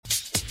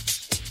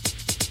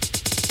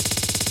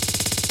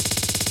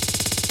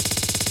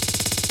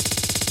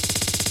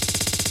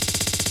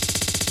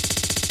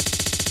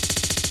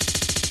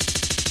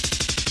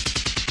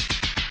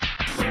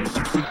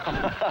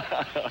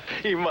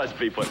He must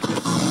be put.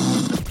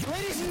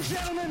 Ladies and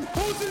gentlemen,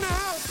 who's in the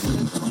house?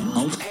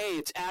 Hey,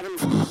 it's Adam.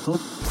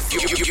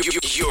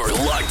 You're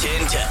locked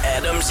into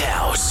Adam's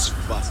house.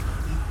 Boss,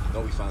 you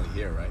know we finally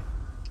here, right?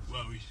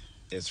 Well,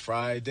 it's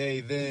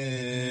Friday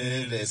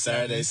then. It's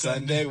Saturday,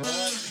 Sunday. What?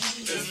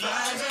 It's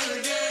Friday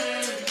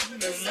again.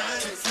 It's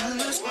Saturday,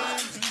 Sunday.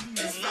 What?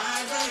 It's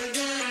Friday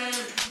again.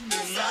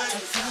 It's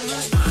Saturday,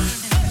 Sunday.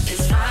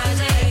 It's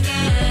Friday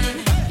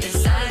again.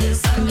 It's Saturday,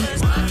 Sunday.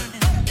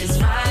 It's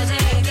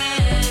Friday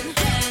again.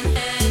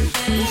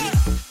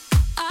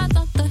 I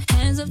thought the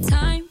hands of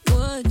time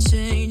would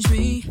change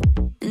me,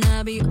 and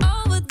I'd be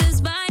over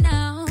this by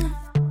now.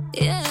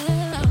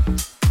 Yeah,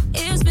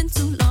 it's been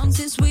too long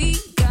since we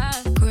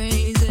got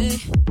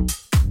crazy.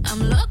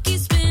 I'm lucky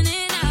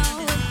spinning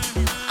out.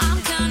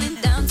 I'm counting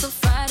down till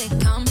Friday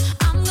come.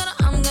 I'm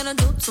gonna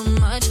do too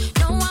much.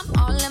 No, I'm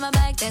all in my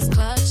bag, that's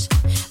clutch.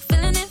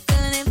 Feeling it.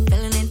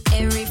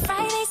 Every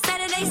Friday,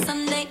 Saturday,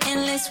 Sunday,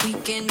 endless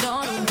weekend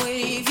on a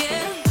wave,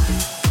 yeah.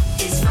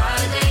 It's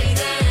Friday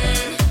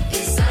then.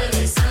 It's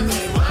Saturday,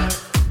 Sunday, what?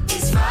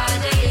 It's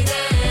Friday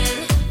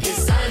then.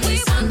 It's Saturday,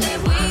 Sunday,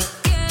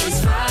 weekend. It's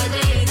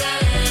Friday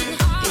then.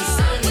 It's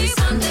Saturday,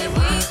 Sunday,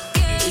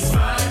 weekend. It's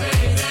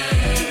Friday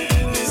then.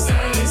 It's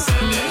Saturday,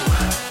 Sunday,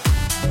 what?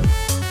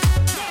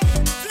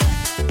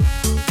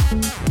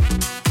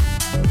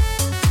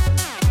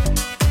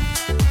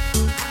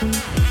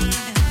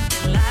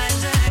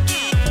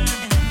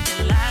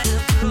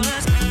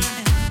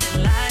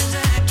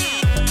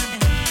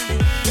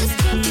 This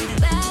can't be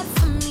bad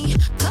for me,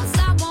 'cause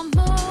I want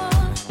more.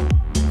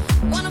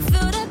 Wanna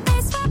feel the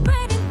bass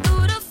vibrating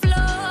through the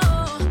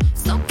floor.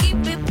 So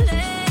keep it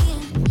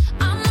playing.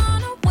 I'm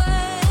on a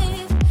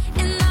wave,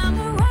 and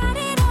I'ma ride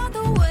it all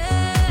the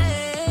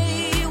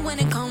way. When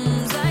it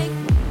comes like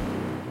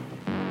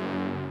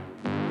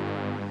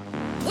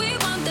we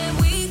want that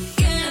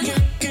weekend.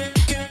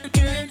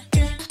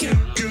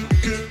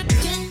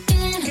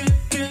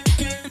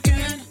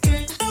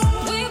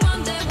 We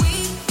want that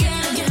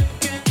weekend.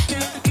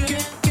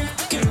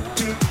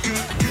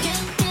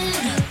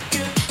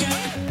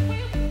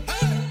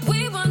 We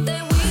want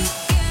that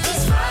weekend.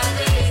 It's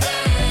Friday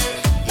then.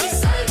 It's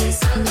Saturday,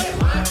 Sunday,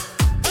 what?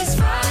 It's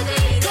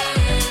Friday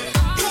then.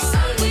 It's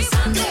Saturday,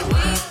 Sunday,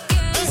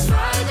 weekend. It's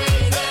Friday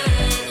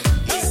then.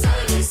 It's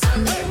Saturday,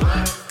 Sunday,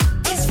 what?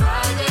 It's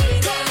Friday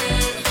then.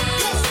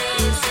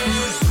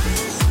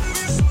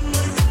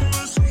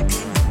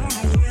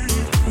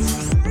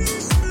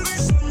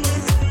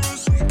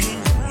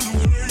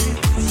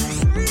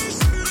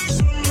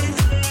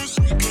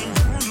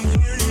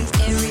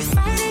 Every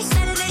Friday,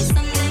 Saturday,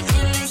 Sunday,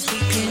 endless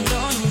weekend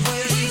on the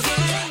wave.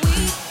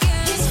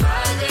 It's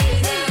Friday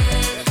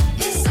then.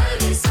 It's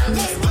Saturday,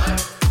 Sunday, what?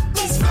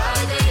 It's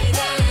Friday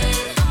then.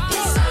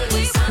 It's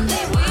Saturday,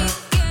 Sunday,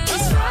 weekend.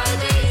 It's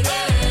Friday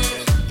then.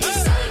 It's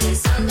Saturday,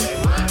 Sunday,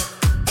 what?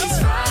 It's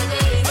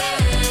Friday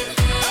then.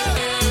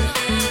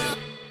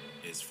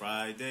 It's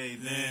Friday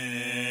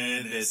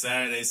then. It's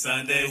Saturday,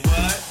 Sunday.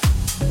 What?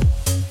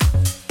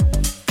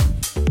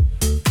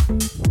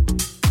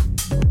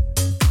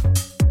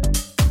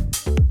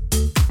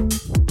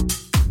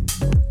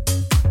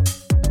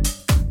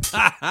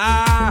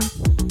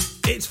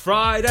 It's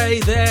Friday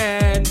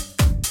then.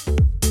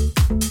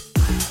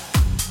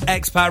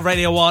 Expat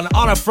Radio 1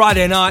 on a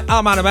Friday night.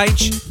 I'm Adam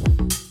H.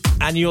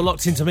 And you're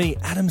locked into me,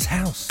 Adam's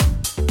house.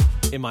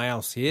 In my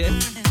house here.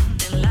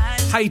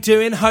 How you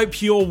doing?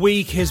 Hope your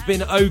week has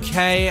been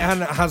okay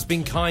and has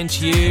been kind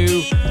to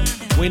you.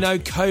 We know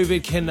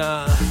COVID can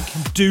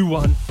do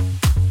one.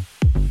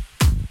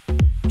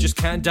 Just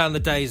count down the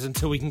days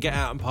until we can get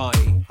out and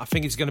party. I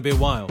think it's going to be a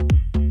while.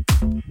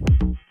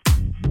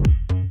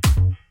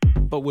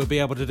 But we'll be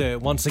able to do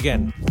it once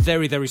again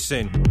very, very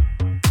soon.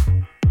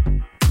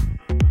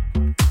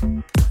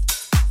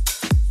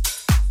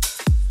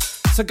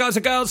 So guys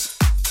and girls,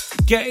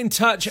 get in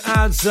touch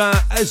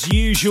as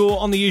usual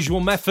on the usual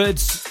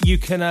methods. You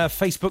can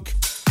Facebook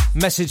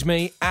message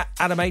me at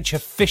Adam H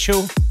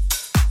Official.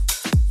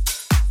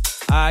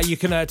 You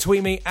can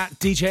tweet me at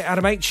DJ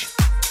Adam H,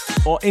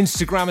 or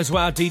Instagram as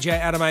well, DJ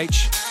Adam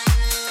H.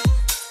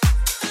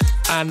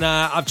 And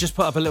I've just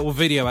put up a little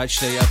video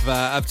actually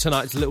of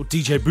tonight's little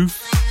DJ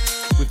booth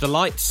with the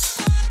lights.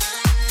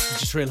 I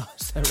just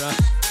realised they're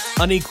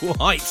unequal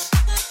heights.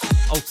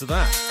 Alter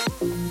that.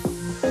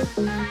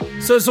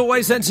 So as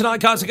always then tonight,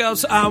 guys and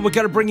girls, we're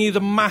going to bring you the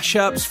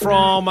mashups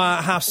from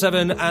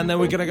 7:30, and then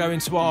we're going to go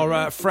into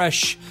our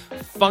fresh,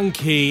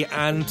 funky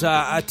and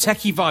a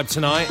techie vibe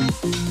tonight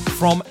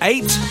from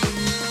 8.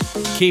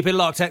 Keep it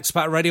locked,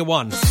 Expat Radio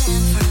 1.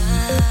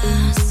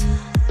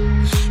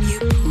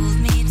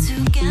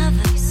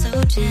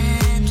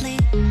 Gently,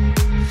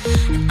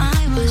 and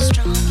I was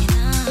strong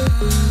enough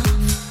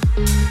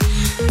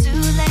to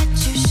let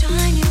you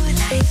shine your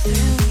light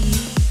through me.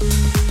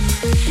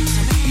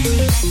 So many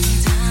let me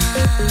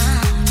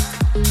down,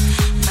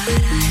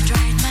 but I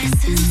dried my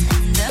sins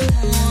in the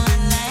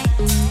moonlight,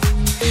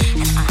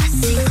 and I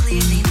see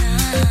clearly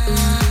now.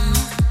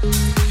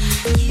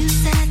 You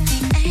set the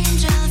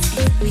angels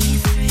in me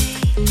free.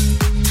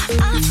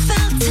 I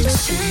felt it.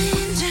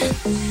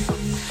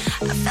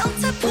 I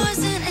felt a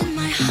poison in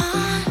my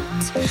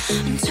heart,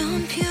 until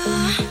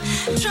pure,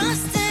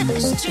 trusted a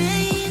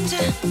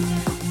stranger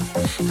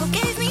who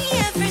gave me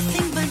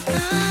everything but I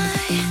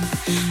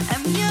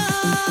am yours.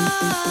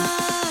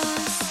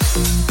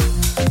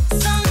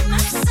 Sung my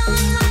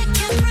song like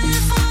a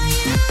prayer for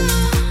you.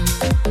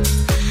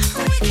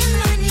 Waking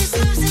my knees,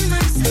 losing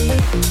my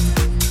sleep.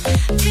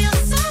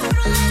 Feels so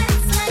right,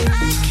 it's like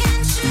I can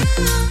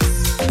choose.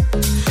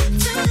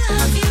 To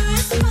love you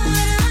is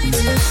what I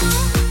do.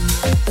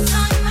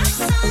 Sung my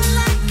song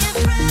like a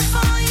prayer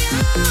for you.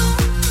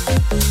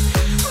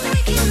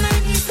 Waking my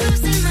knees,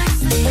 losing my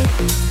sleep.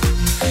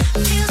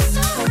 Feels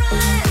so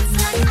right, it's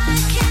like I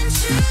can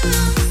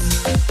choose.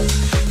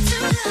 To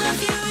love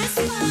you is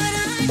what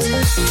I do.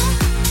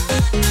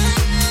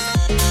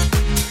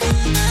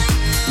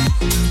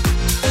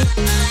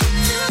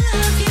 To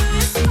love you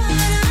is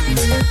what I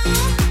do.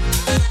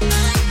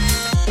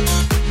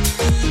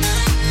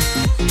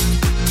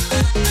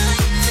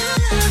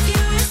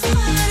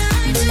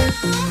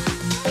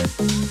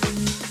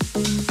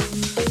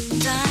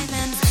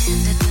 Diamonds in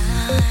the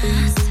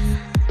dust,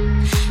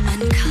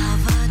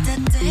 uncovered the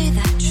day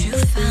that you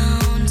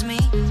found me,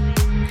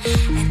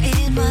 and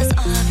it was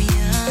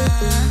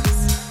obvious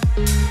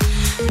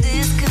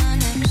this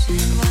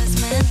connection was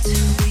meant to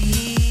be.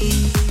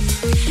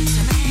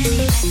 So many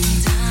let me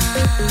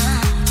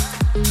down,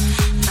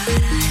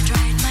 but I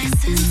dried my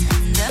sins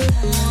in the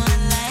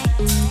moonlight,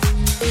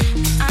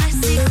 and I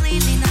see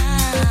clearly now.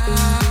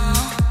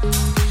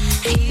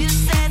 You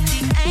said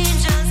the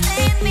angels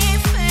made me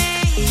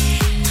free.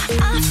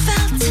 I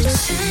felt it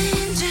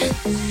changing.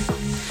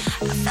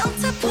 I felt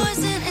a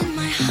poison in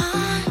my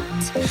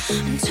heart,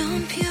 until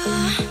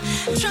pure,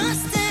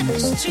 trusted a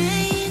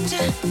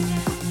stranger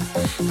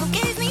who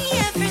gave me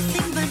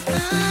everything but I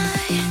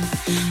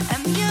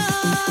am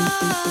yours.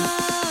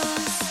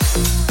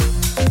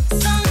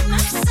 Sung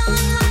my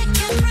song like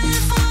a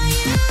prayer for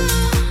you.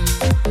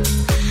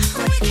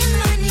 Waking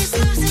my knees,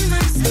 losing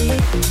my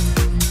sleep.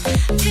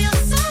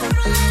 Feels so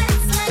right,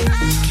 it's like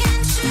I can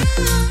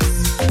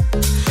choose.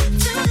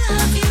 To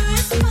love you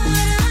is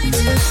what I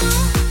do.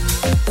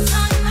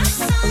 Sung my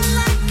song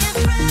like a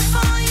prayer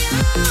for you.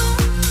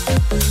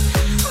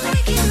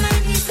 Waking my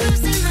knees,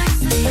 losing my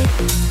sleep.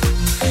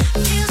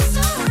 Feels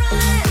so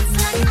right, it's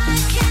like I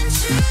can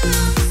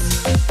choose.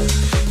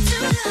 To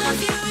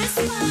love you is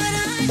what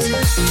I do. To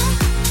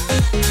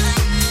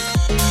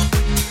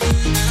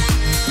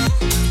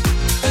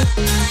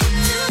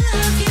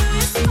love you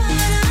is what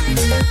I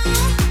do.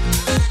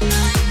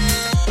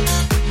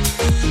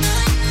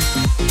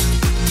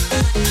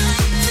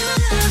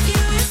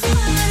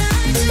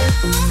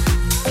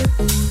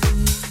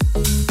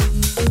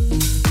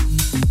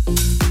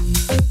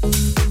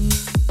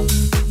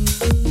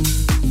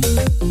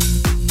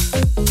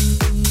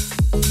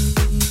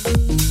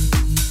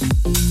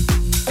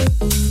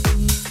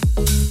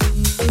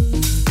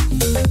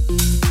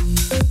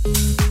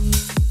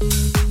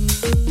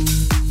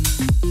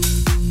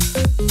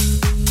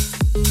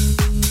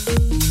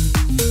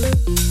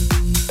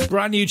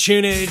 Brand new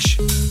tunage,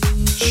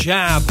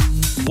 Shab,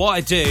 What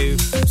I Do,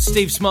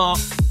 Steve Smart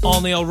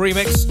on the old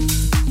remix.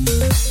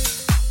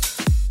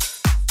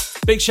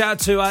 Big shout out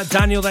to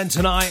Daniel then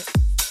tonight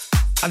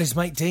and his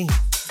mate Dean.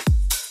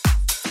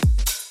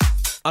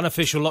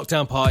 Unofficial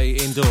lockdown party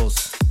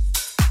indoors.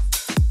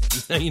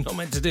 You know you're not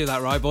meant to do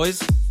that, right,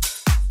 boys?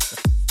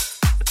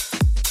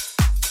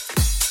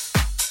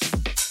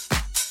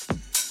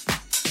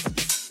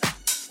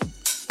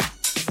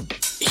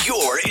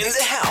 You're in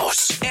the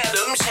house.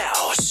 Adam's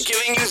house.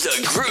 Giving you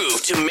the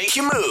groove to make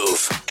you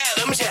move.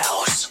 Adam's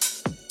house.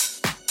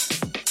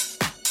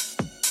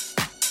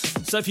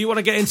 So if you want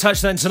to get in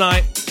touch then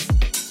tonight,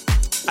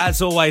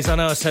 as always, I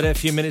know I said it a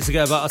few minutes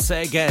ago, but I'll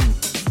say it again.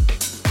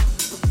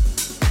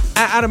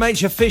 At Adam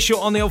H Official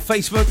on the old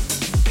Facebook.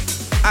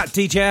 At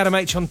DJ Adam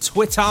H on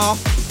Twitter.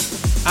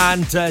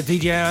 And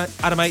DJ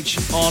Adam H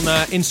on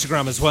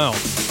Instagram as well.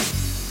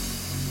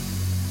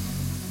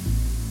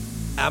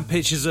 And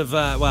pictures of,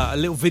 a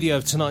little video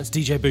of tonight's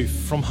DJ booth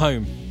from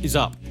home is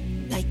up.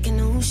 Like an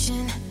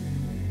ocean,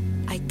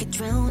 I could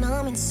drown,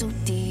 I'm in so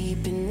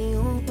deep in the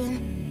open.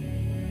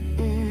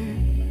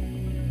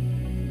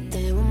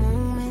 There were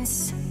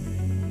moments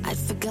I'd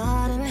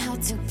forgotten how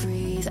to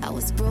breathe, I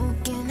was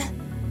broken.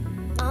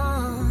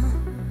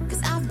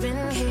 'Cause I've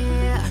been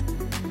here,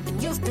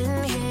 and you've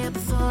been here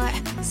before,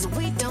 so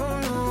we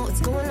don't know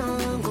what's going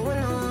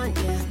on,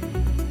 yeah.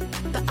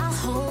 But I'll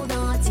hold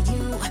on to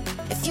you,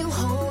 if you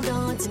hold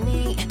on to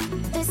me.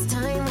 This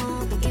time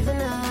won't be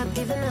giving up,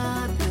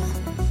 no.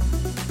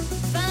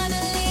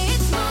 Finally,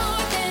 it's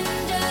more than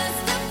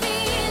just a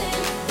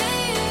feeling that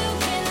you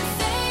can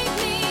save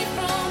me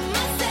from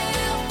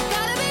myself.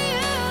 Gotta be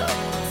you,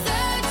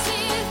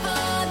 searching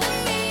for the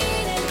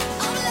meaning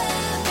of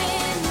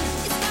loving.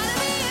 It's gotta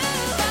be you.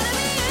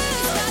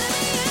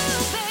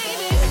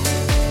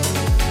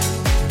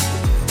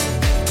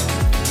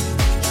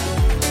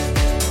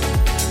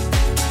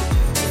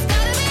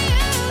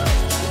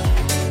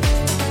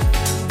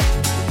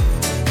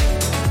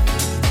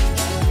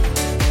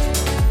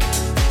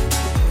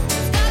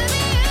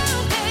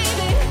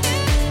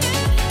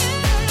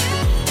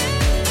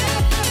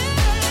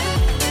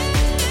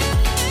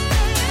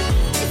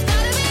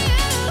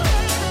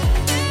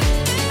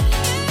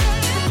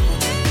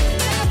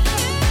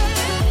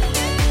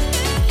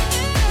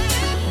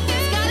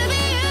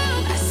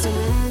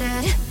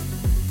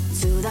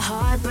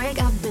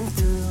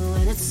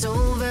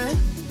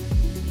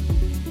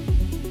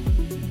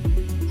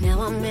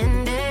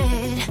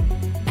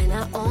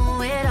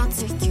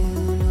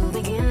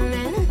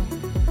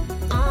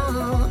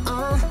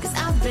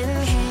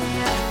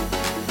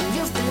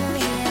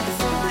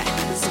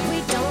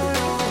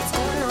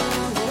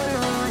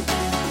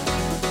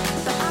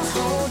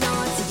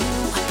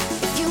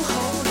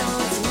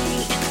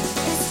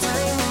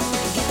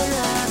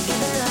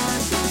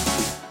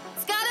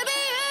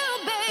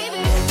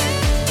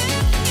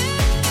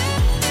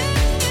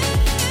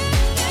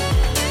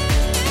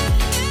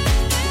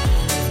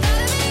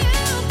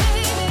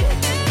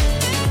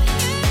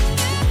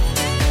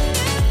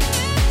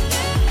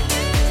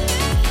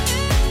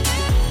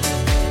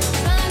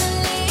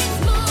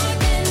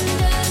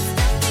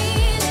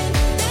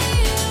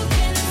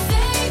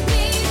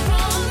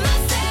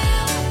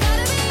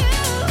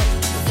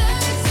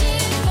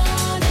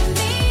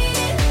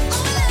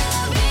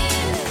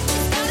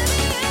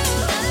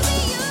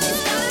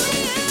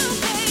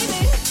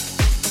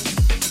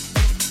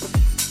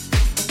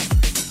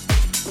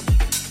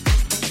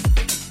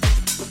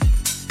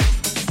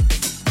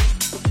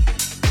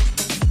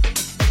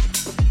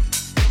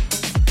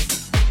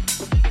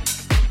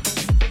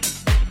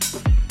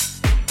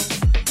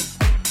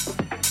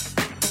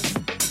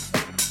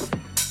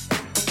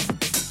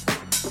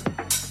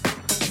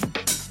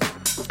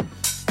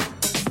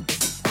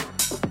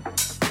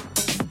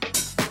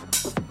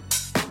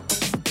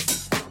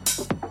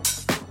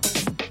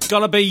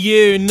 Gonna Be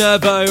You,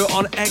 Nervo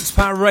on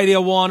Expat Radio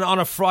 1 on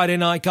a Friday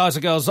night. Guys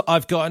and girls,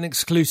 I've got an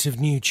exclusive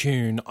new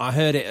tune. I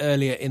heard it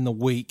earlier in the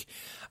week.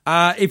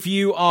 If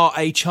you are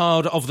a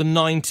child of the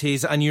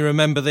 90s and you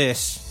remember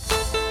this.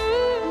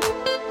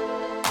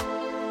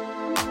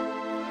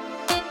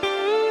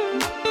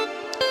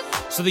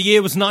 So the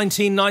year was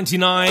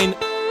 1999.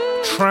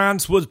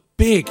 Trance was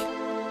big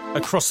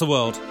across the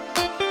world.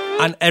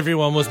 And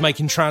everyone was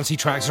making trancey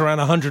tracks around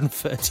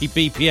 130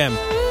 BPM.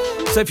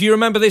 So if you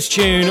remember this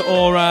tune,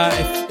 or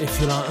if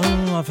you're like,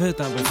 oh, I've heard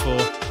that before,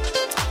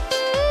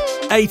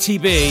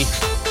 ATB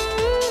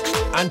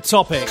and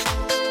Topic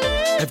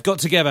have got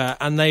together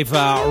and they've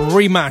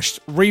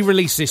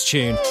re-released this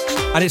tune,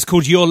 and it's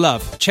called Your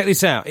Love. Check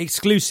this out,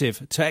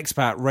 exclusive to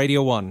Expat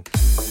Radio 1.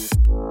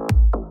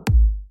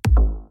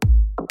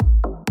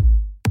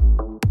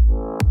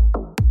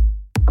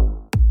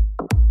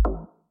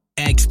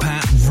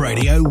 Expat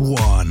Radio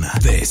 1.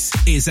 This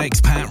is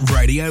Expat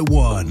Radio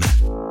 1.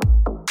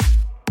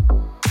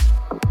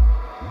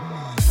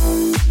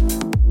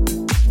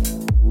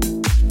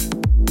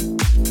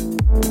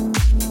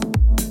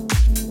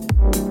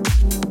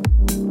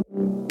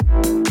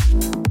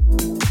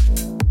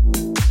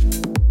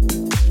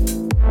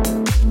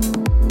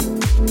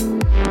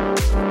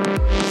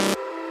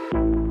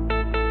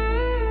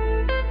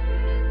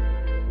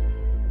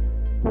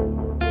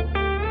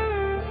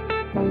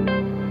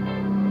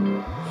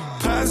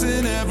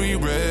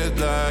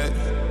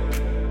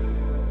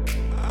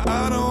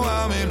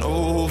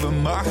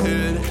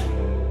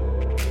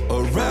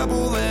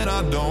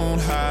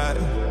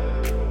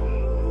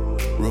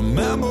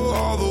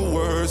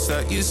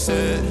 You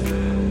said,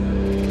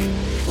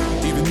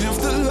 even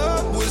if the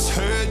love was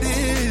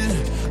hurting,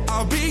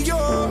 I'll be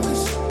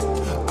yours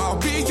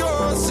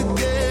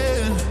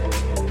again.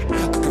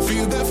 I can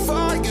feel that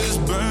fire's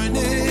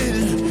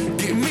burning,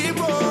 give me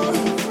more.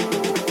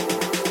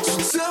 So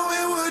tell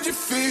me, would you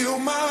feel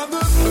my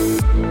love?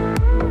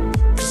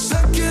 'Cause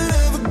I can't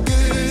ever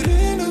get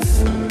enough.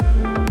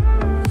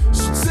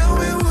 So tell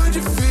me, would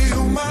you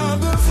feel my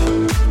love?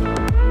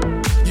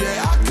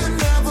 Yeah, I can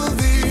never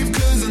leave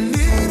 'cause I need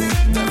it.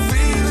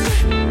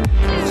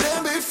 Let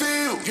me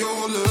feel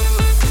your love.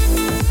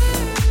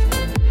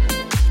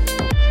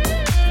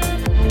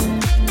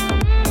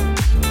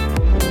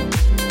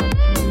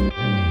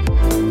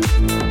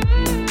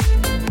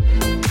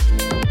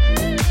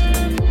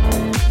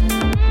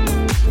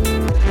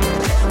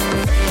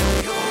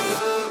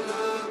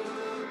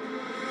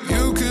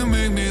 You can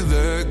make me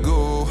let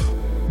go.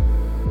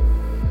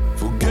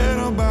 Forget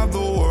about the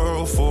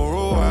world for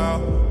a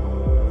while.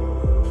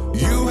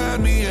 You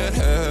had me at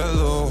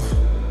hello.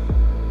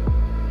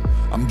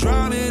 I'm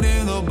drowning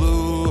in the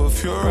blue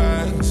of your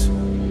eyes.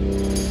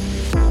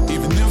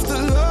 Even if the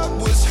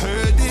love was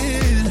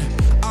hurting,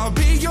 I'll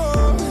be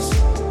yours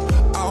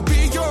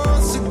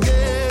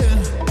again.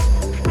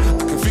 I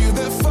can feel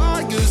that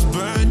fire's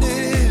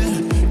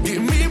burning,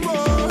 give me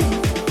more.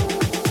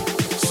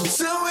 So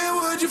tell me,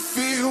 would you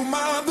feel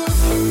my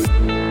love?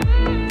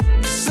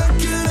 'Cause I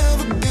can't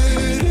ever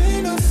get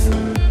enough.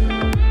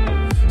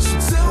 So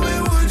tell me,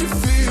 would you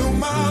feel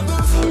my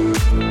love?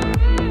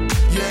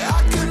 Yeah, I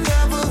can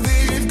never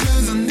leave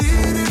 'cause I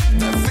need it,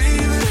 that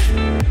feeling.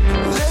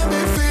 Let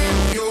me feel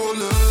your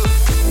love.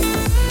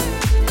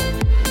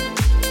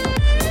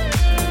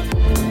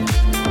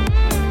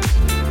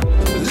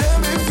 Let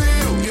me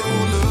feel your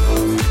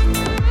love.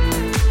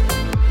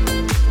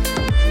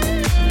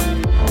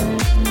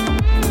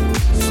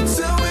 So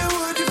tell me,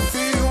 would you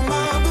feel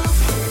my love?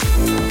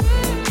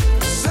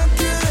 'Cause I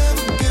can't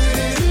ever get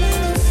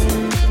enough.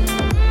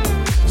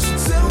 So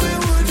tell me,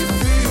 would you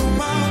feel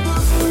my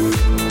love?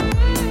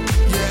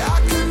 Yeah, I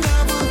can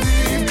never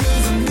leave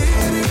 'cause I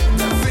need it,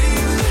 that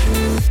feeling.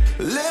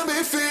 Let me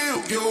feel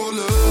your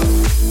love.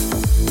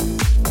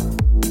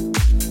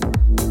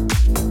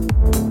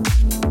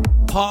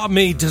 Part of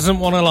me doesn't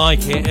want to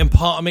like it, and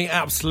part of me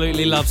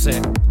absolutely loves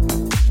it.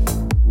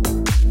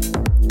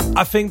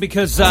 I think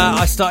because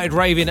I started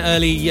raving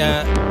early,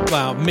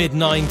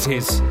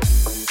 mid-90s,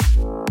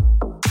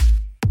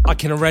 I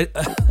can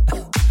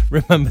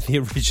remember the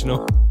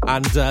original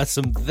and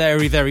some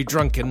very, very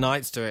drunken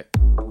nights to it.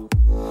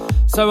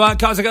 So,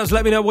 guys and girls,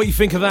 let me know what you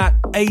think of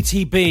that.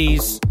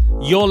 ATB's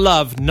Your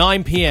Love,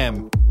 9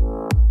 p.m.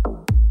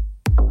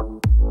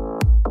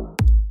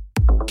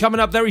 Coming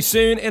up very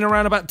soon, in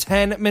around about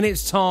 10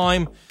 minutes'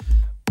 time,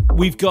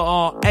 we've got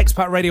our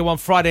Expat Radio 1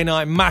 Friday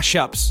night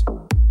mashups.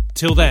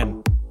 Till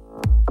then.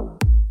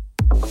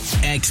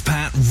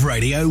 Expat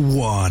Radio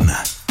 1.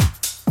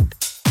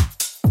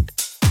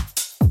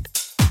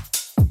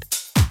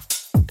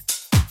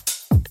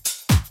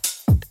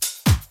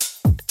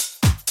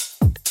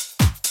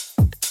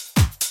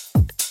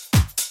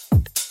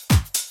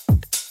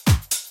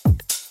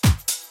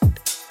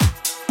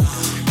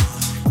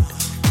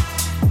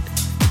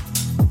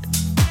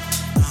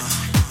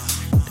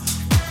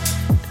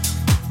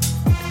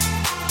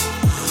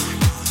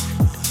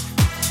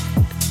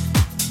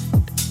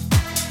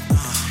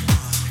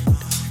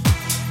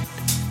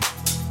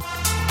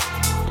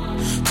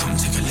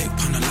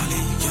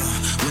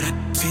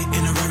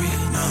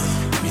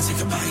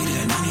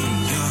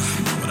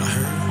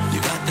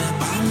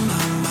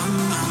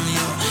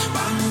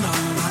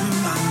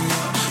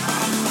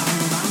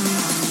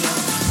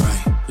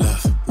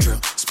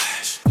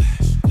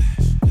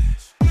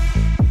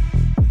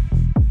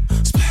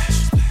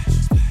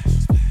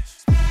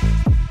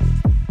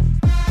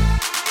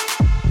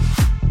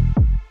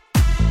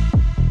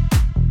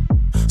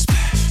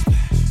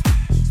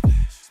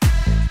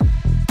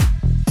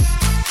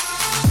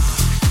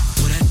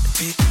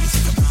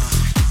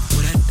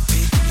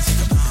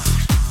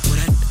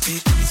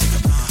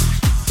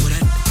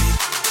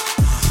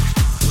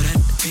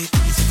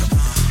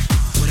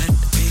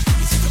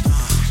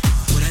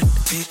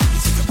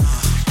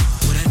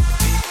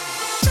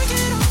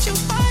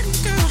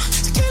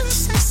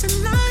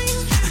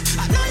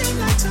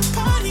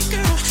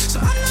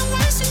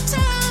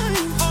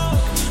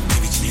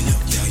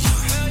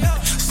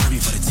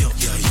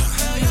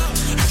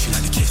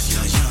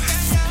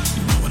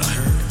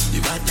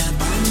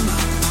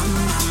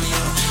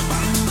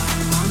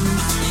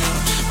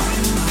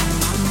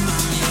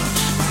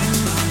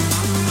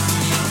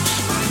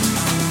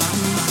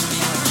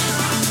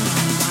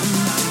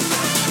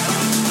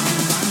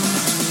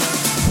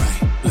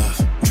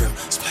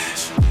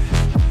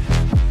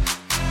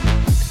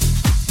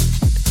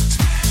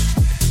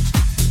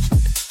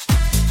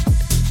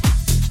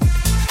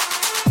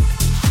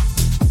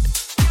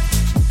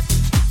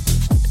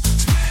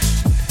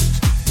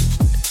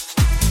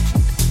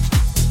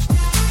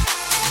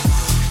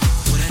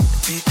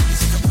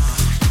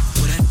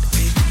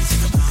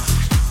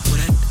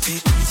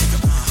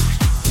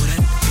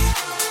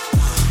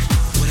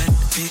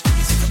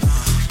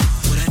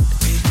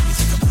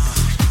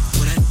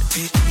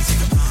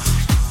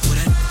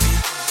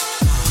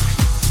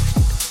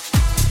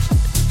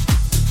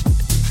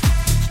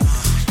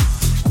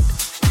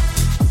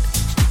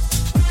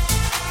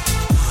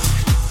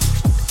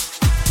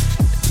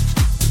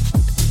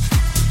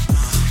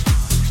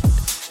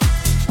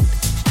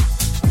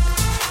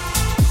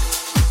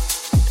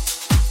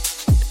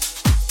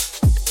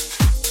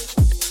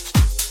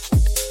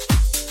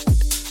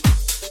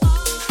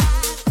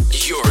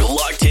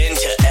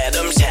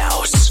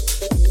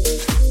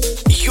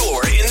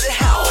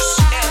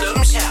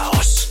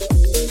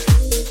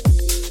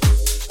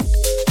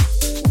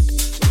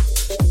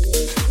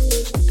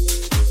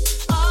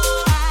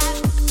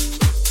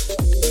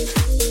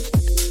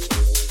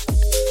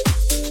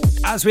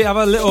 as we have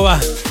a little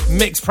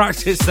mixed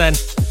practice then.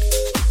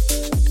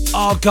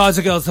 Oh, guys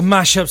and girls, the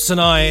mashups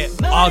tonight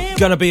are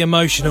going to be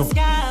emotional.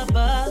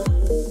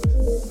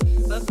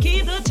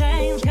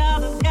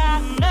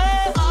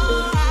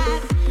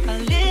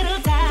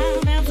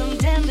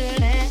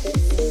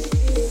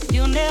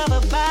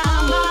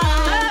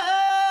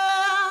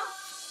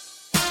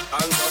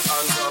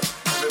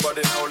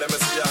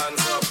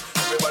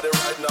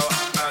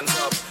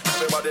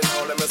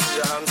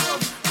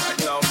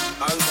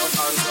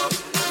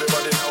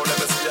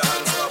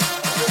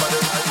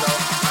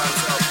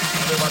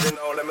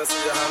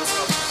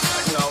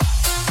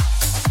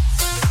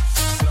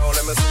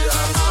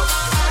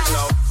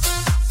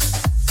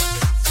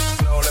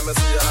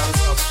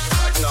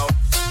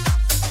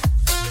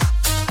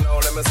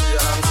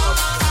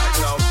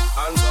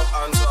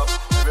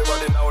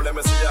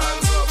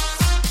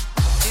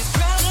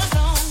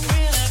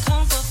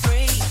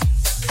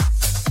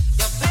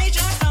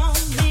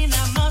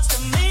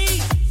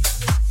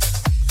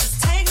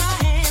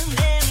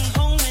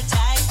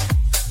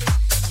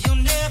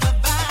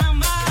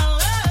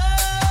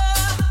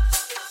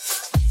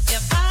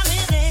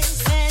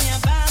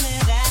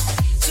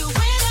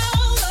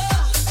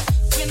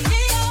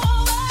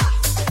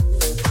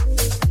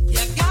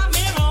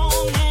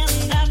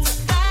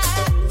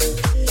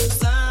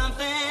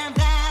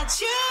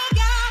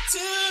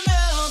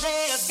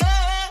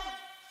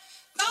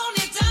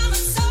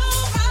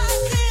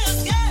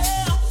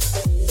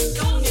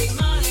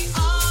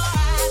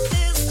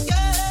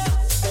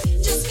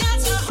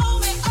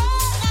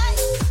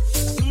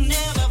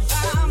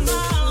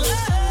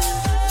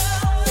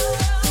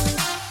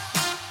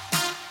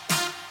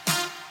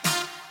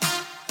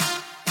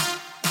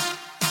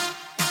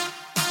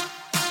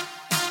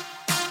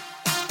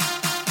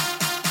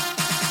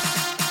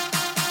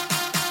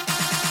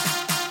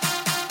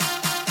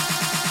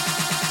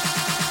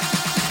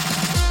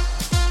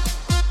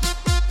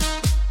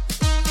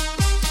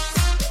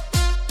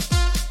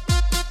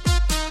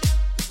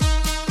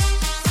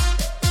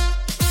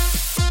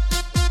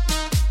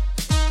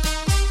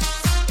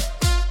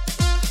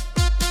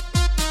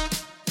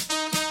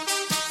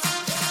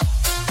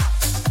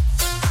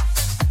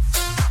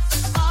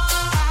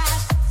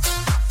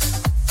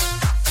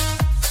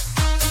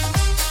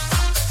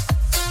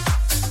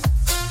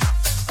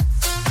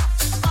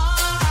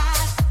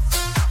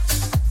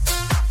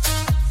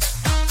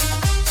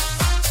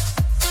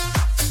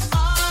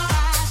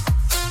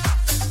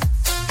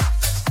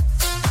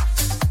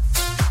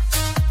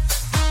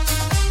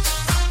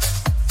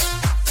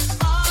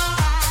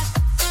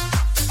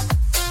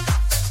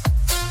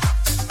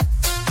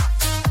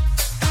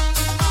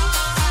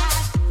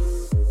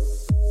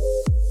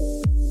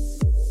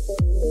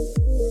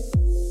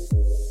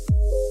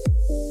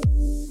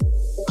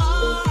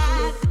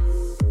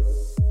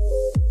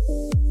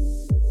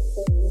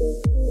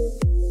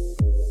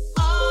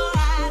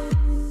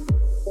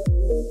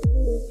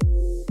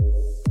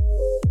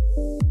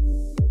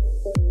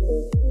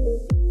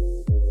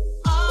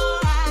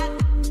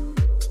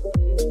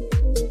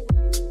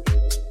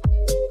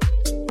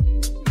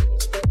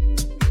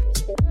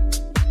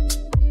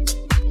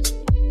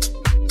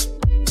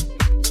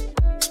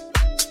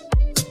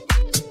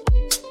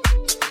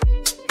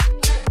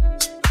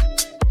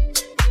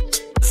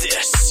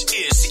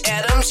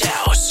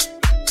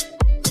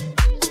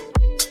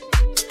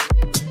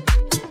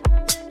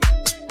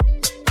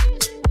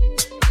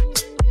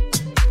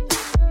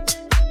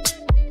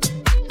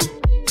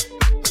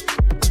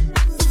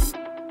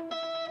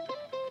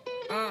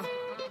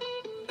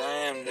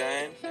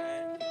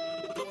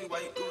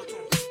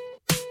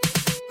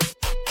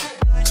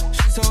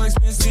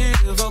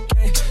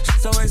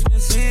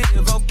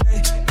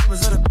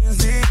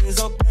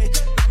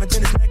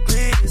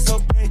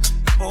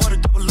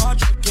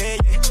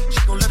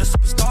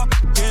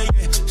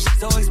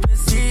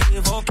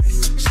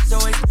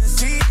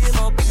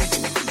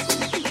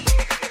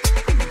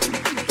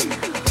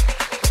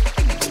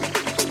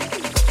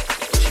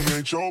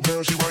 Joe,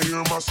 man, she right here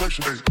in my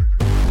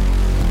section.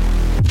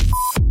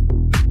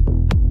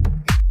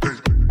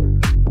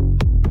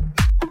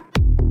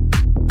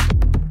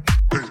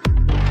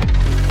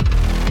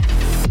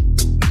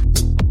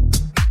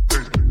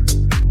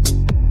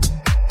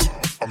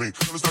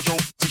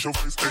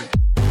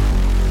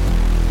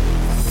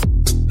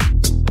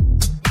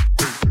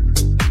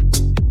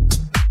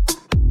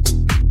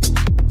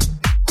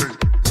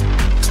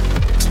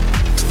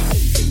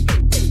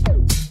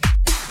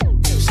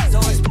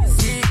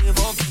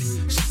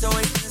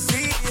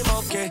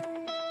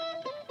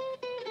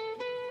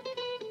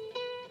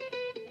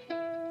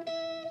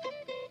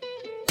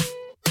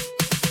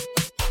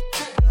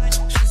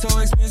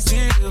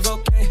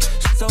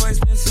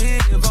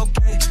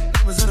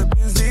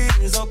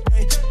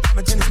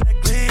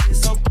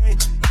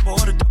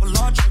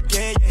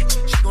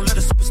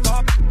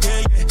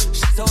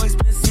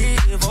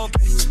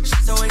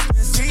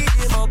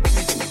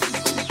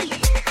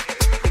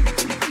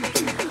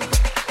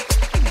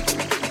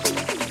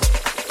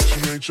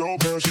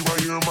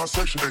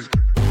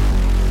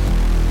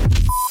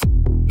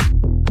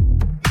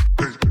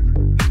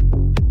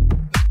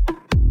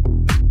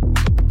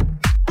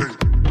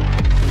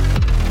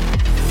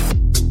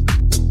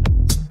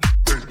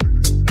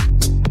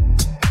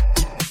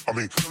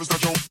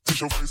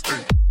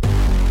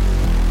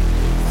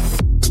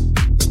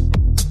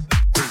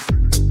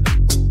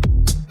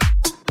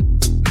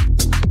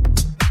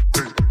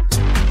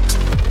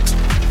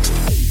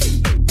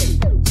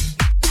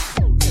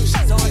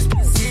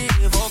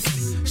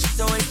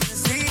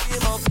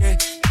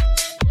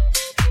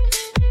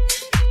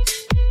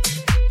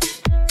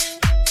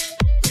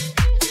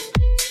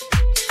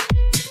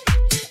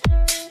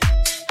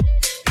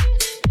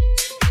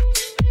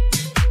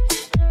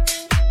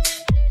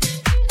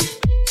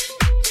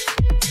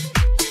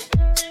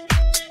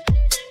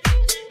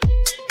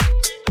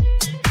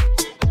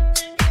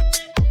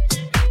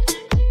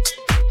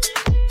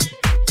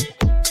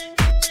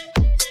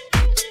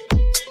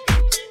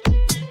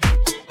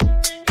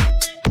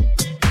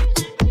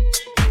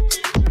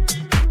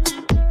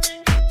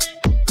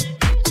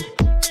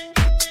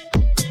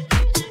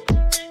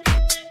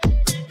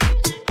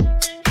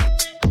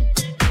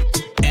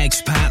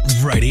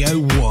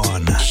 Radio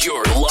 1.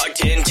 You're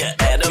locked into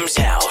Adam's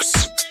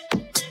house.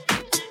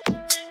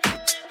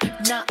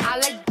 Now I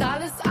like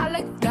dollars, I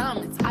like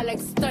diamonds, I like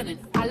stunning,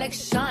 I like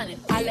shining,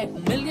 I like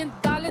 $1 million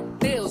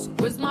deals.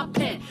 Where's my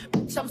pen?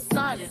 Bitch, I'm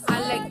signing. I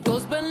like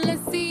those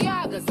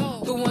Balenciagas,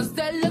 the ones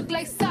that look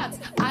like socks.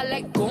 I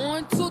like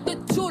going to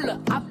the Tula,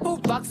 I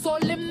put rocks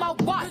all in my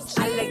watch.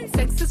 I like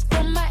texts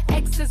from my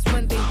exes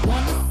when they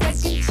want a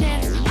second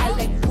chance. I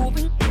like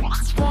proving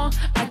wrong,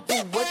 I do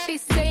what they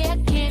say I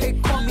can't. They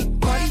call me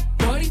Cardi,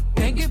 Cardi,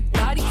 banging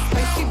body,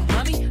 spicy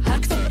mommy,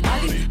 hot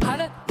tamale,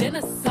 hotter than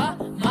a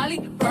Somali,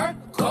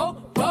 Virgo,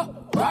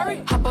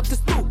 Ferrari. Hop up the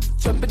stoop,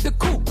 jump in the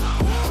coupe,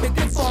 big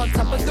dip on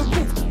top of the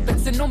roof,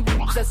 flexing on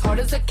beats as hard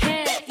as I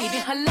can,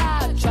 eating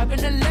halal,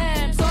 driving a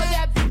lamb. So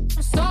that I'm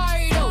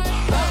sorry though,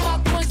 run my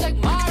coins like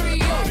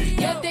Mario.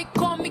 Yeah, they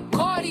call me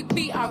Cardi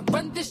B, I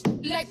run this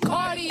like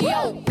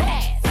cardio.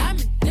 Pass, I'm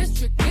in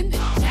district in the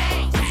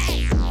chain.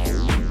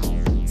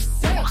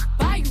 Set up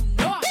by you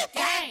know I'm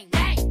gang,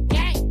 gang,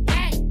 gang,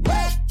 gang.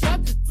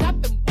 Drop the top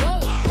and blow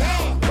the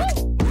rain.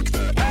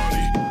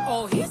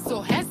 Oh, he's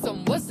so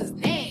handsome, what's his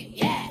name?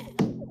 Yeah.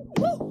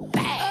 Woo.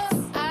 Pass.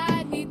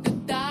 I need the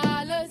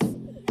dollars.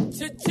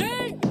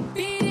 Cha-ching.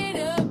 Beat it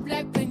up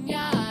like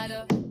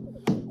piñata.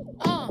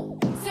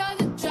 Tell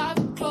the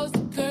driver close the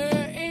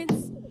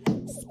curtains.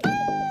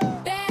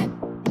 That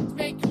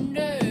make you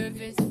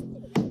nervous.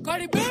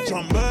 Cardi B.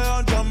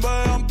 Chambean,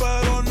 chambean,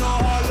 pero no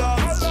jalan.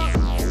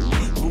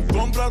 Tú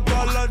compras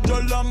todas las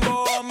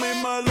Jolambo, a mí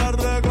me las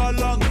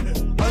regalan.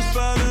 I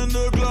spend in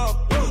the club,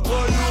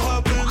 what you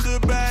have in the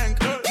bank.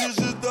 This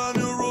is the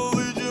new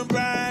religion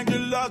bank,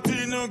 el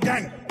Latino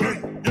gang.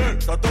 Yeah,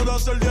 trato de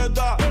hacer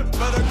dieta,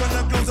 pero es que en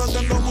el closet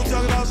tengo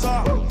mucha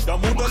grasa. Ya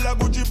mudé la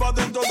Gucci pa'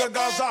 dentro de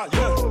casa,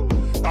 yeah.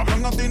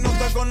 Cabrón, a ti no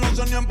te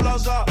conocen ni en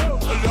plaza.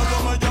 El diablo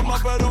me llama,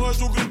 pero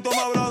Jesucristo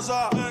me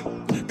abraza.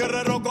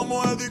 Guerrero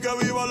como Eddie, que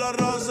viva la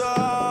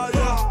raza,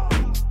 yeah.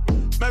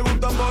 Me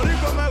gustan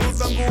boricuas, me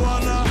gustan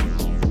cubanas.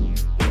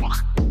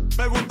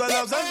 Me gusta el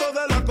acento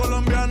de la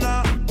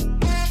colombiana.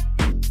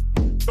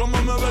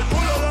 Como me ve el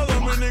culo la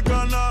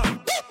dominicana.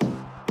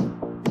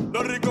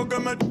 Lo rico que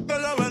me de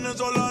la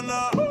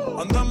venezolana.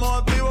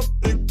 Andamos activos,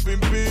 pim, pim,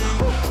 pim.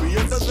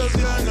 Billetes de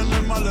 100 en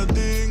el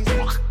maletín.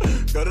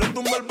 Que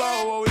retumbe el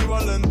bajo, Bobby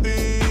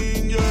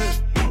Valentín, yeah.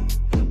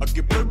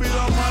 Aquí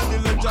prohibido amar,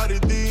 dile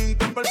charitín.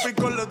 Que per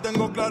pico le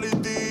tengo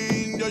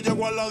claritín. Yo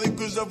llego a la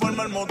disco y se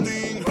forma el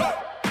motín.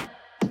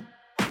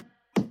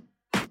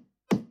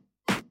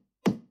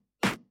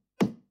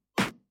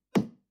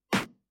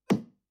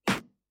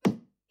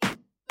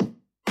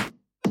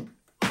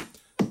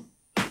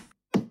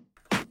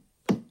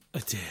 Oh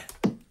dear.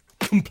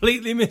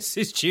 Completely missed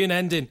this tune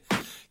ending.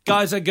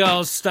 Guys and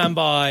girls, stand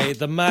by.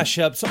 The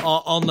mashups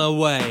are on their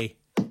way.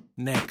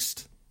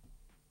 Next.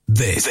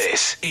 This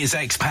is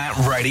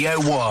Expat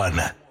Radio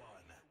 1.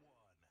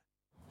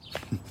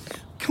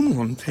 Come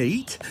on,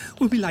 Pete.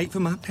 We'll be late for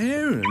my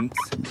parents.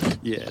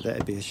 Yeah,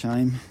 that'd be a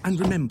shame. And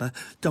remember,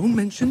 don't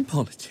mention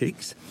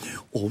politics,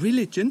 or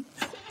religion,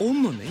 or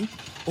money,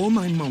 or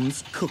my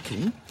mum's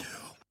cooking,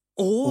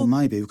 Or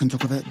maybe we can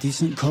talk about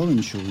decent car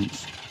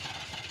insurance.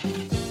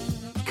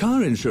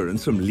 Car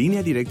insurance from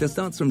Linea Directa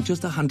starts from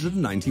just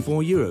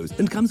 €194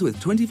 and comes with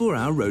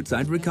 24-hour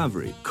roadside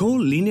recovery. Call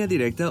Linea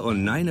Directa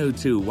on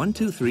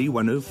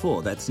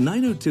 902-123-104. That's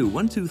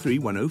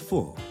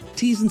 902-123-104.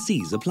 T's and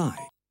C's apply.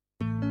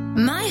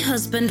 My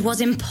husband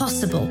was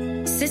impossible.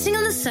 Sitting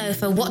on the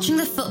sofa watching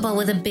the football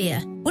with a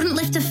beer. Wouldn't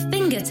lift a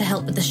finger to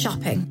help with the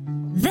shopping.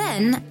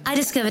 Then I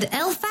discovered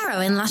El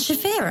Faro in Las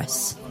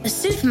Chafiras, a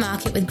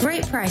supermarket with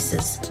great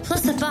prices,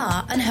 plus a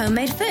bar and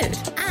homemade food,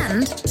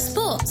 and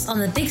sports on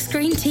the big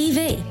screen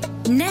TV.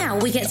 Now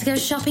we get to go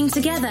shopping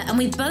together and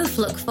we both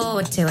look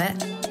forward to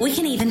it. We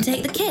can even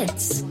take the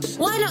kids.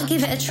 Why not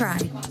give it a try?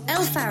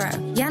 El Faro,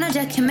 Llano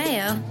del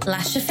Cameo,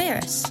 Las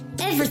Chafiras.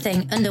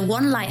 Everything under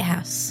one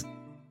lighthouse.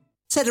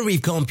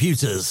 Tenerife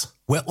Computers.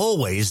 We're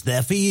always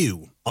there for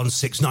you on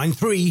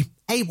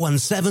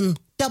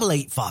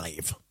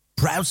 693-817-885.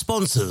 Proud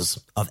sponsors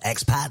of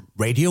Expat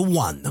Radio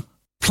 1.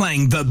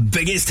 Playing the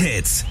biggest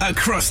hits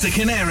across the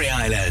Canary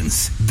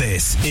Islands.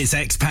 This is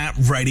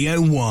Expat Radio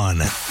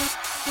 1.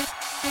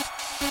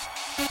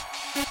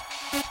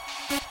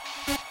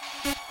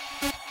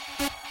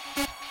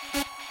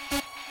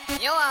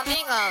 Yo,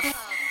 amigos.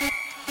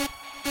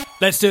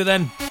 Let's do it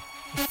then.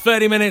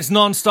 30 minutes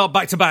non-stop,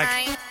 back-to-back.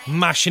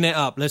 Mashing it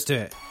up. Let's do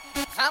it.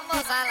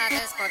 Vamos a la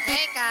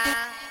discoteca.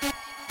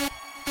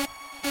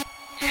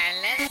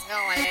 And let's go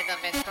a little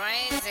bit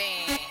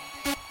crazy.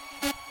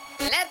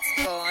 Let's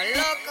go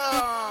loco.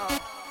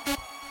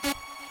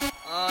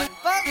 Un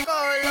poco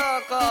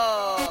loco.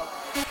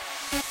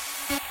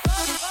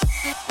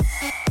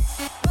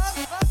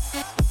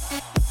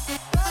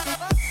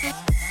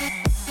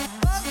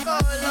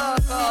 Poco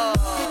loco.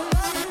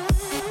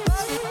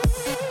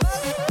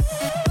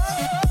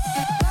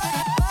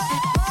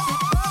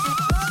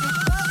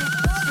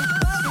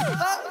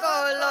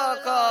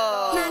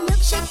 My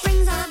milkshake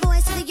brings all the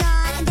boys to the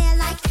yard, and they're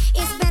like,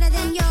 it's better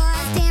than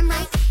yours. Damn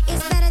right,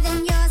 it's better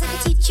than yours. I can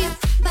teach you,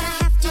 but I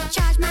have to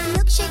charge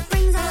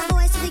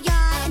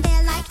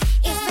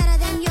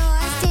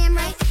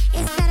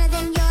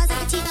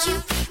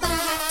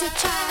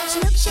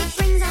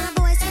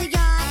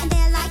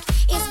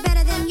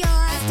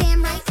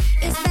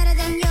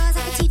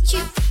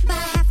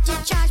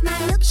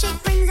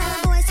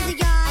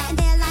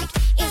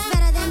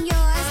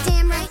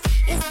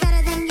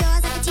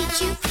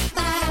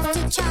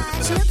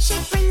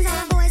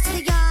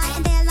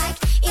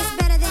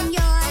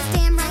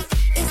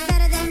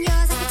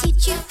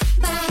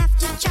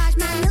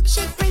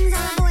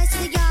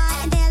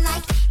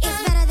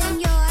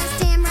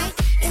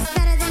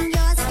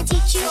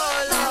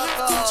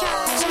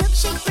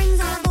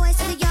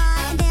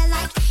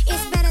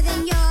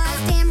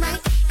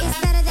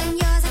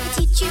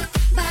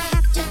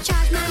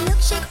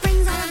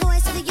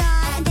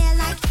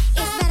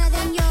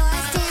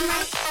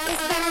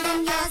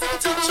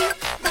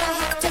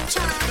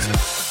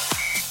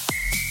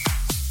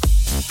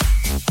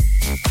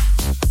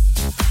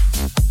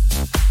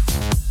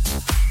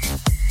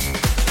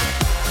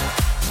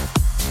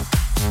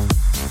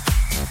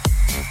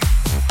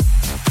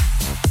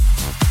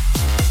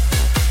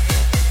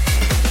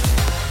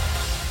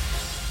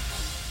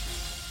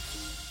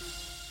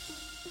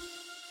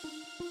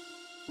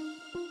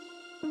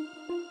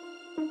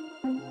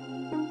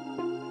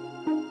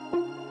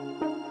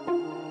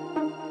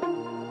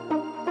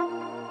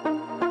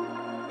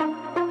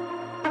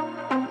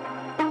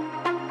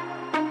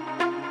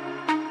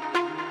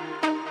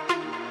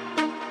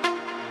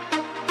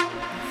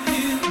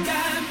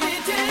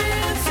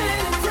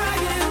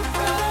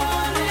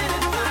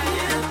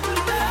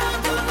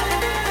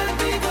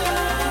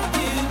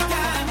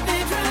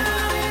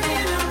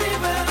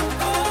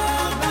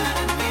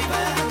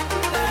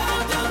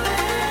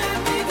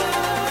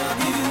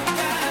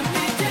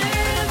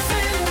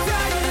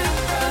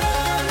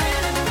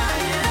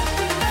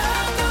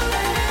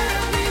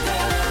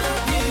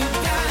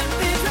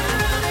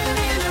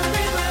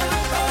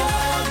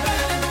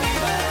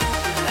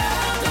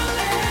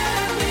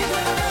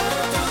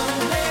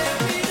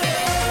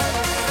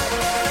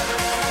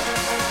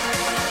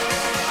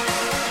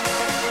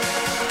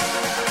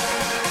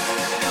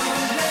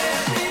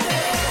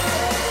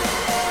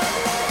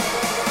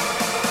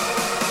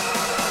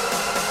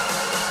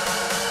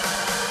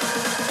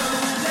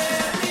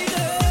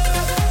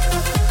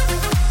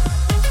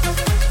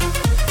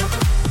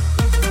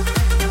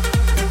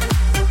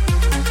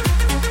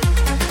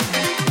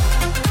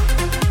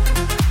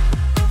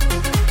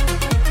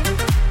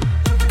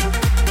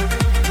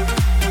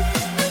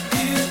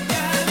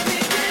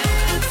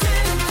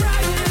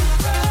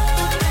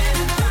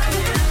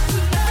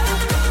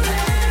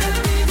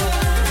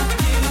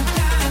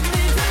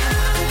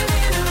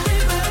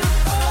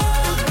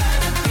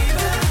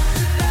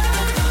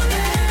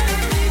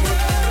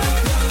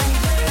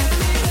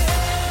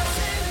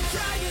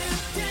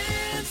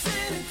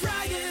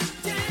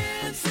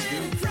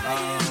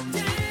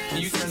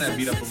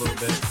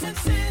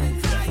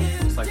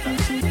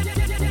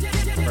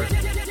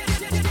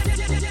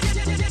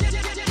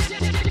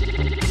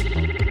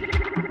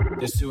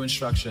few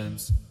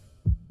instructions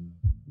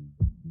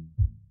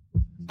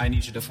I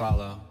need you to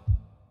follow.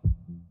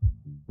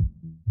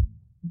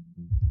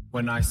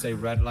 When I say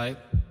red light,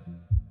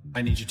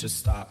 I need you to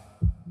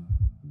stop.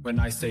 When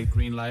I say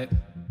green light,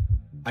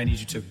 I need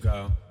you to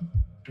go.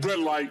 Red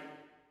light.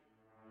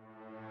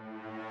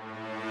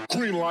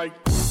 Green light.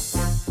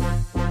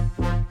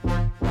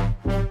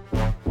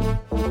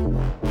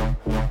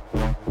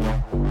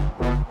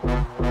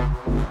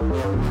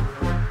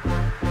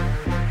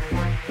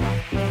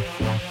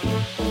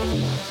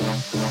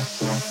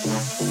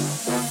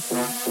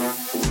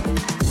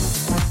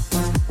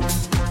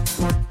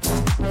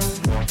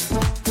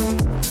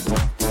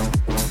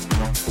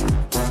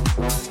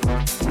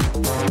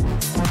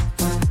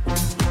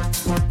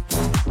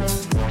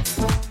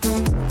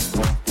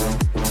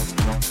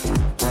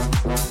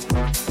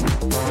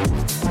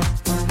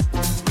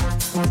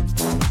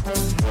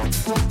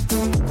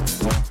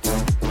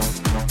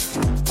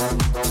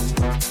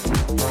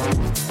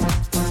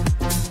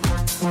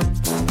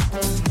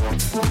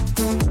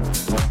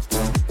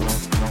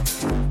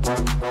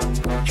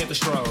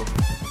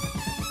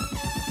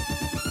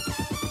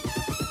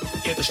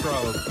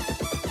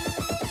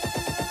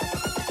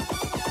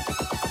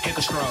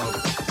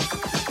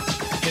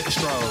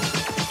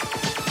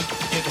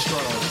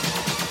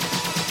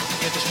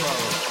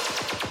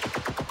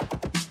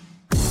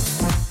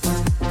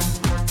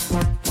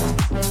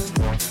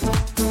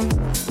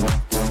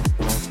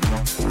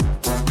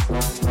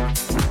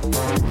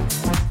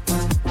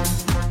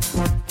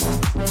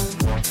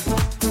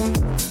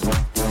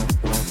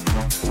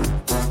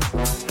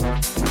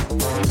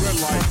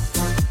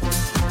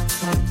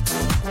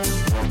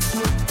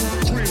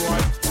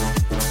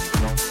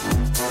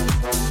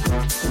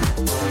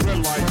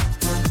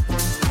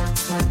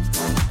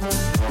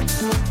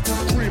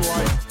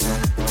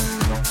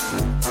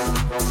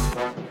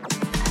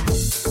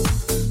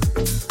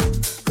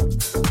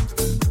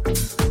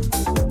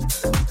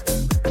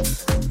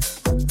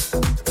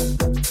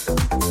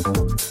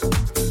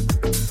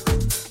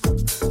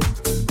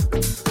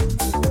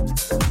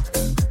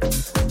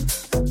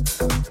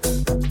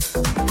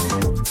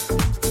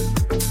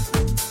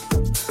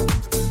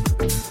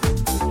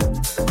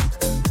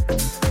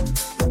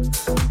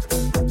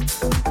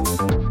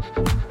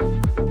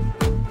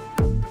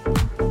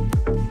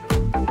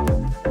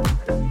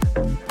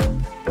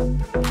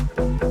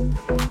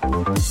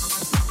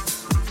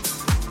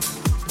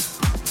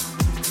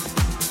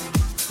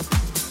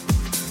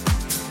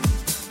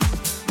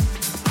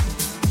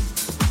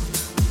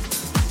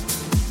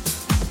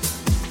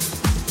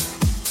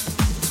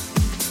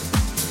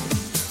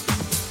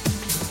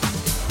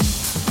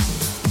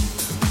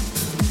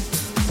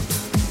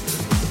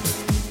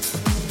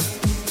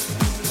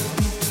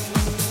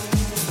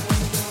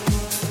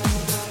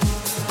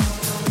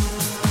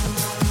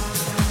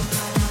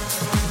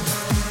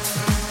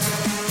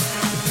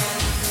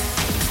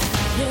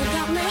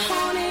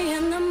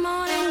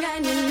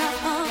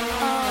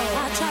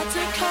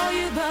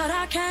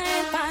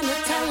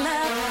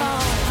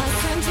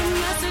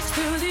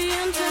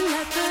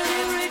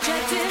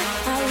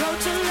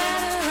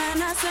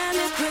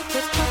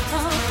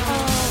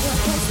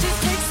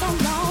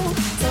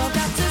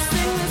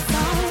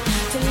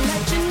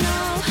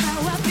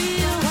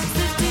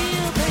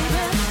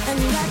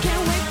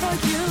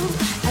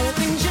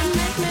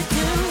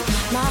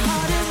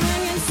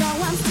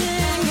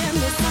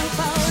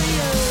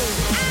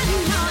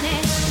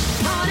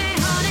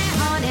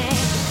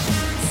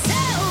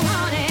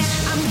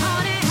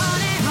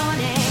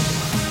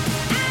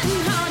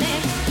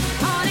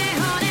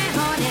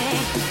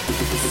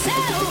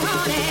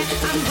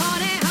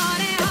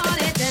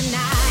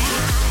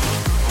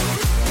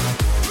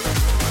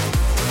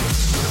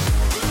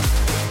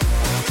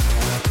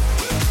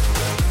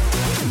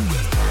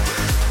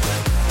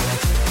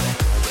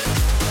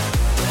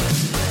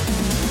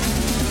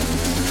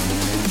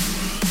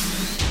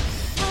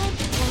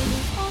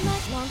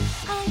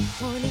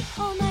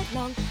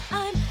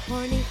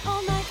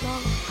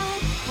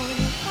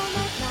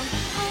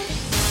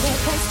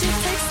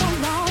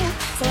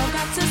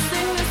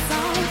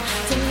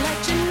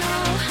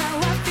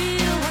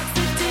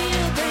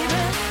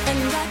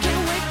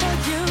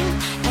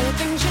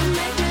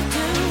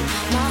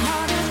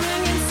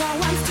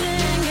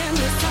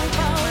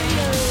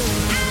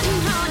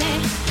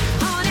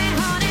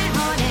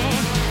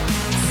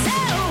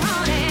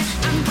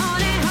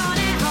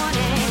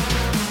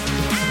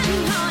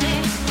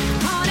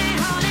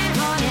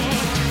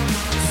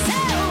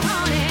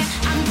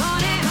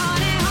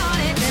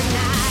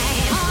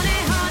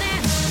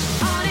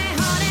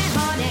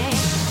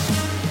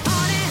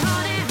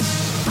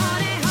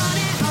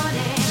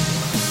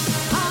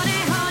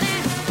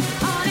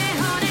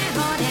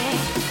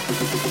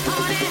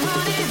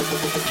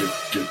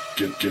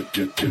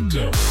 Get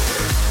down.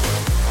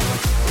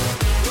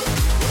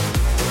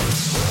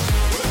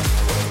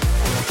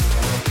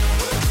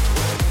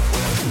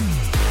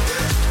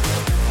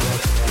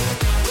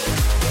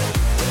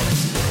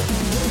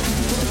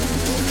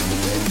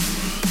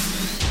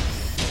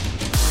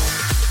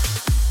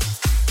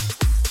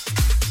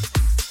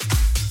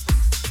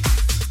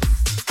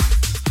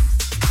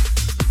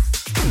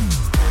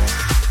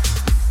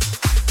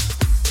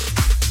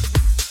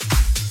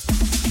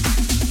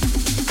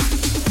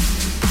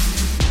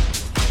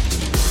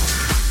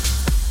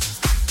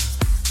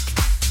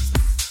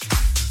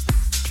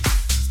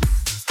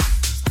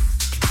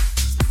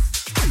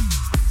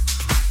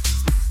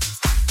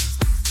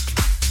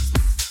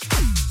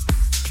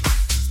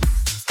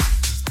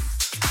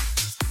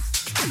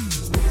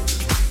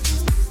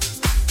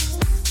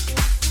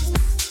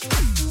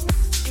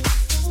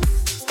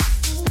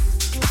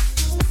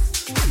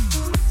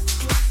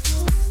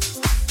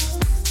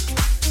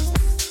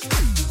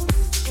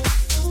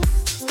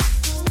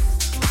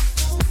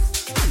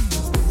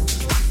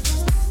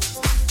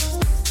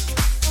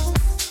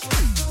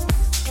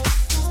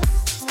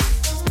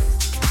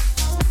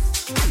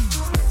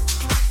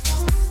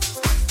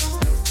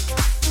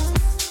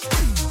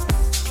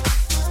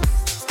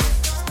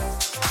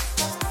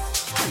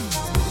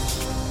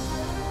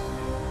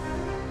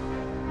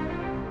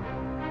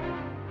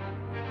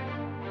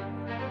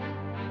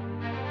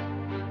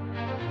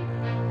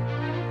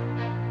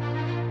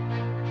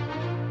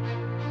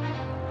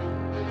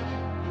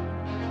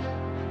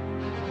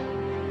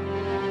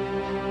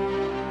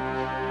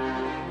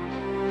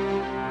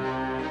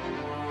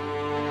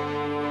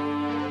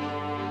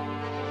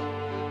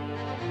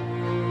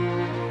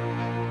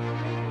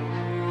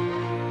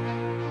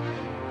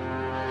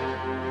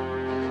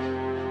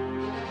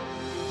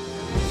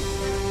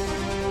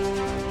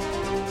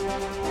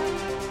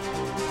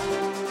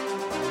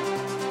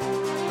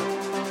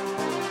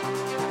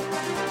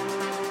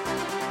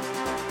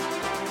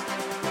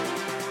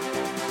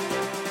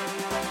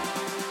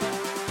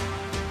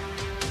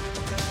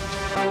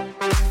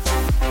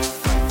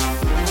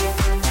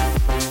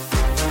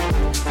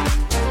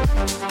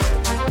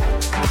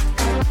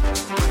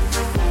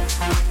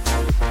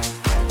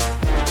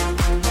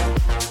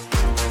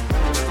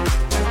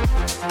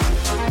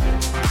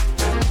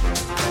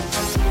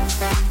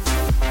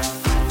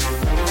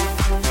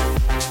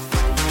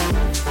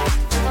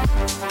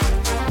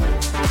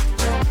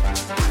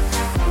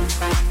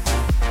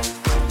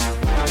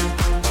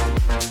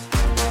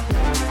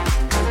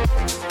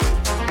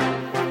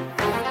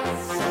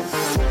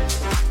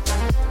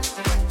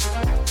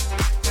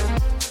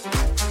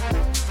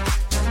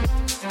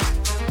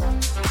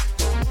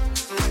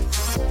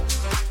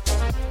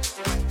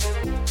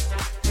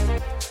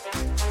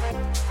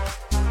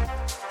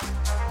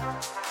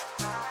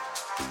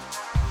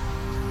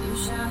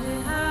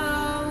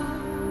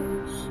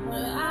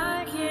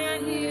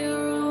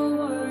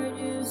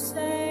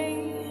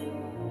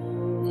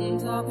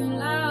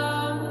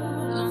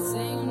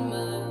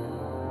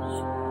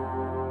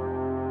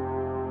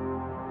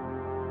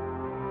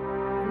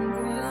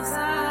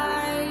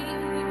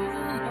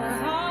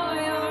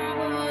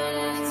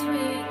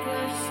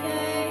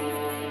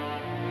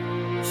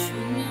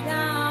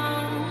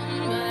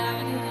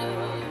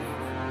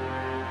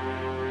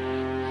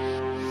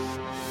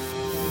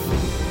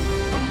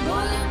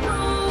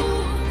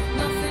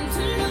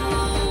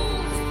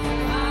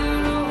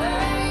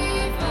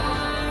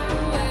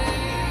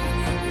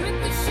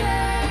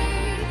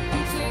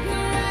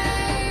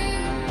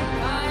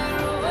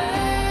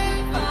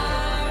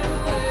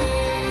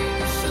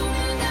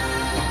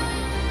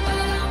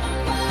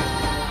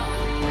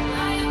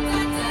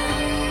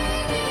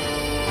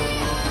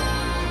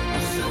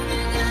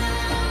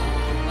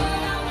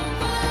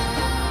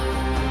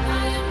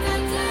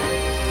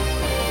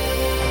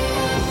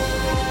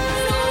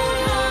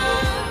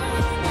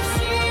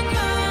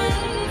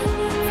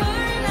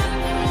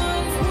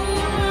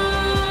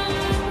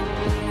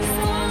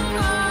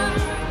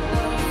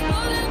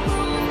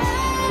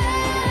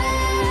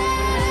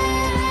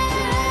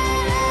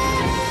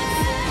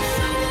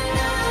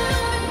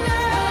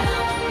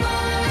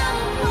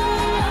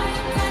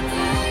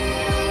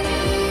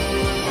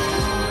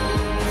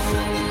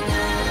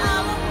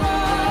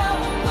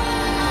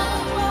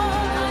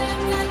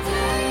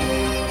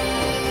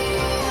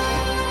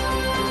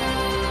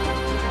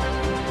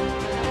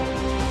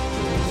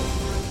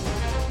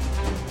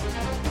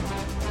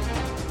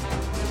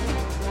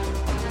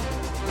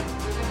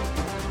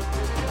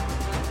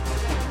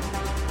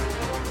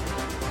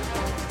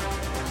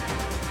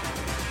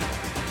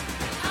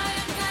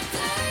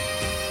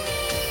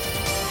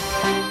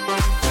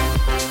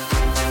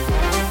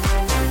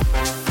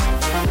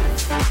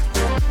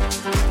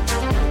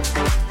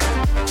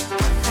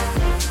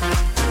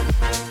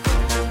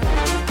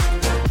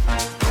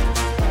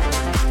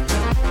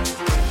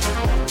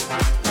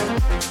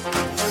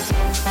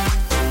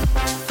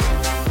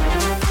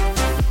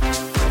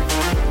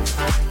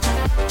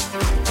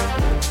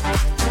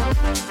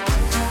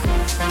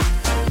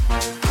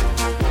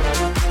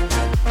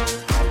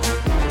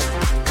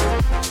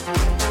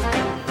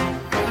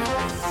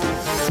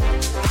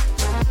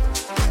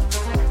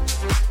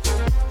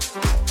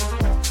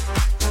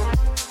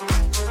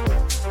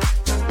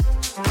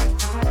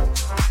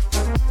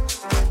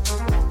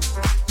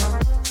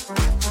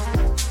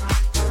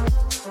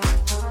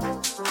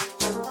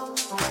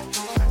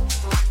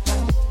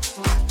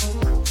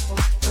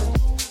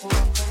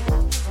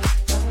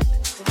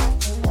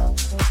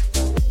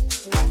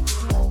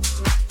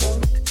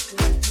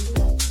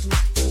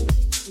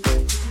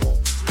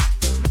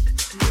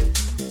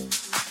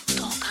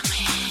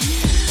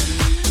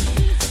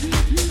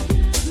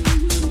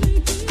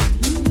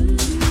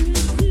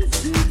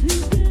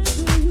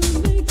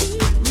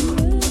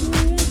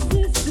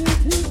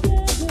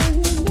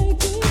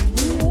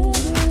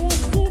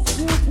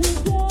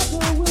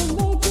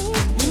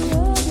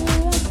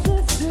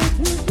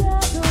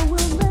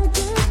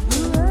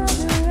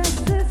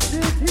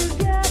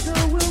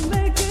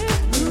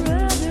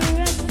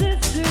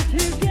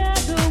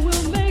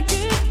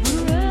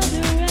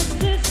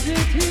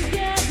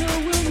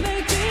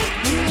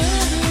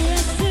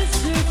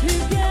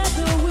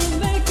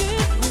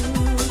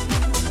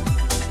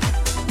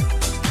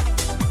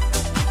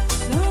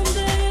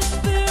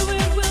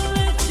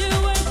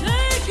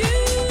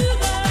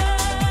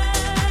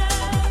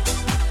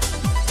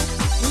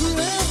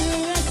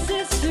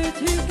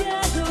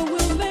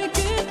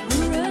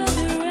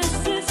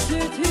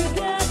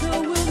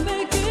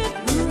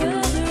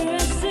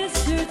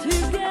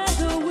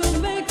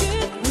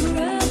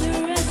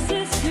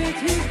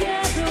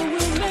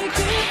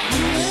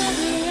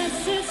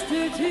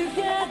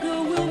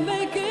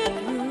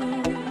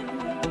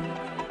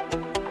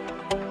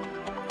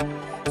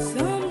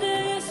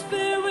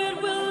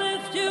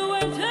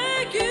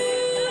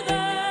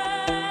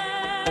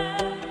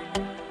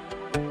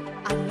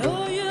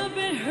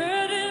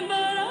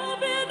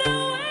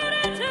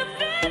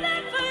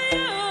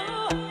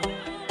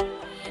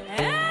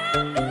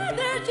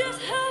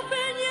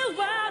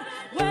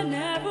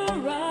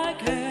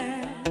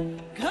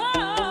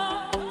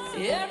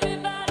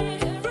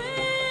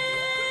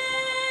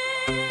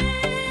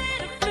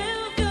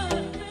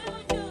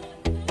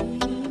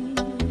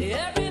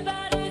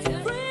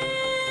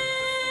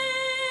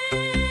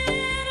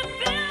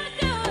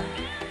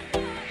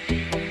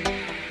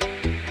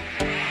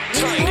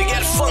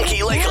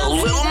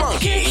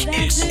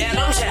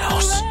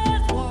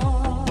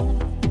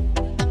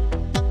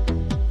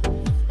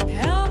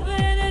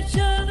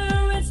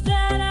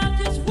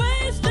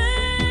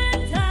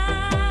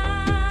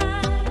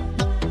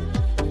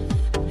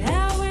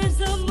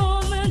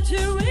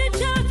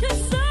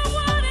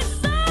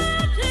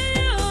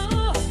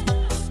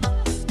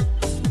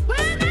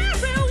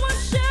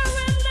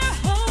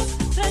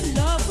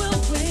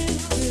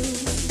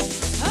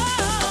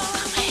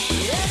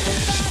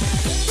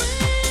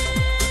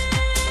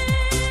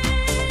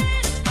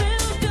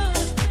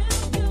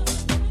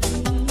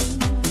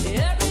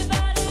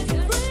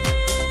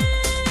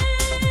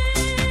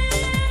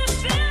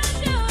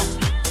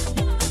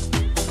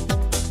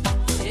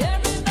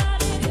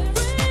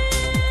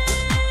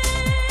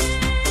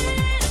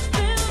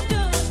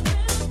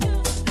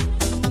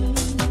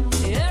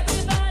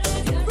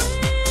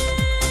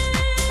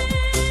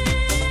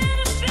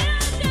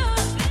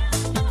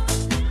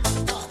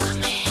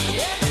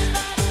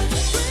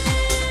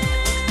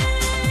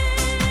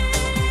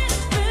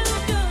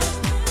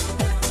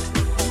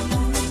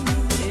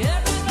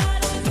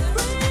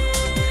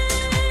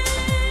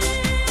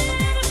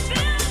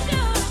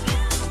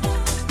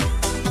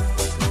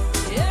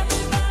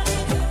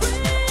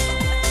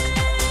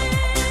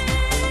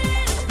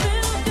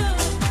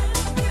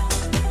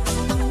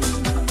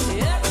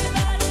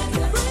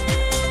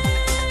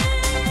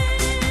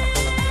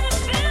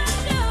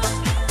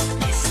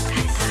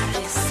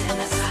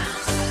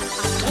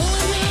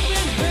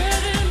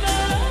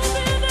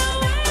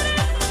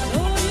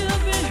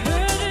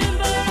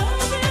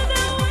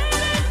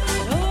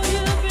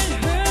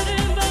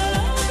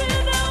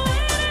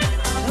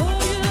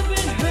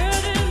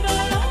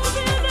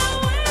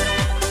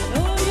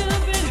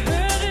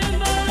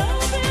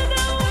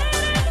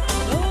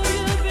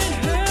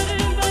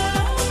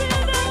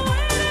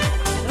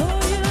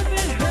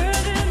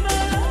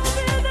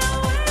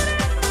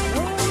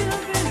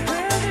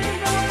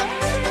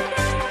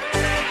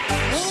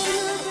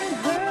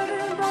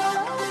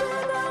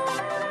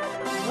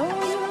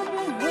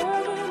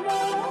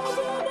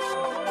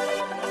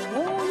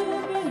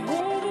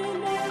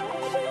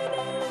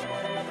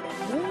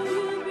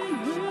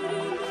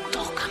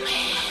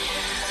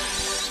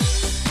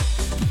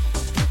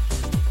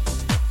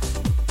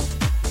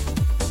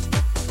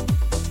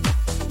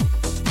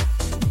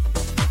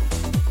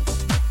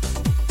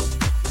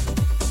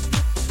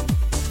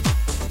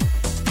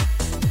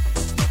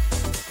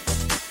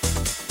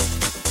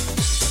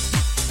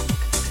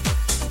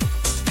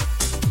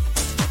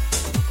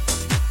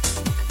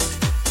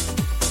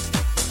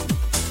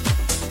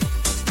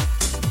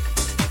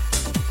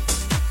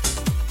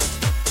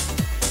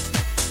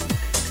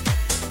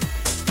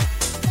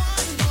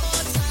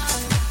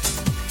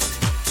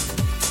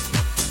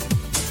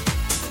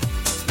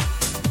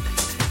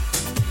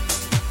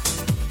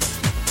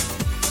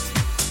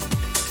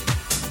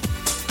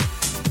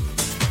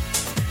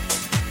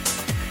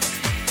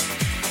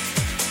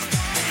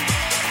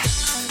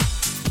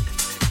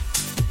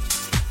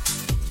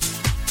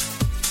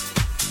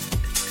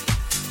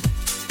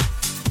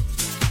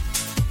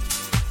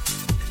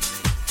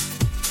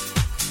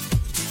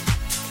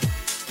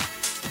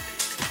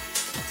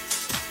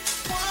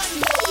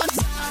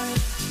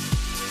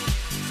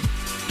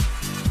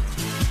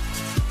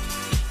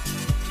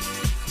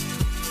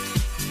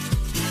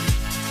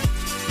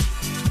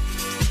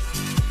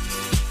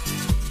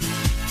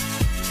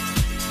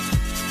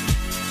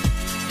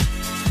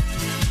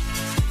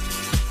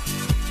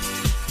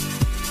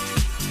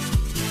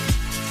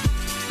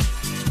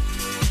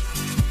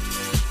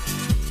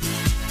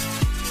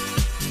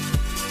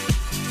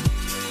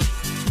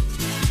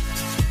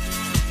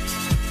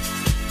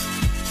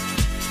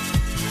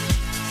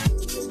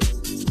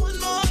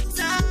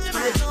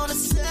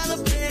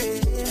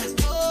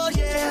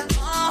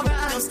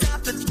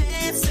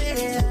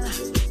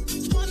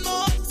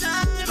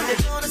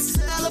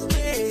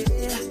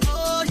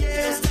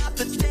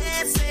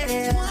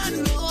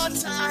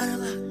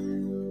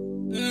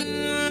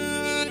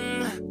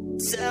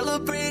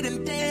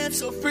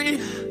 so free.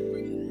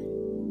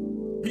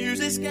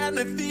 Music's got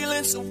me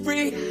feeling so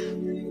free.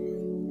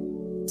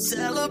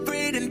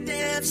 Celebrate and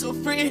dance so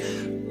free.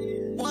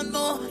 One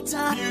more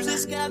time,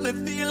 music's got me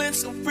feeling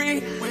so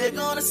free. We're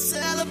gonna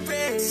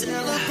celebrate,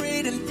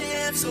 celebrate and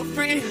dance so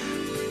free.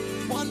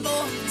 One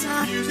more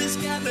time, music's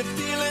got me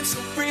feeling so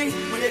free.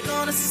 We're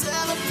gonna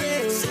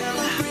celebrate,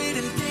 celebrate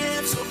and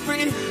dance so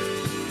free.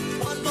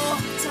 One more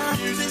time,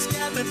 music's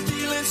got me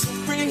feeling so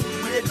free.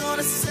 We're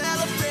gonna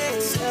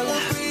celebrate,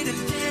 celebrate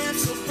and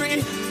dance so free.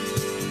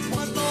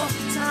 One more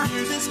time,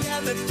 music's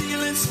got me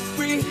feeling so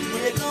free.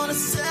 We're gonna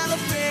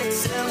celebrate,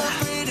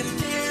 celebrate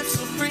and dance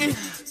so free.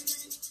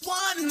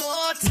 One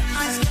more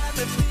time, it's got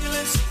me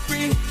feeling so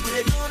free.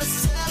 We're gonna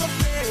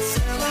celebrate,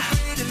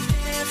 celebrate and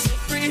dance so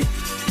free.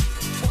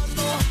 One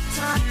more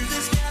time,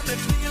 it's got me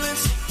feeling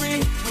so free.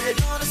 We're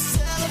gonna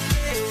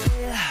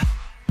celebrate.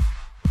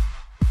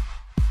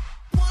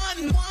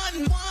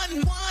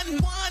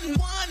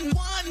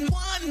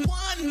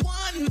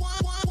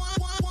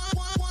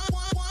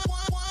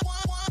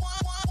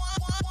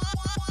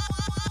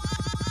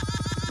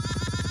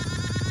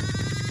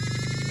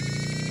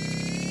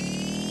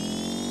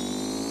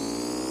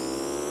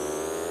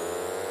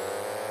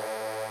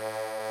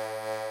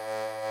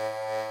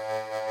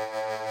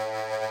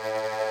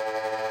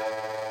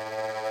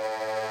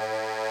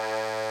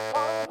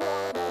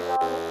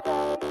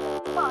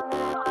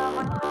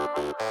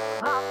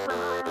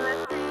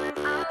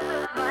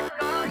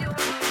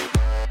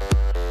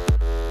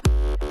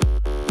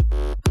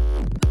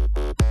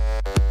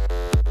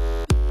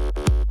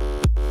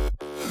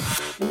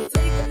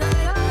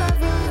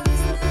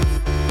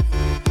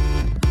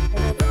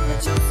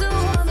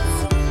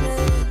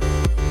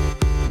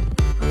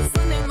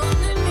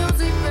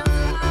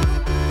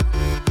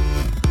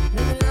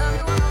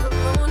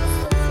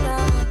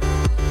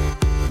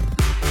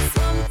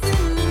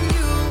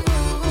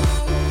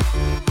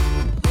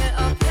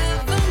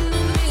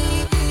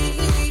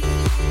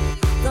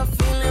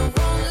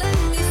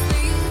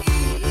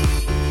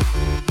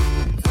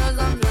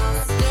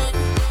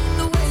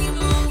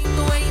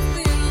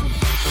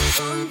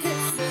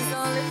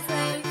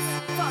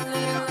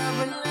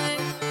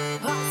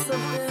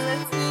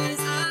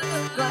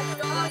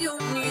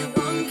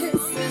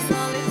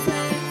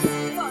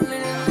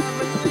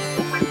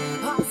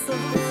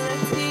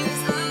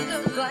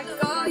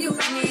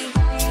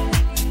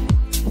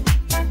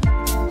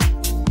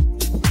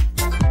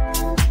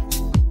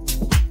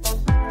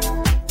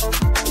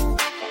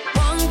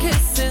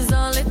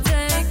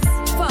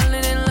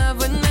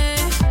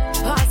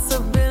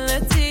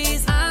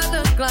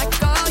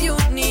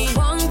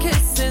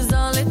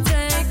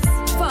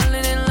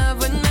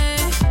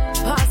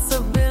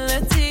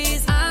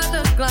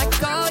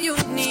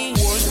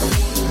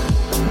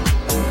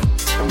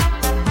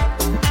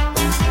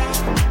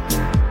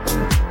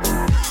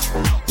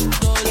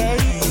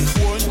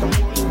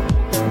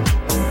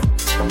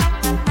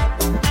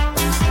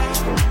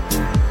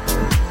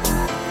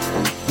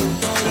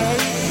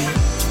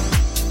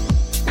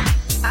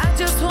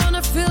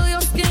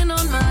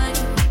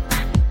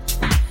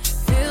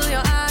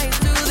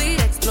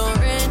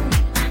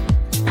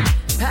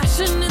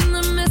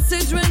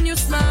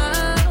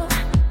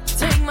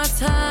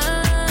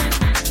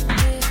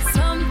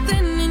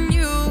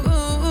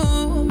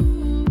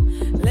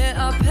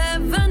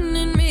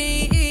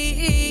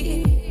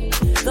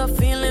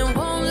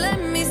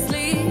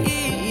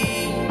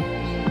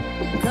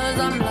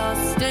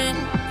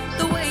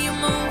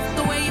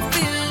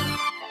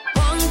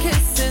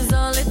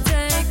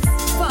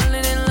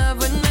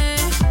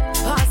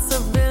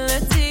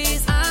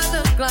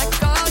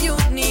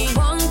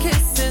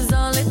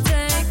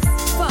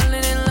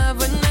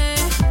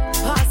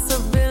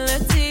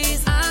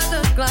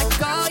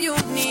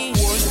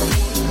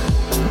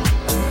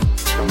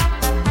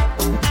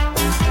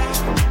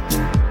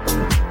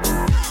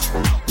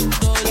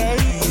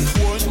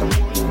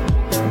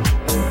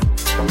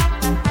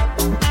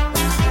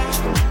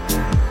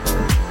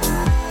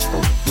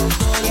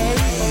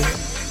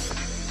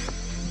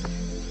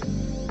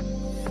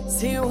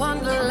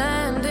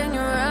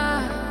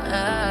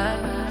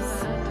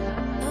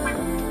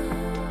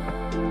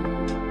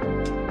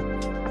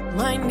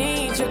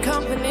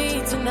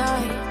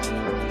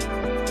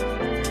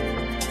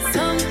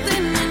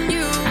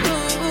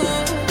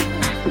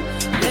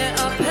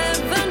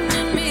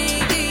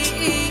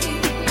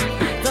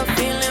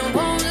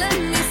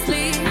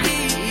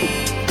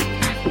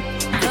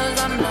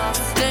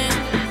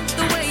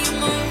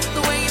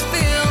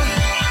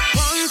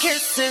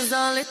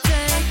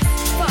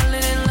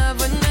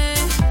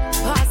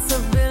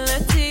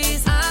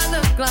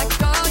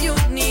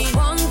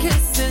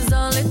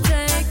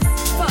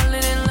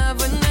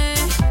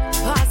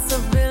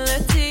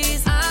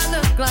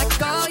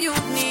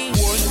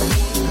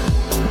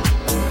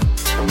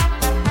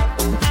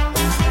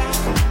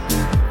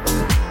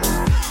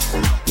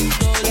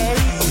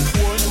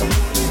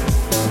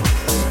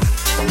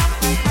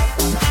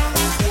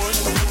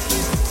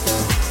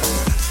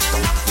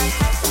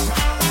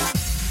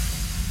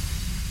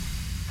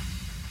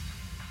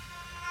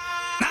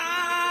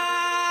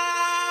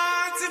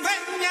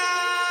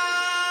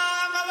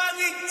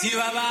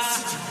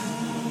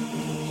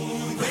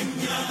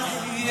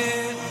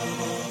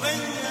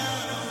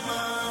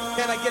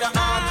 Can I get an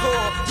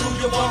encore? Do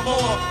you want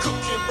more? Cook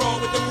and roll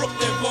with the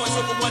Brooklyn boys.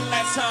 Over one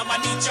last time, I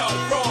need y'all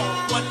to roll.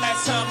 One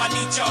last time, I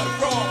need y'all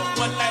to roll.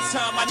 One last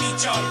time, I need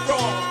y'all to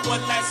roll. One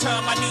last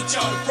time, I need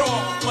y'all to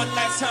roll. One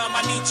last time,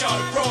 I need y'all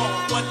to roll.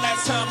 One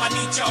last time, I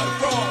need y'all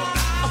to roll.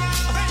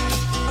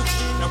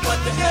 Now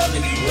what the hell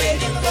are you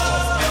waiting for?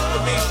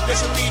 After me, there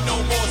should be no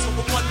more. So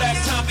for one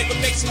last time, nigga,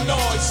 make some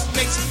noise.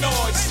 Make some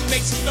noise.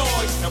 Make some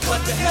noise. Now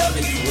what the hell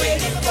are you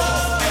waiting for?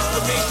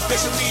 After me, there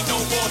should be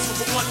no more. So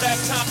for one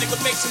last time, nigga,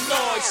 make some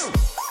noise.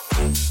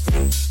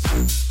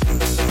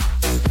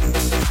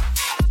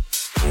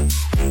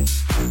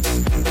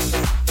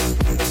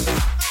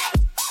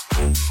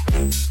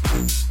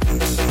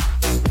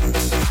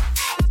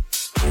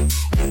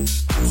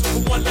 So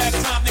for one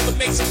last time, nigga,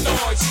 make some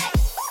noise.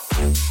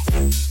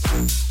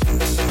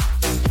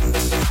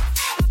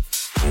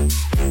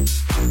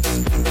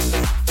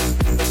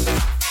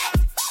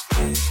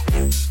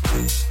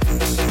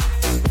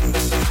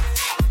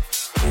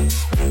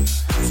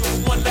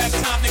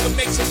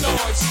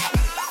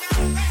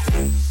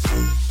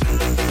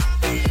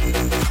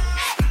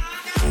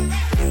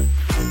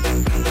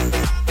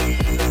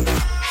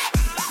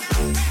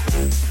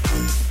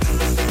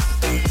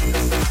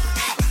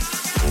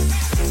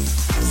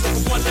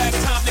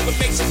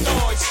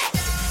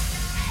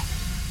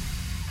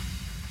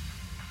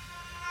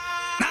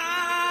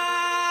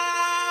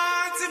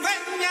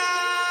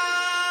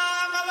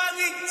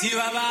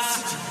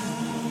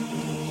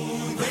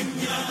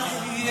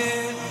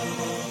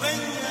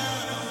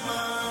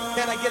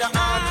 Can I get an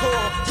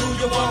encore? Do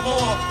you want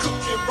more? Cook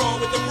and roll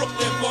with the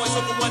Brooklyn boys.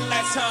 Over one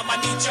last time, I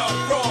need y'all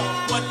to roll.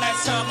 One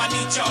last time, I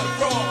need y'all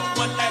to roll.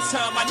 One last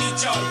time, I need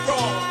y'all to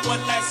roll.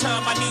 One last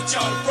time, I need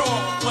y'all to roll.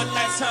 One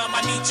last time, I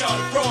need y'all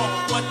to roll.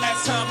 One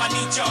last time, I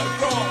need y'all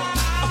to roll.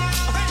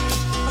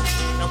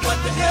 Now what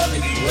the hell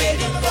are you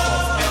waiting for?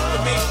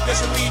 After me, there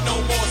should be no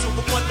more. So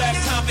for one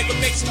last time, nigga,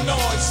 make some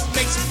noise.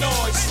 Make some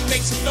noise.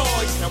 Make some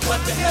noise. Now what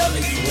the hell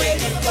are you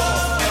waiting for?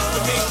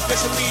 After me, there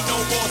should be no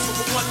more. So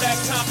for one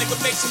last time, nigga,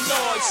 make some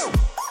noise.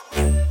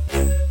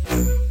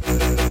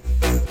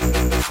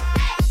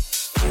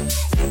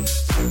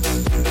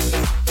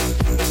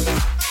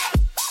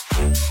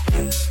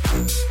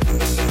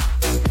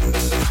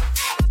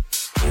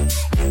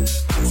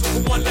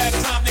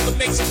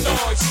 Make some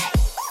noise.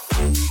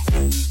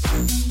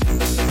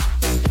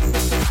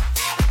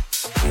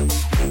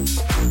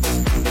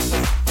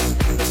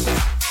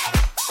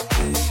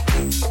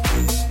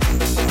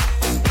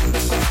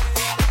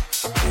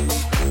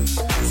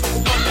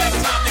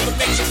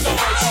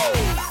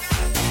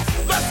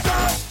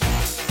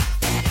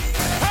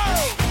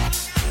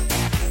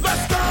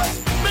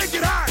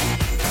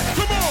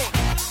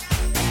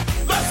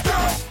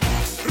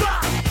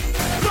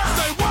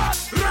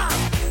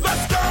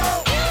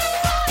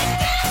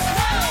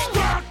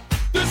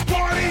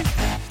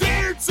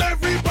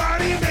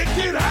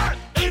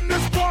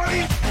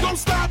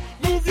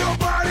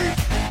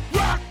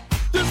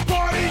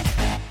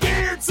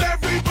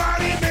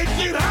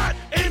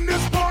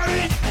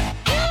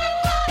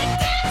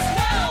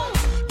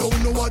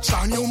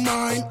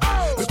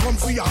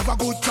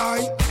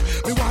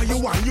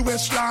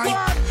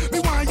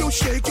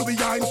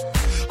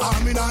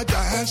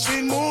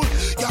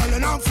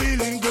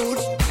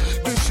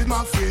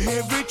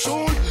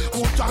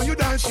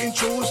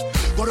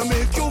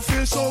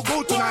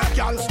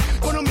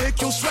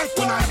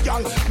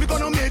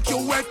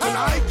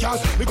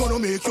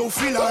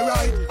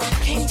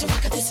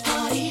 This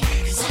party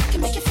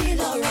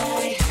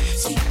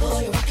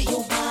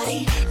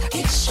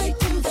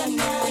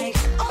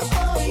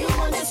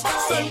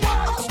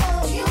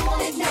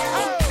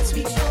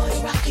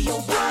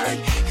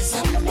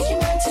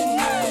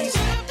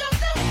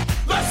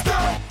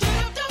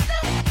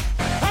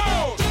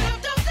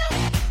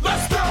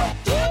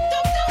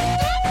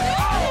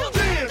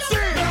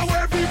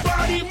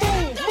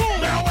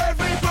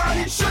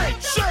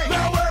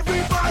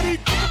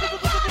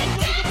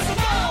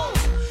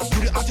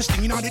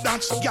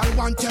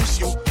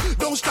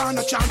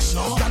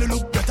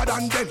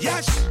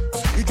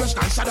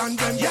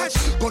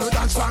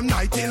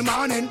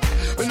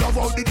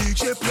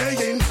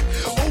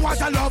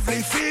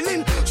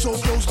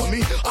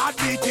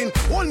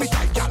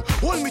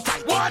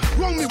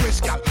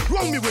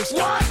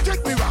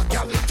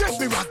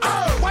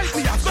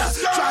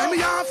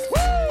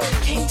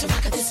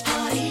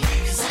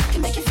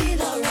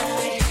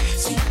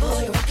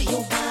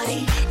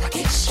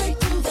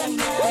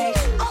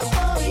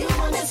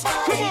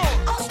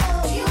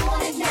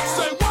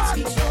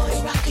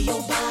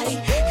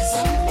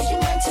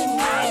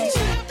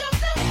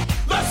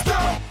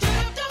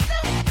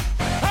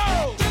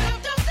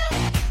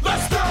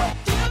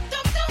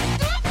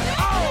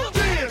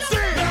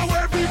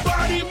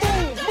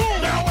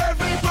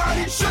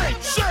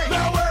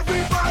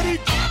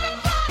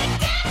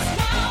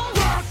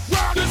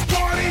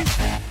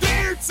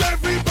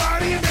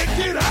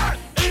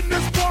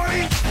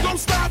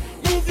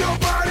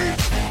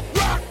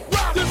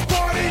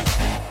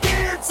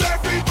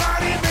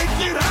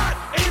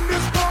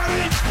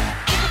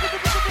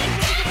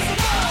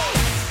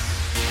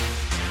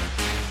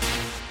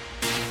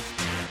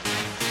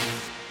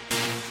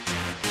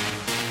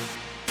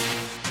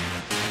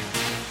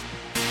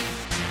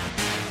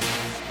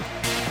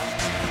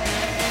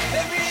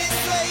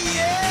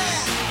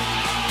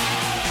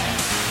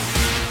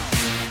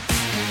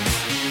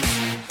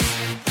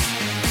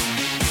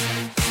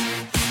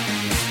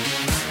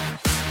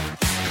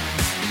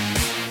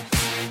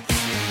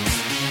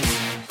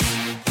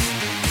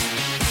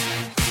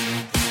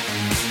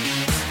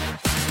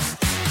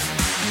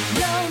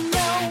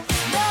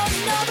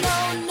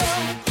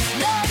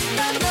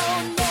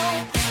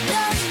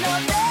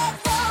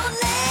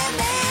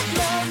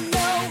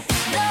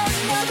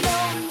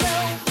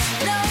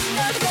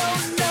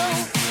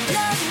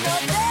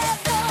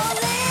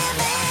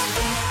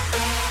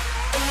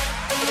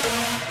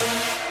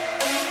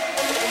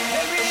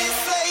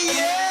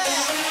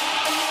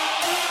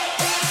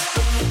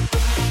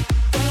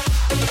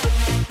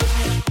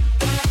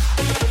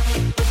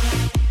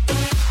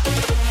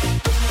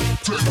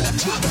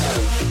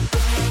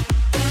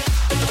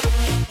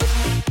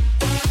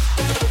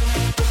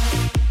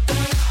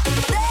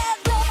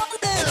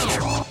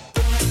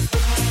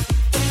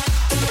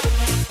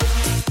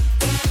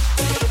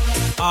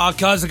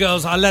Guys and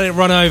girls, I let it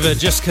run over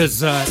just because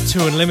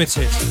Too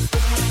Unlimited.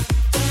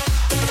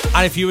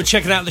 And if you were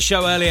checking out the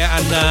show earlier,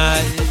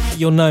 and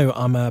you'll know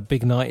I'm a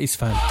big 90s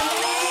fan.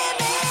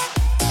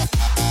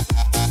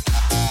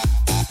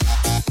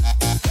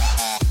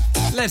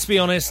 Let's be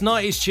honest,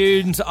 90s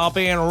tunes are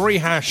being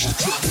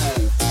rehashed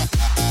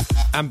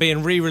and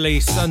being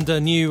re-released under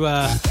new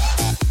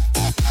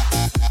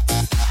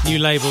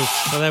labels.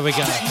 So there we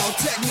go.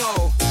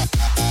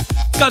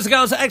 Guys and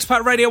girls,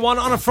 Expat Radio 1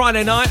 on a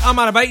Friday night. I'm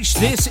Adam H.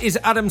 This is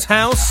Adam's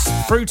House,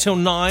 through till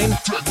 9.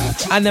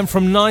 And then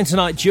from 9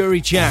 tonight, Jury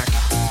Jack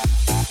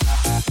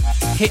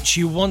hits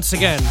you once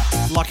again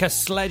like a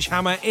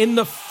sledgehammer in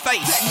the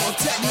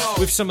face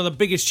with some of the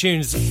biggest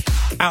tunes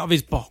out of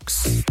his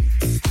box.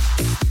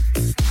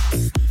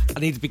 I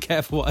need to be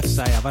careful what I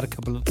say. I've had a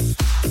couple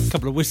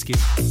of whiskeys.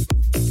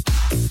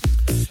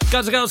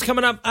 Guys and girls,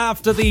 coming up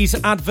after these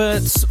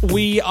adverts,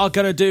 we are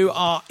going to do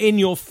our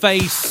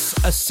in-your-face,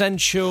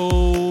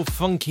 essential,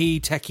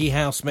 funky, techie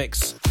house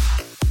mix.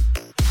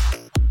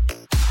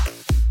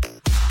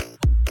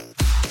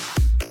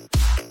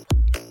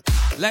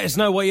 Let us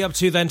know what you're up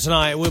to then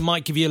tonight. We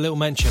might give you a little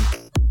mention.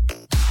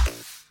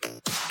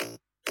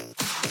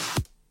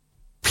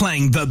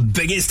 Playing the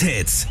biggest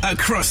hits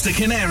across the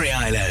Canary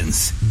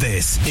Islands.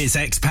 This is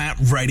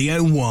Expat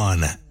Radio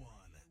 1.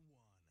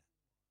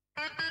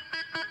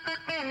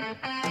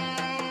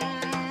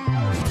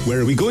 Where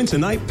are we going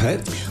tonight,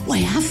 Pet? Why,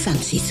 I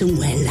fancy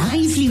somewhere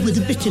lively with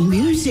a bit of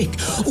music.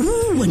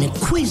 Ooh, and a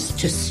quiz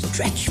to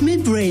stretch my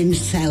brain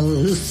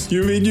cells.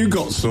 You mean you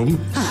got some?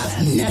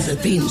 I've never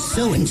been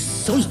so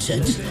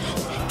insulted.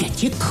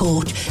 Get your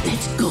coat.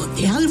 Let's go to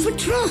the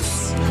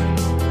Albatross.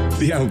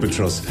 The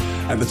Albatross,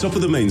 at the top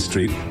of the main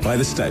street, by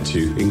the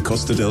statue in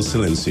Costa del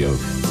Silencio.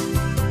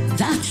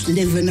 That's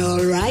living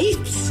all right.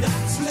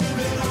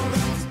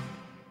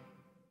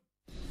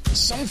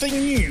 Something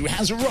new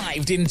has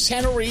arrived in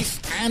Tenerife,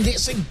 and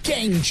it's a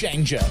game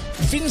changer.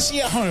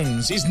 Vincia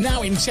Homes is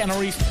now in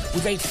Tenerife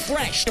with a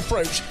fresh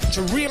approach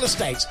to real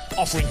estate,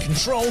 offering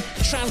control,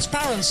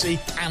 transparency,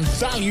 and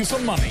value for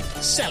money.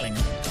 Selling,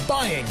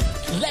 buying,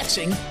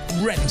 letting,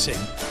 renting.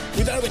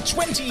 With over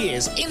 20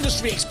 years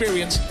industry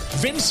experience,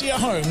 Vincia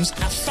Homes,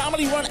 a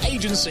family-run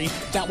agency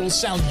that will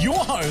sell your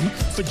home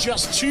for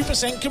just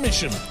 2%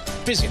 commission.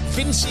 Visit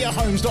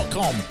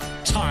vinciahomes.com.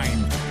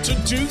 Time to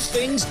do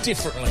things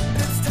differently.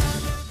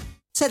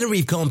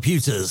 Tenerife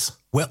Computers,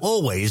 we're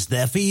always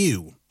there for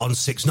you on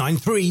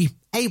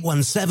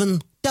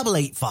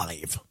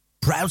 693-817-885.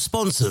 Proud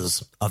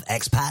sponsors of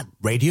Expat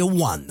Radio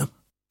 1.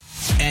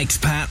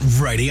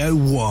 Expat Radio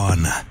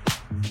 1.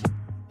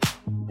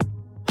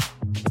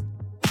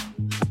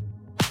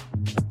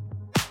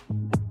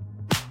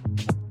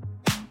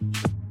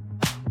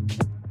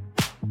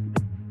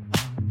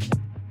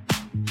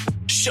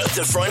 Shut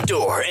the front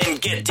door and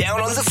get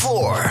down on the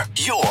floor.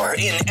 You're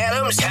in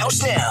Adam's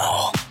house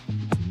now.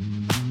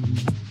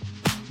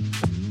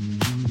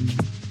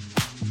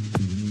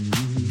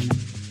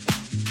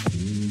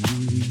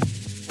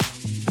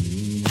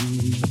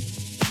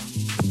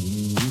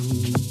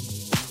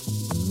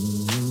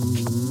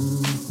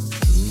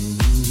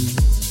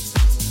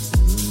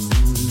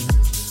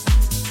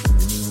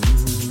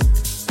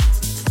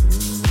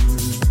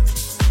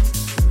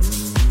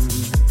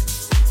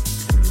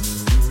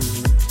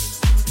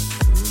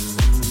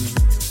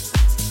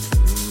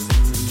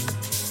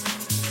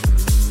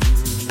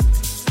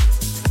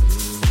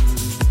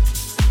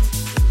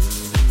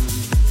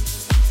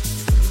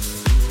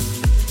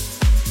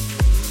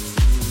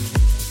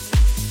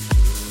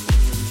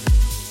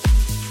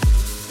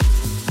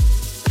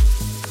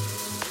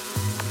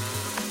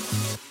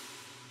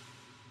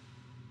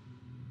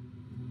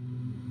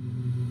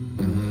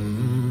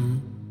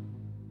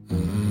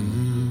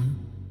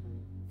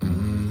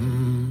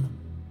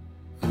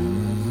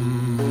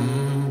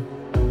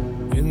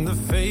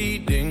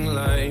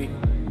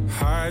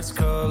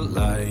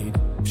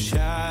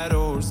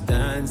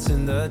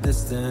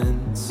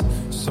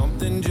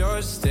 Something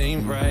just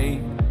ain't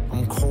right.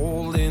 I'm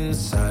cold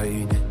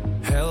inside.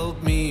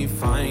 Help me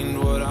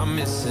find what I'm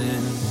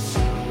missing.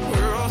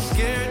 We're all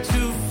scared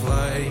to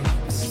fly,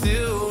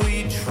 still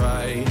we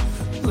try.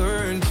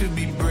 Learn to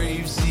be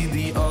brave, see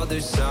the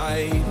other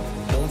side.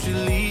 Won't you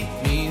lead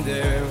me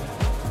there?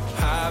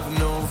 Have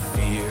no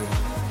fear.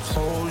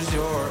 Close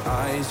your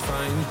eyes,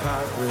 find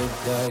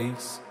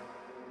paradise.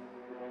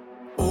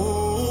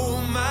 Oh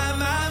my,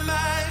 my,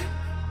 my.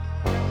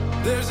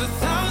 There's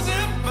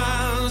 1,000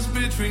 miles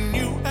between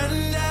you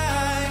and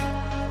I.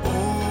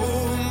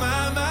 Oh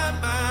my, my,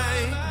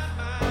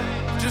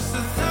 my. Just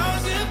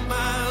 1,000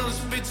 miles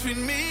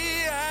between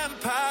me and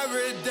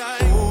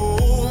paradise.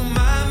 Oh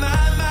my,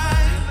 my,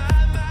 my.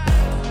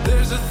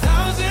 There's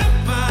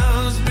 1,000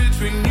 miles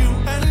between you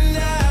and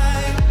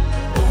I.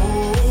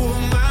 Oh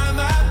my,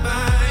 my,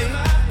 my.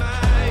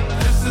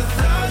 Just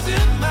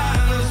 1,000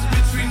 miles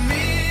between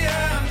me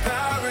and paradise.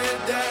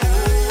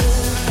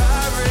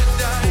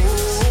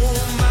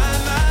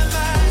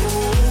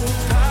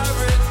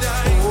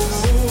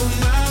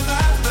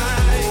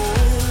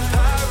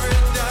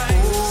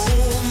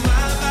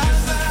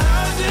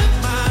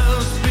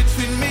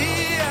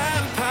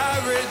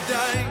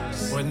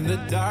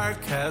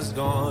 dark has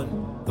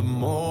gone, the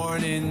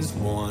morning's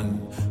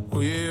won.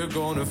 We're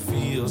gonna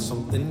feel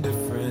something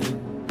different.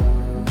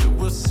 It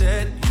will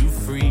set you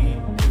free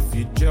if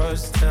you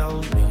just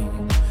tell me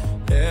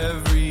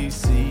every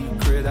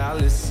secret. I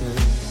listen.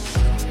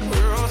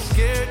 We're all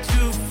scared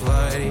to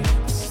fly,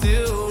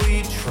 still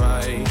we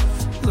try.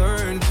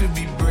 Learn to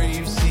be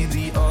brave, see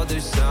the other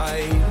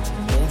side.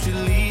 Won't you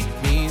lead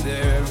me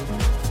there?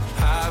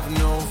 Have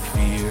no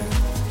fear.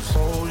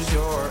 Close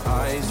your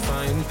eyes,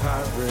 find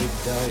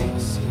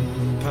paradise,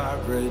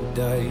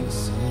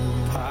 paradise,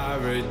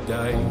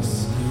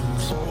 paradise.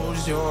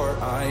 Close your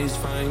eyes,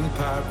 find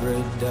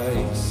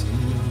paradise,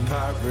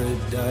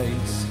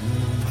 paradise,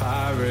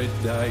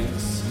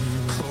 paradise.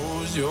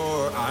 Close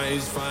your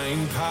eyes,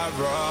 find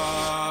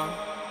para.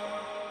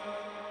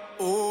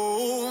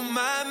 Oh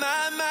my,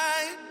 my,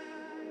 my.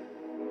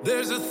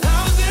 There's 1,000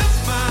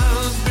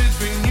 miles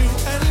between you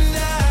and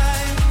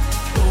I.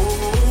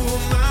 Oh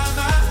my,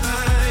 my,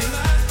 my.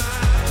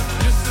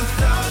 Just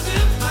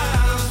 1,000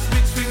 miles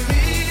between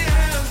me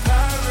and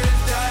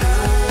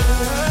paradise.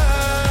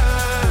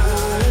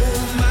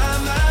 Oh my,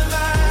 my,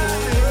 my.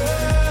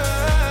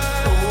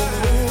 Oh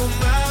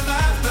my,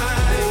 my, my.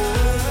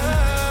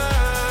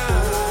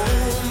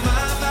 Oh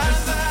my, my,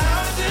 my.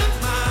 1,000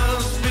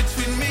 miles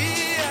between me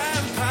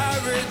and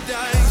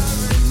paradise.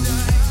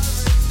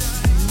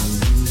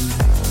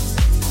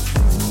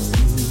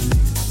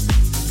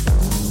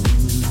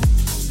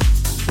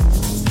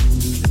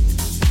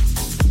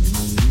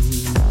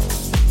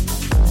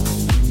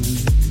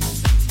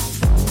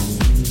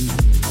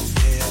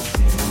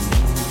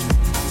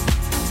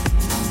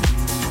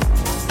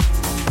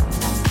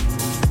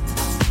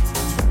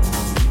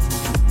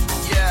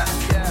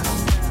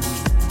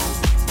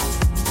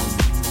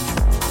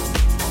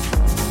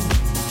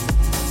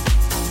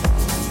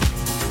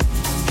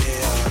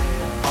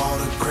 All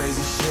the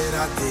crazy shit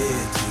I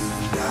did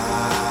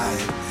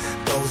tonight,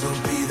 those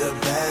will be the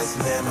best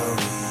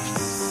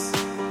memories.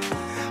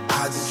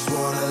 I just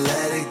wanna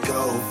let it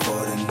go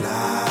for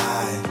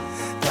tonight.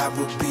 That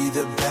would be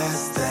the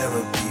best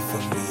therapy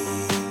for me.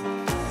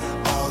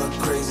 All the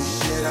crazy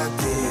shit I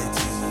did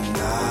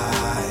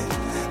tonight,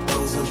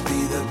 those will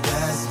be the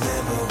best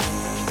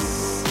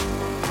memories.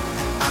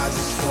 I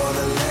just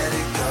wanna let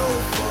it go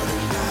for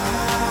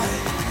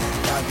tonight.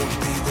 That would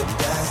be the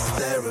best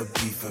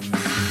therapy for me.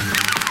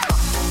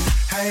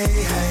 Hey,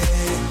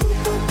 hey,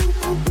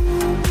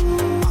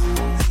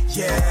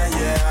 yeah,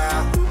 yeah.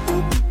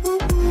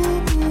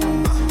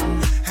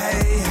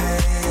 Hey,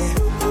 hey,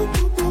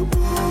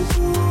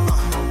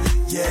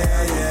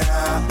 yeah,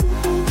 yeah.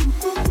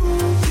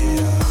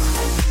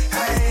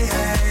 Hey,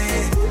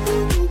 hey,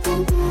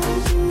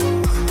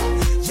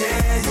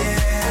 yeah,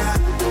 yeah.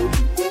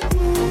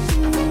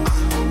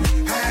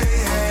 Hey,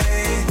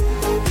 hey,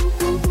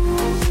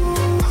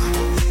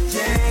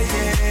 yeah.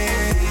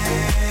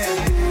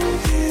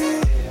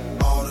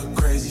 All the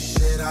crazy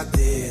shit I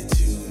did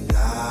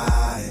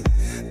tonight,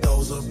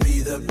 those will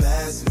be the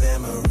best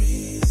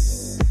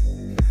memories.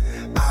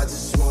 I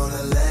just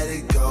wanna let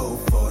it go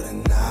for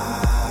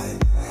tonight.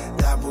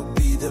 That would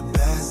be the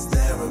best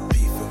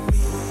therapy for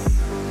me.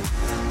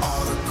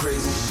 All the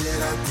crazy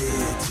shit I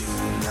did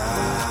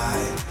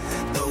tonight,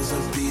 those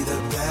will be the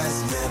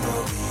best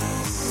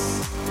memories.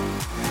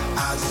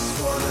 I just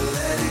wanna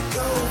let it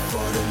go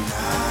for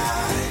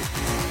tonight.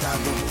 That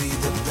would be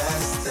the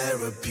best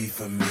therapy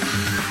for me.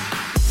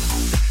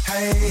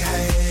 Hey,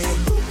 hey,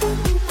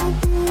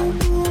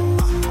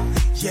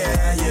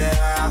 yeah,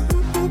 yeah.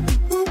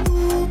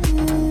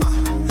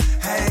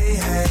 Hey,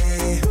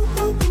 hey,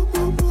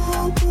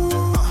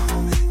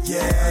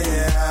 yeah,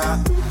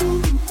 yeah.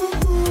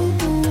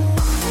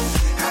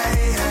 Hey,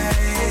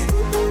 hey,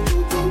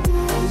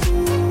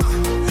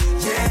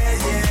 yeah,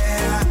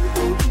 yeah.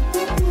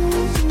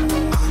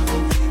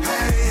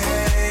 Hey,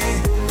 hey,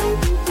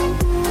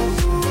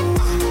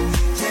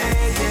 yeah,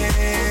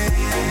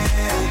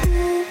 yeah.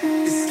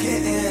 It's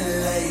getting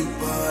late,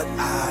 but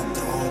I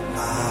don't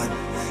mind.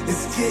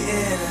 It's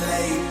getting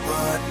late,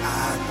 but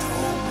I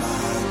don't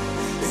mind.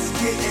 It's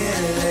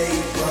getting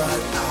late,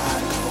 but I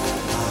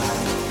don't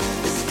mind.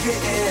 It's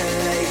getting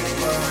late,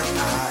 but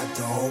I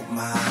don't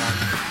mind.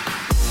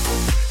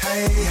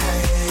 Hey,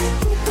 hey,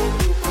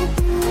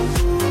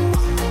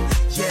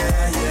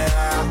 yeah,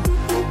 yeah.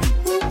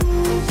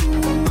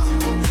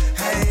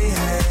 Hey,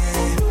 hey,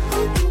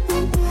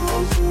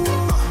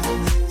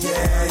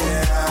 yeah,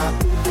 yeah.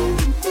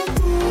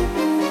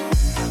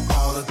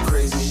 All the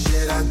crazy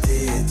shit I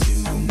did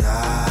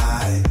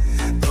tonight,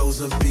 those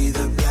will be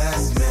the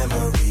best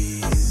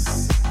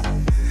memories.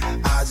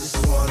 I just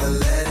wanna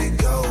let it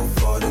go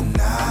for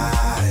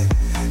tonight.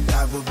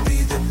 That would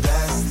be the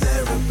best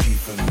therapy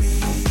for me.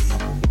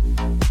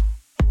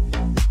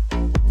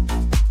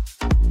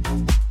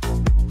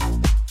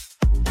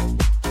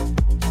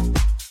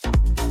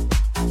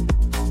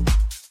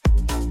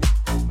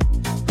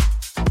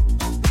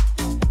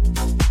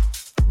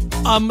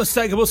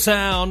 Unmistakable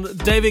sound,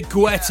 David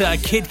Guetta,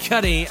 Kid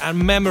Cudi, and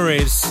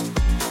Memories.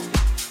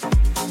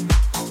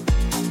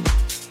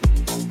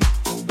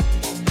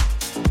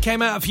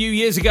 Came out a few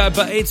years ago,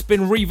 but it's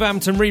been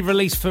revamped and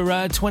re-released for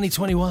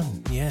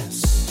 2021.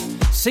 Yes.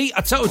 See, I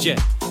told you.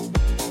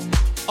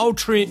 Old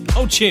tunes.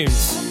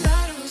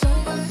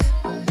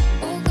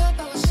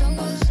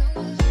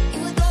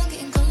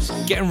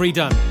 Getting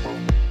redone.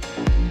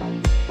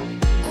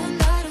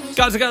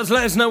 Guys and girls,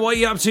 let us know what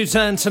you're up to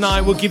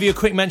tonight. We'll give you a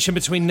quick mention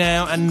between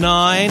now and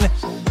 9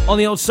 on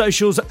the old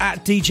socials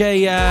at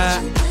DJ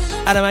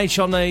Adam H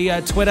on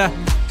the Twitter,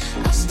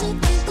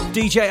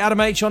 DJ Adam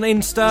H on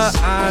Insta,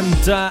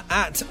 and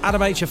at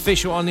Adam H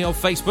Official on the old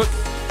Facebook.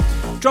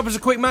 Drop us a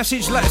quick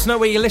message. Let us know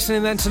where you're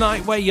listening then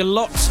tonight, where you're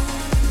locked.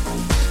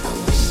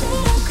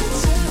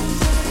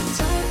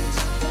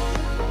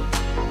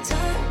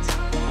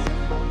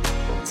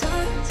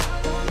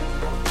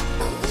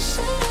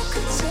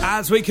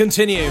 As we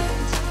continue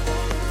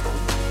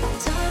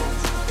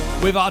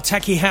with our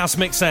techie house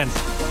mix then.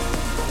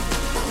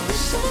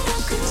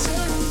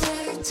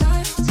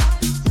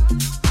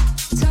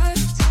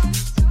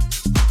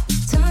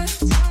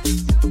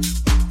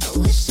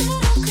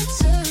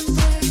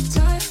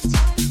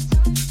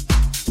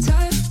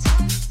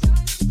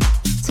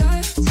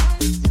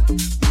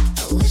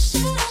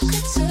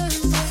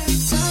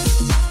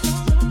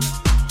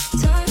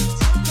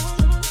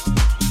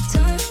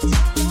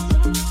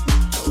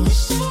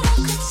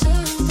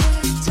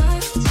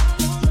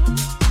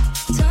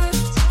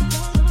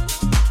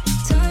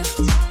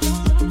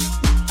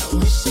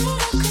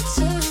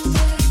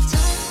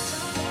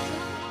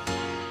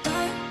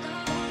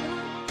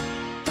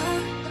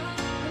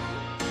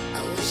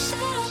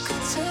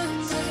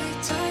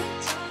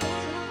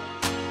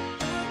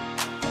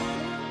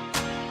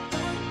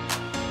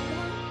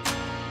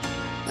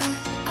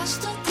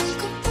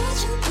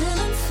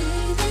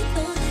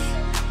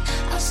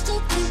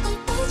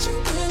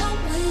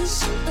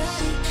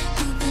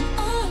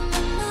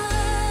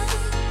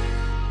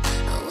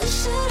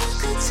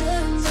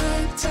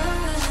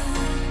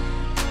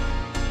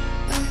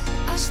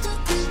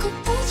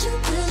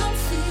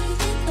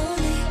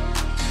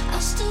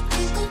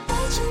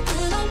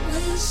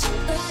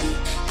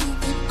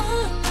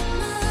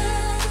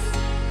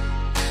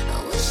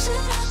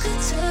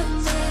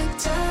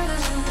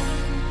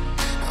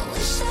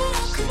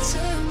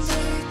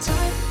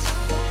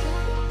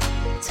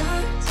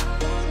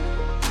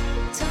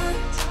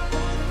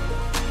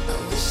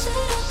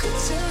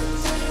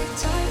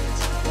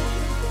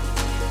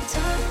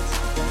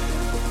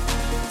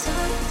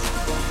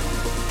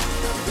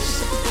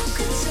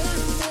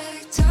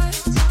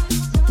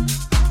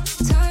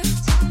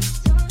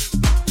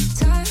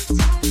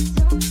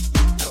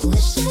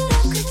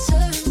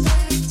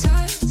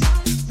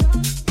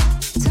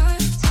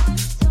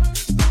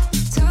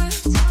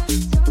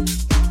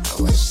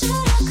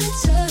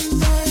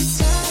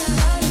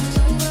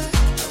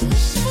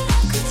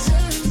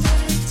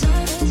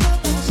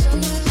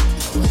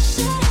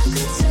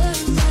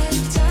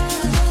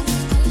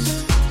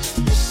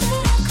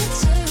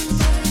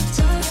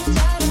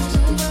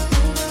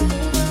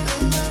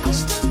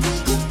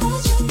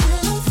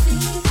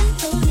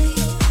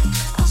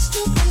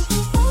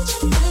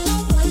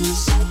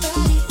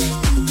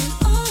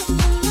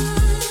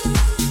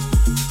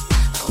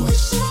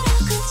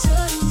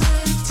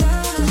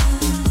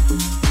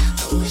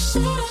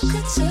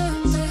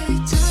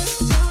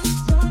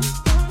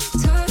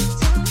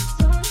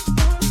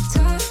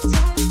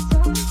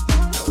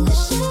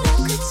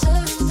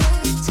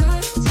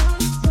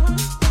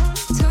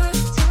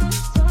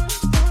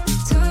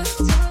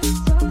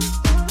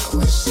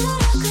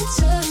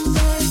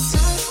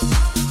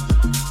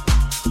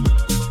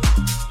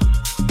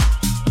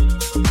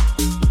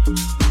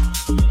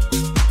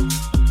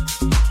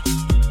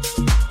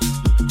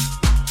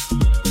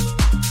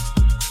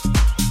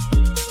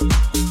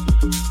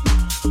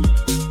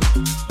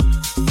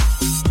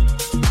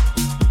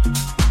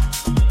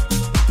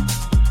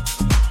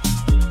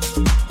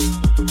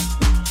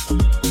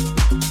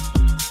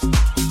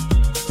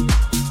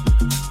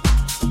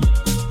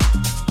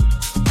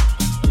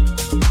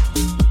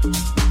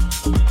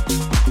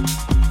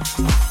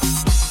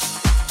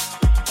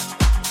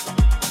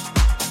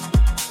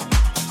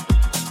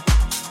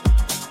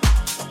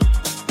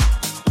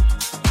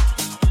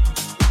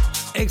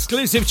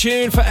 Exclusive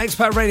tune for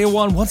Expat Radio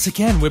 1. Once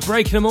again, we're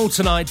breaking them all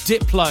tonight.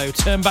 Diplo,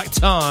 Turn Back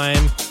Time.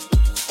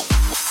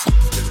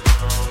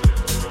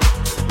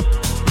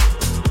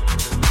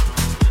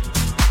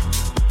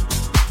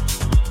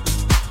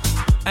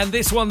 And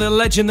this one, the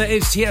legend that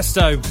is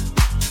Tiesto.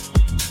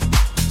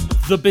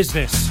 The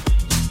Business.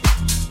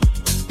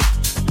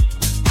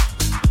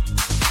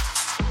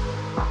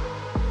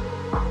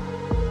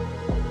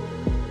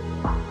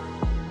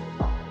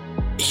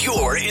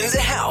 You're in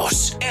the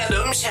house.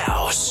 Adam's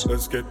house.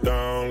 Let's get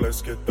down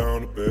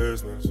to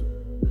business.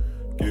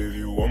 Give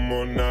you one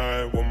more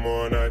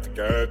night to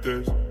get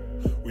this.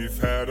 We've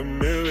had a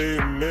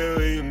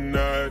million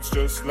nights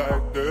just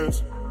like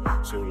this.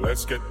 So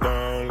let's get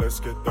down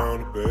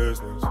to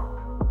business.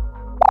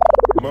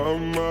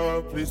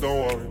 Mama, please don't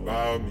worry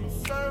about me.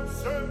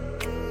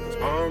 'Cause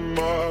I'm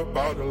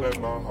about to let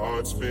my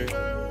heart speak.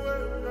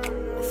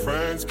 My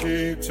friends friends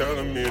keep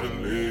telling me to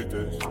leave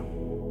this.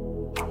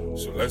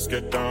 So let's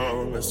get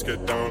down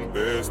to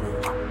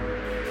business.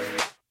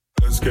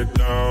 Let's get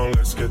down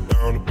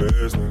to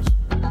business.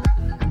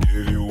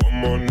 Give you one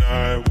more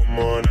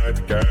night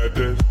to get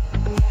this.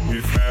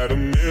 We've had a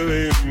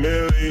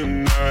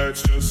million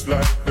nights just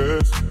like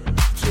this.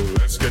 So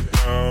let's get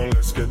down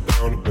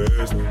to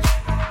business.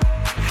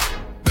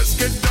 Let's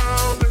get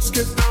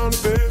down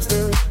to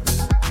business.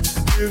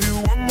 Give you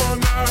one more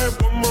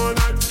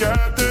night to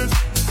get this.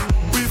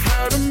 We've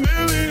had a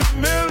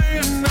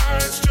million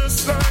nights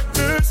just like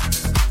this.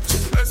 So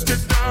let's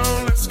get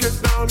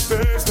down to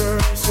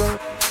business.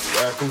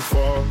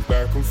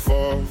 Back and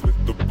forth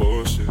with the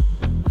bullshit.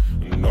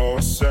 I know I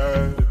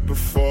said it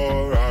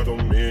before, I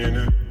don't mean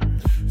it.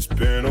 It's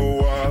been a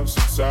while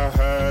since I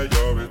had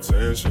your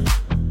attention,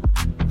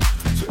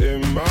 so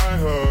it might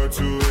hurt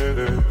to hit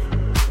it.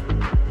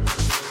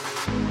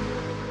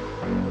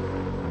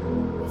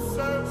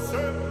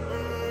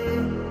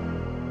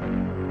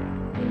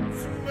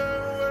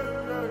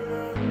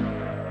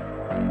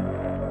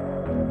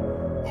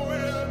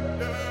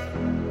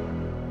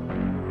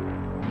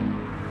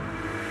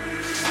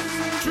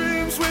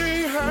 Dreams we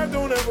had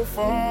don't ever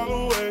fall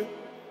away.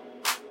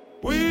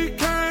 We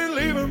can't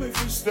leave them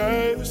if we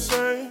stay the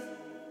same.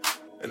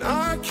 And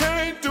I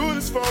can't do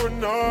this for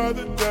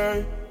another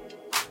day.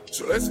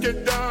 So let's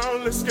get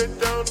down to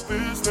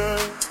business.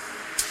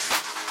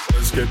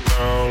 Let's get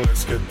down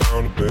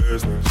to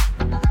business.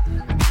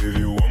 Give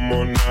you one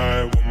more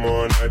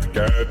night to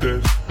get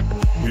this.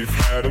 We've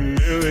had a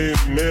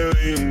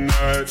million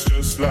nights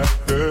just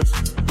like this.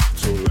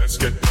 So let's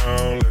get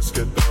down to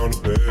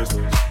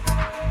business.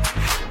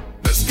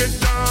 Let's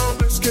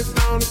get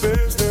down to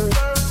business.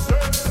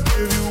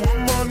 Give you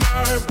one more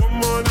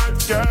night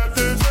to get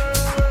this.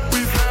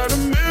 We've had a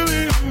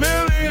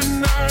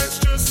million nights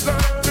just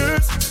like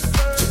this.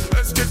 So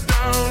let's get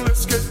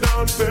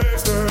down to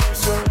business.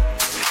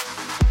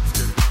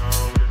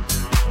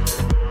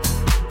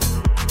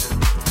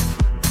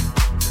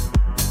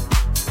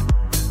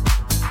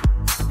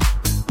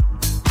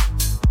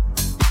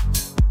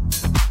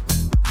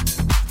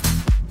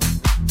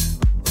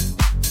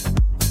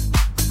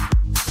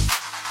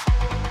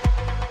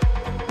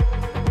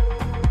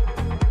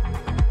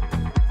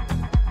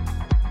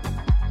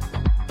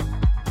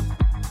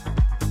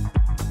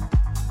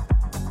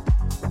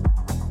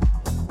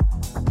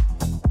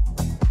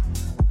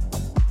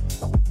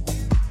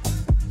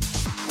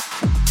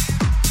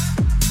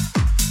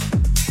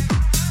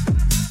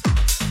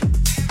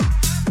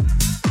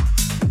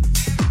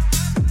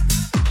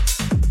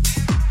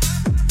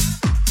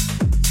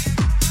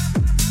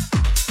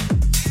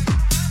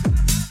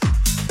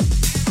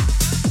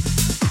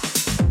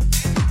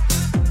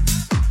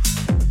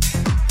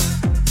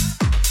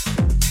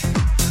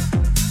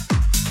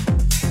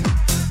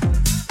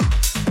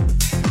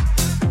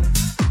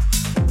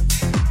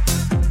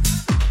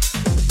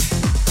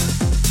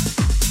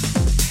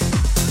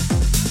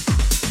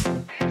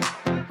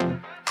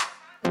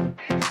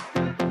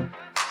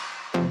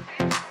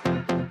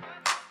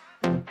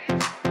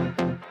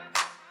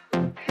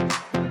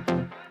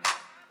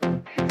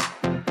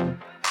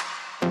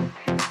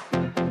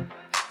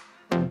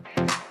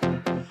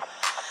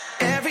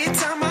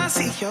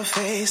 Your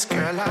face,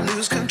 girl, I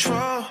lose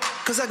control,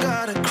 'cause I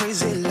got a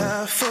crazy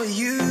love for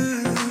you.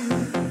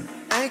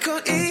 I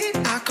could eat,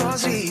 I could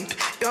sleep,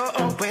 you're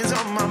always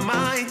on my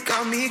mind,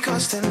 got me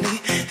constantly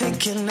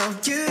thinking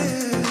of you.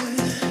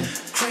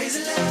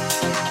 Crazy love.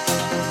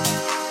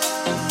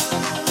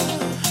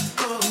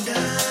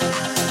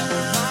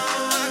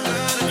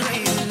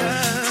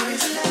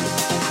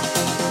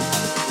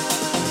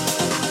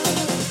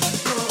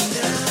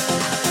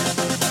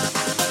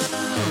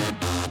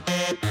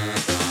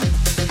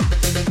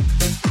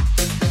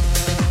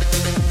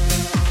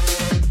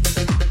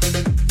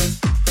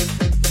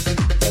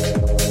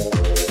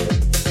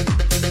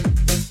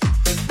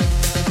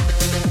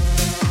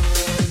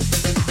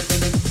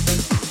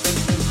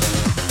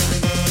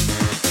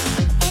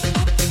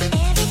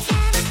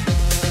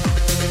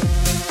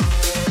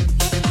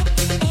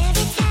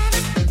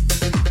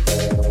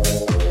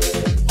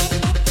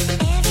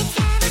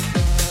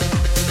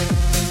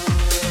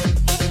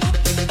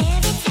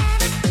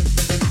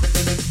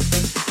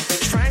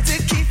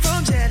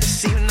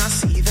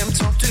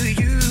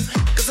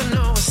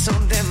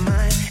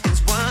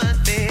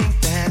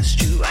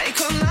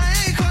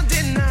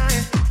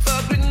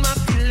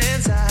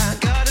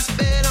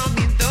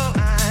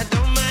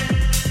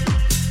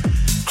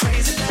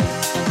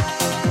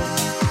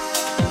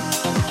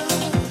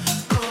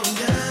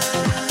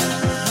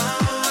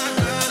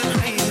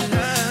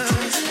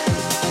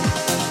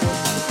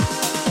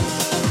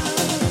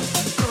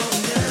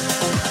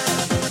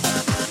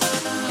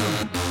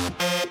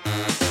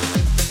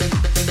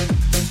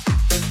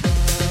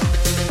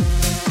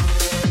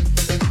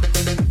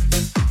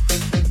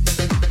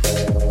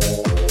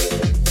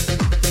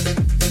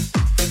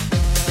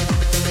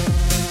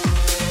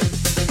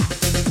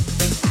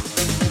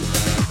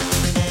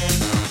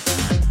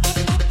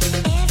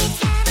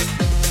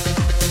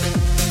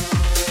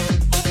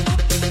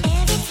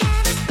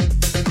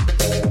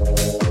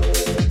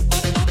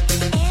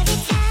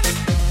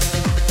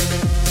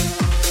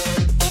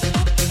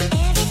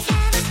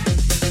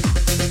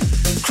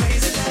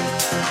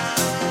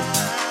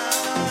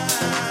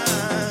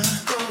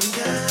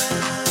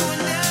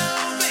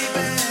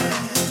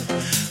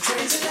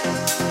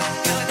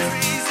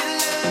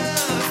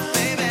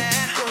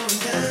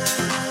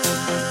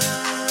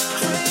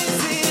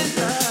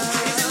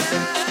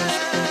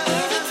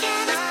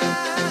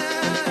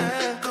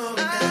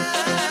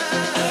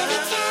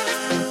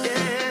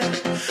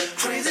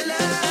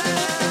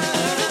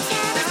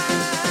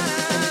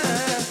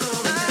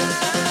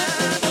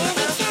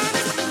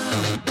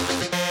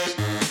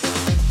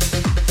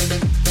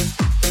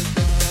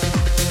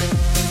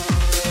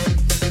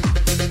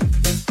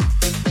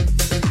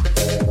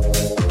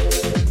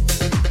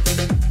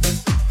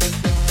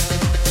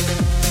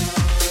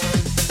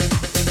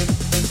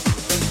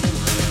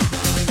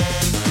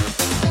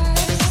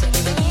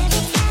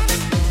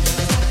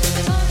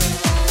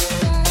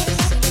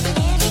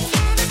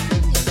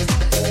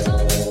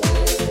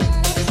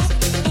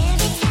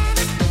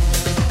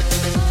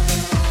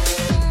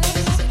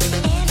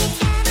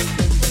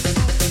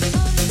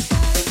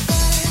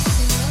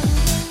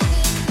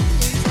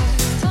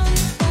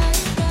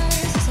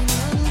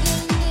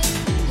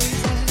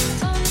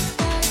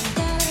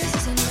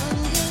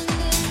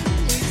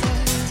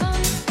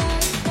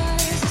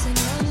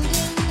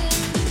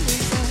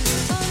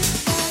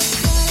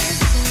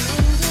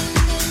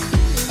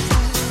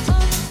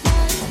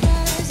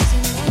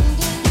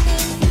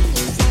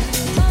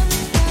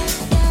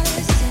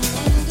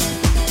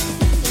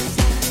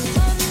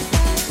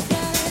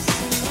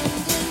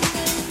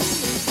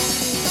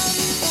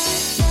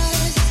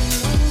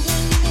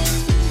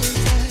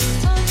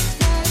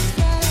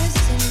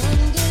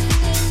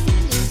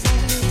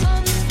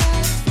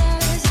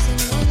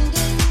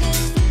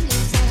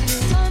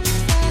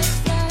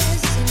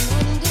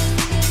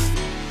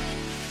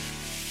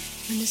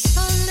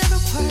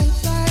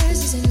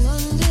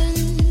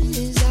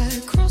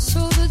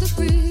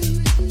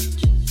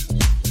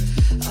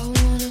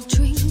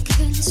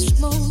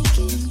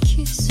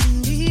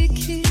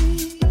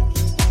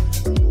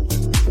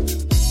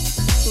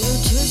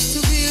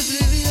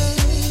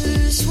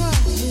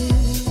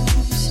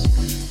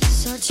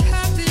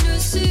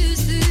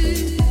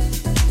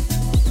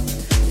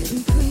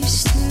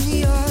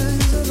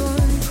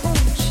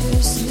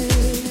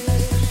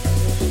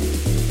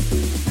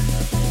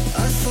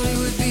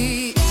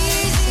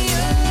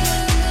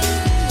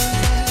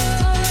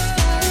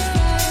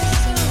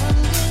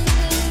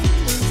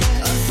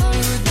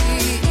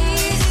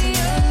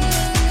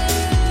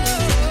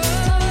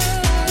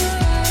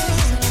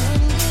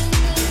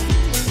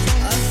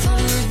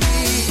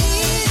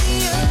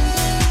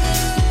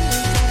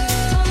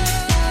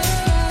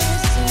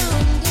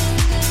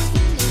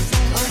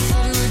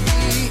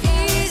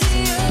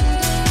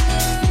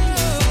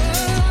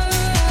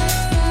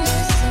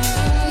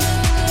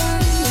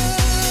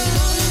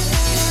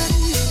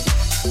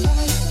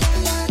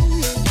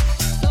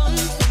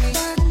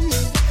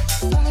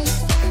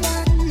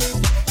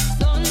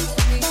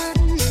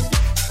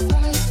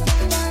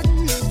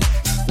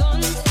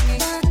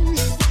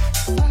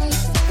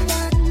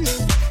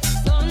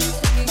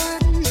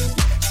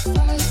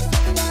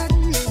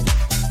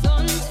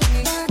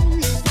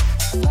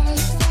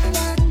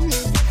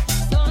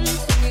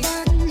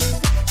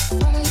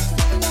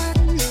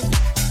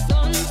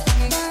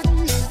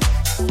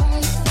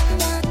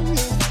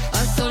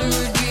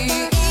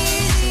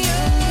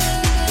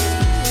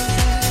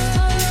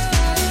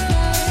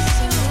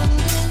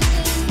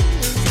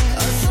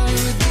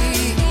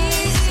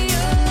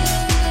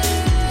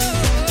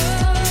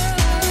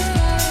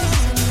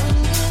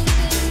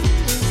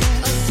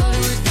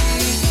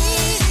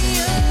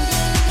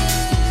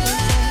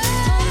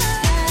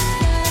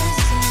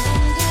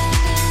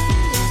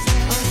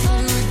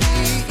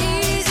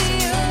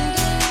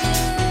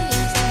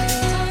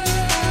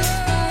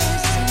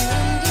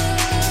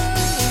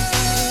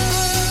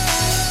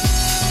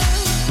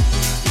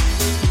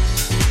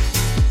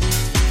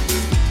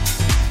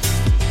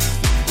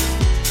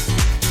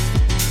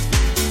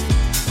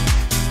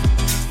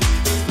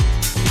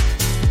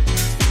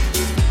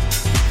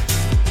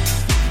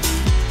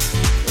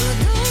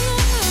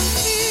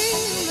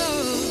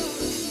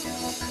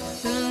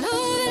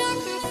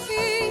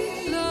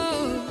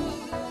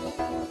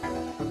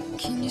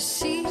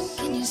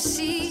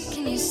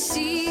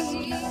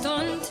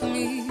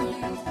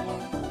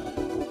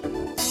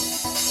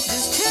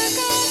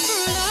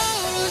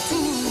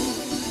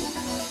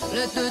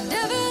 Let the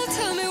devil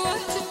tell me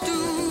what to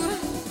do.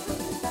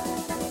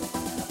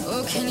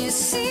 Oh, can you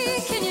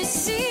see, can you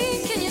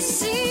see, can you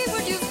see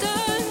what you've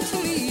done to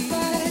me?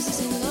 Rises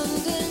in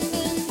London,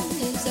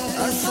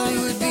 I thought it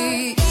would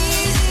be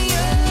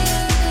easier.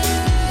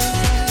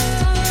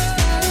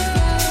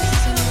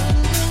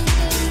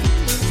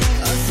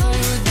 I thought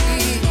it would be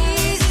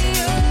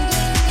easier.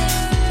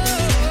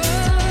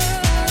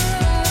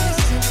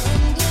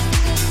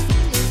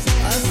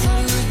 I thought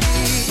it would be easier. I thought it would be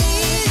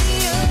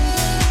easier.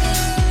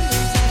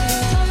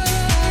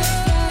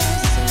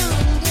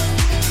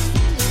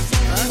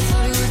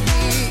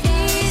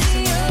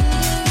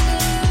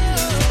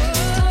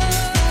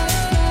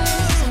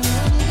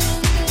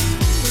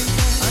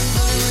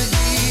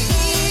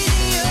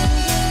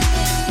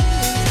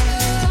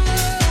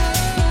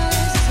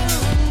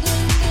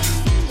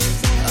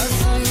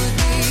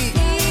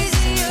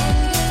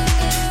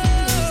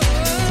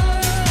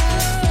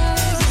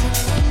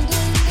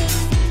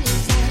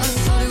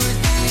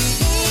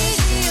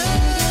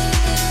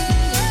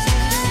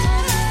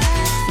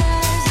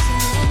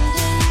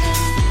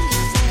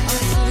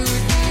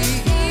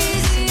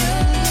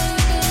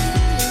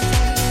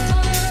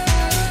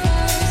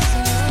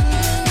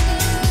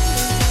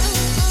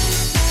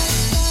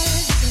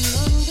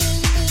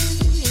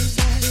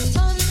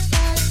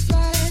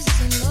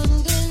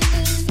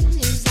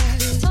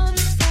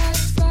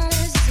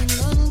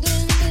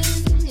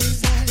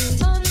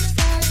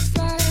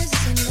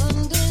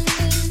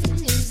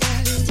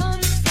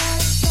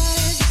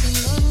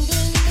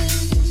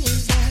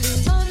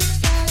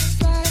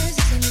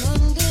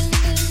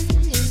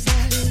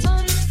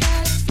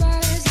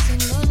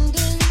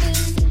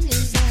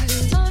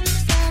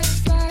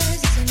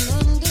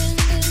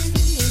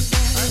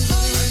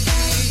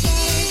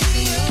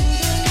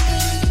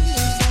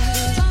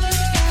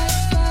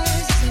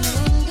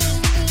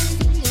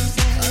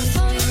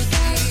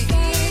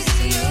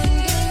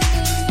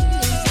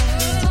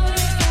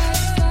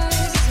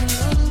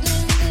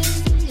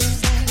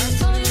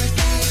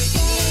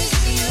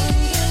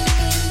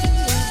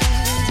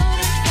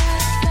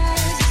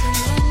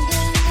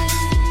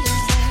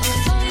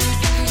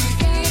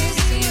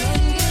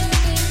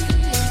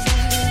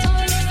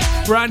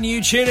 Brand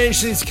new tune.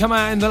 It's come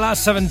out in the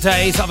last 7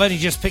 days. I've only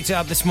just picked it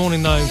up this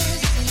morning though.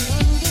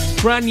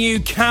 Brand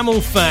new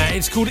Camel Fat.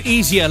 It's called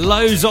Easier.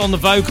 Lows on the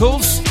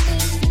vocals.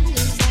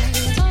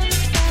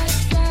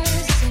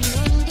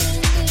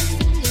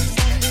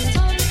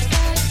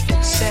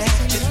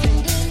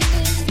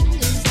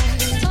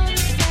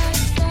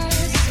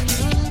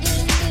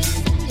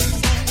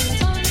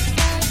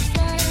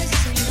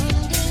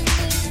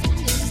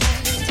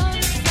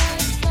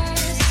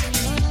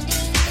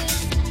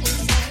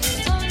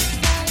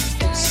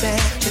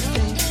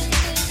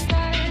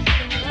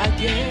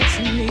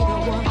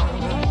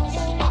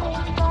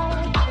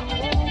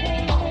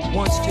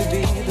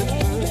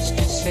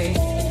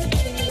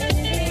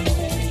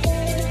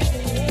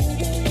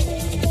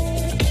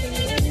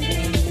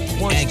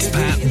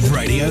 Expat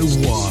Radio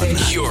 1.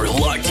 You're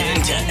locked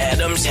into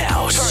Adam's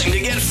house. Time to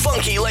get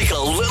funky like a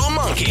little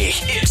monkey.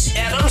 It's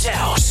Adam's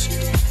house.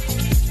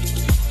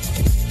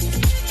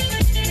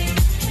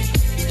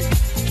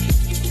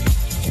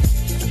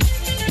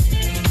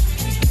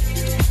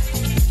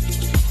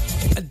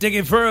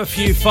 Digging through a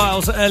few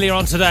files earlier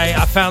on today,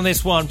 I found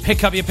this one.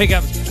 Pick up your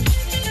pickups.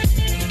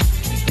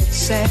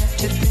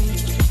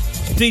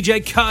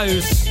 DJ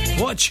Coase.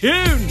 What a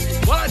tune!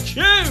 What a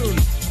tune!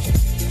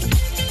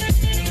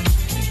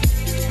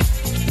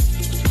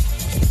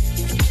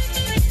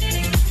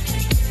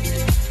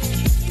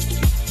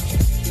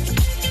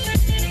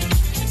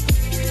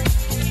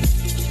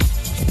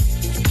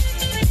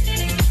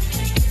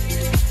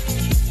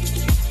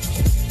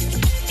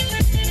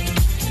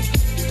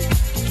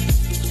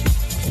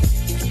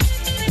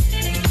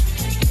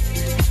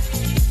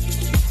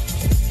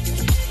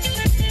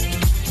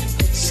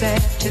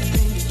 Sad to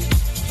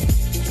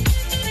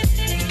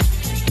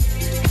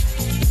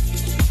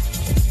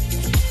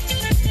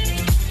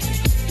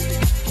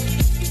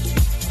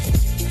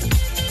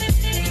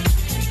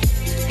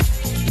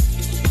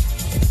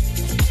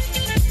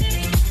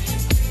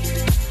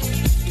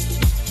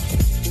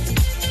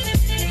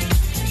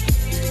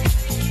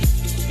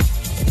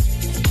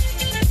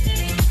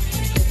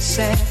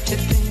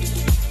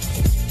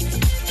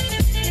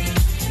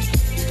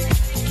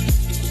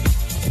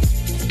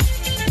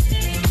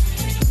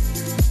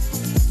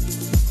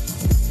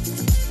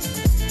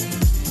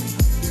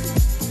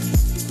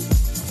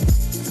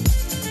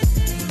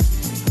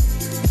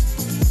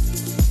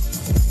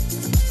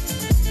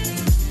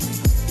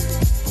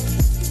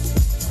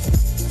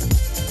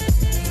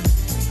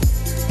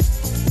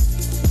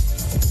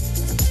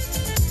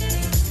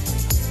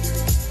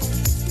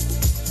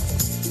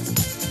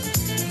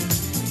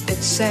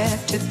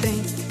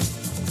think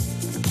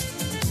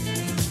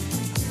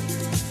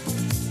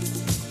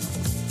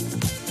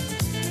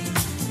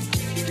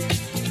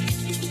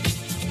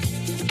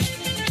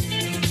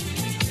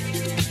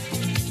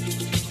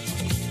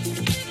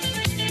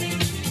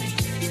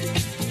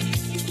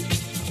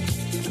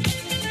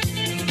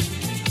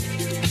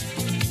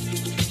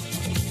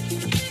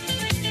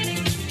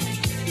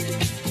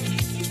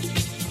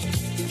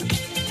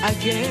I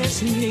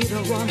guess neither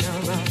one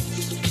of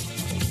us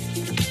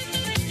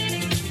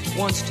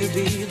wants to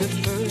be the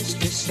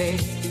first to say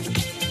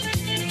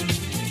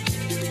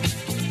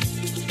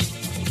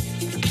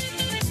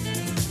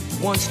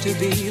wants to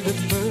be the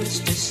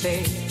first to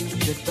say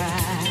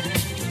goodbye.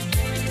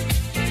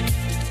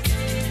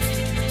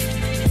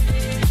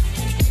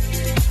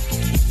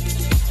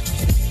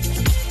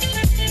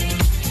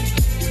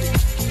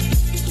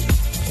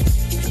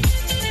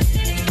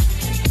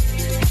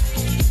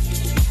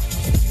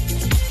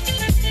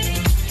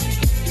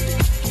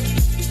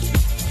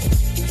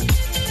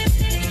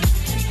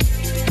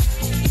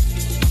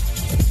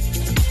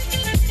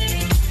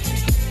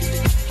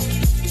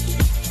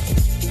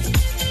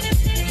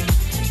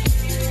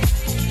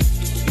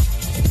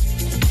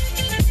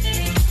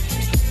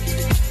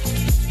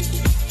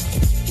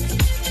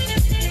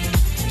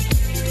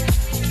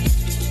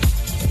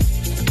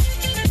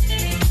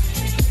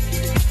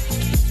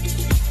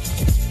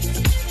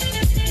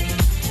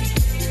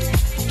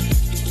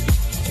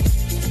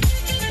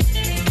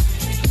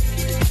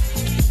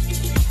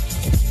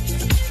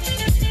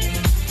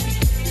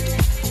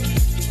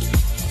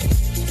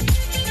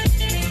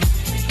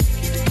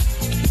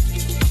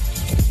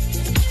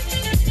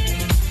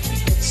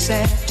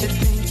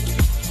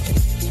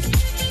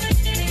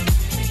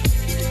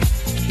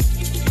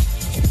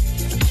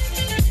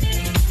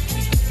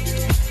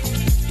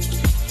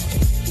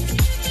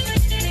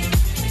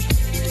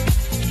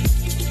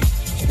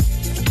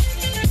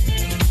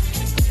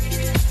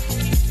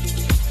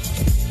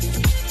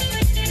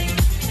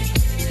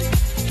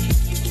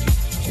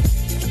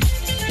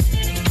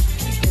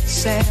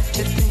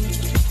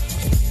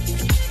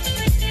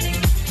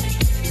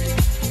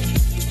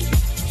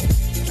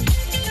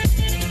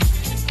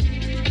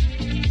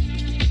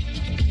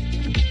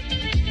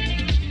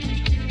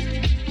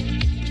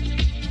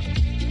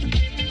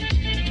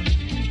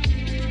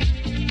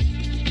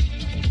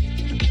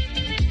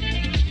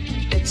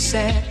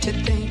 Sad to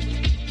think,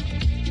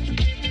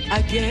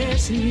 I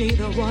guess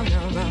neither one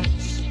of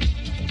us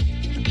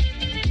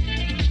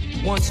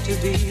wants to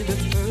be the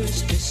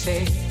first to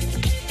say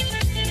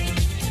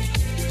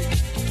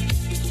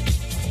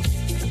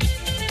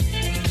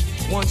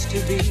wants to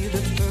be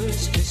the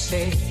first to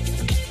say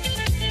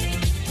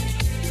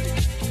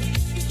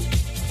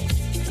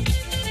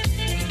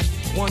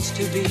wants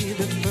to be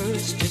the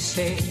first to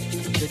say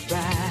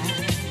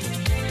goodbye.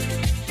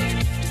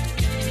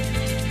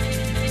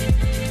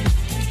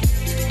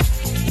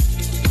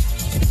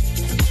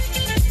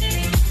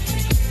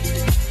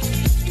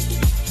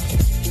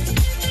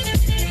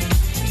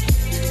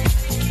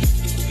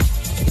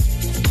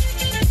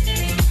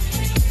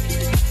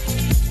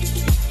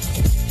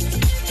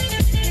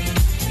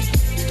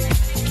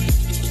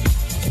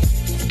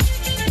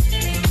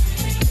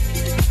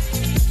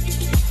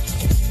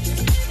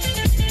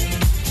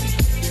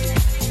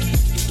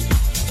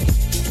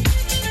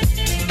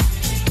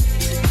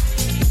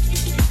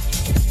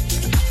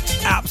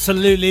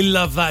 Absolutely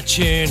love that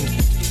tune.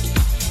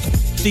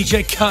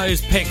 DJ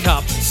Ko's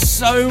pickup,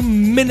 so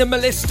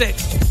minimalistic,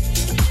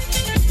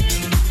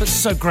 but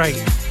so great.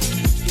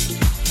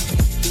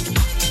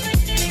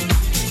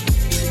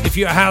 If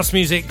you're a house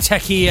music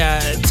techie,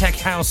 tech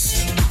house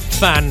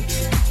fan,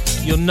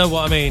 you'll know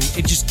what I mean.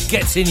 It just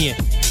gets in you.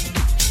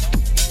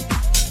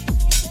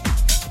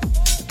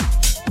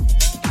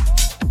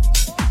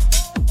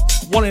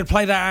 Wanted to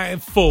play that out in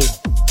full.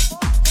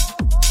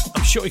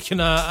 I'm sure you can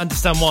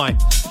understand why.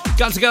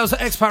 Guys and girls at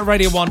Expat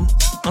Radio 1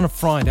 on a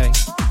Friday.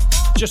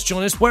 Just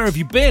join us. Where have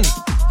you been?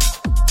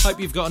 Hope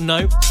you've got a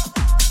note.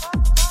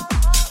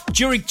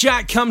 Jury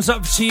Jack comes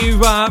up to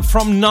you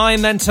from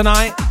 9 then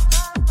tonight.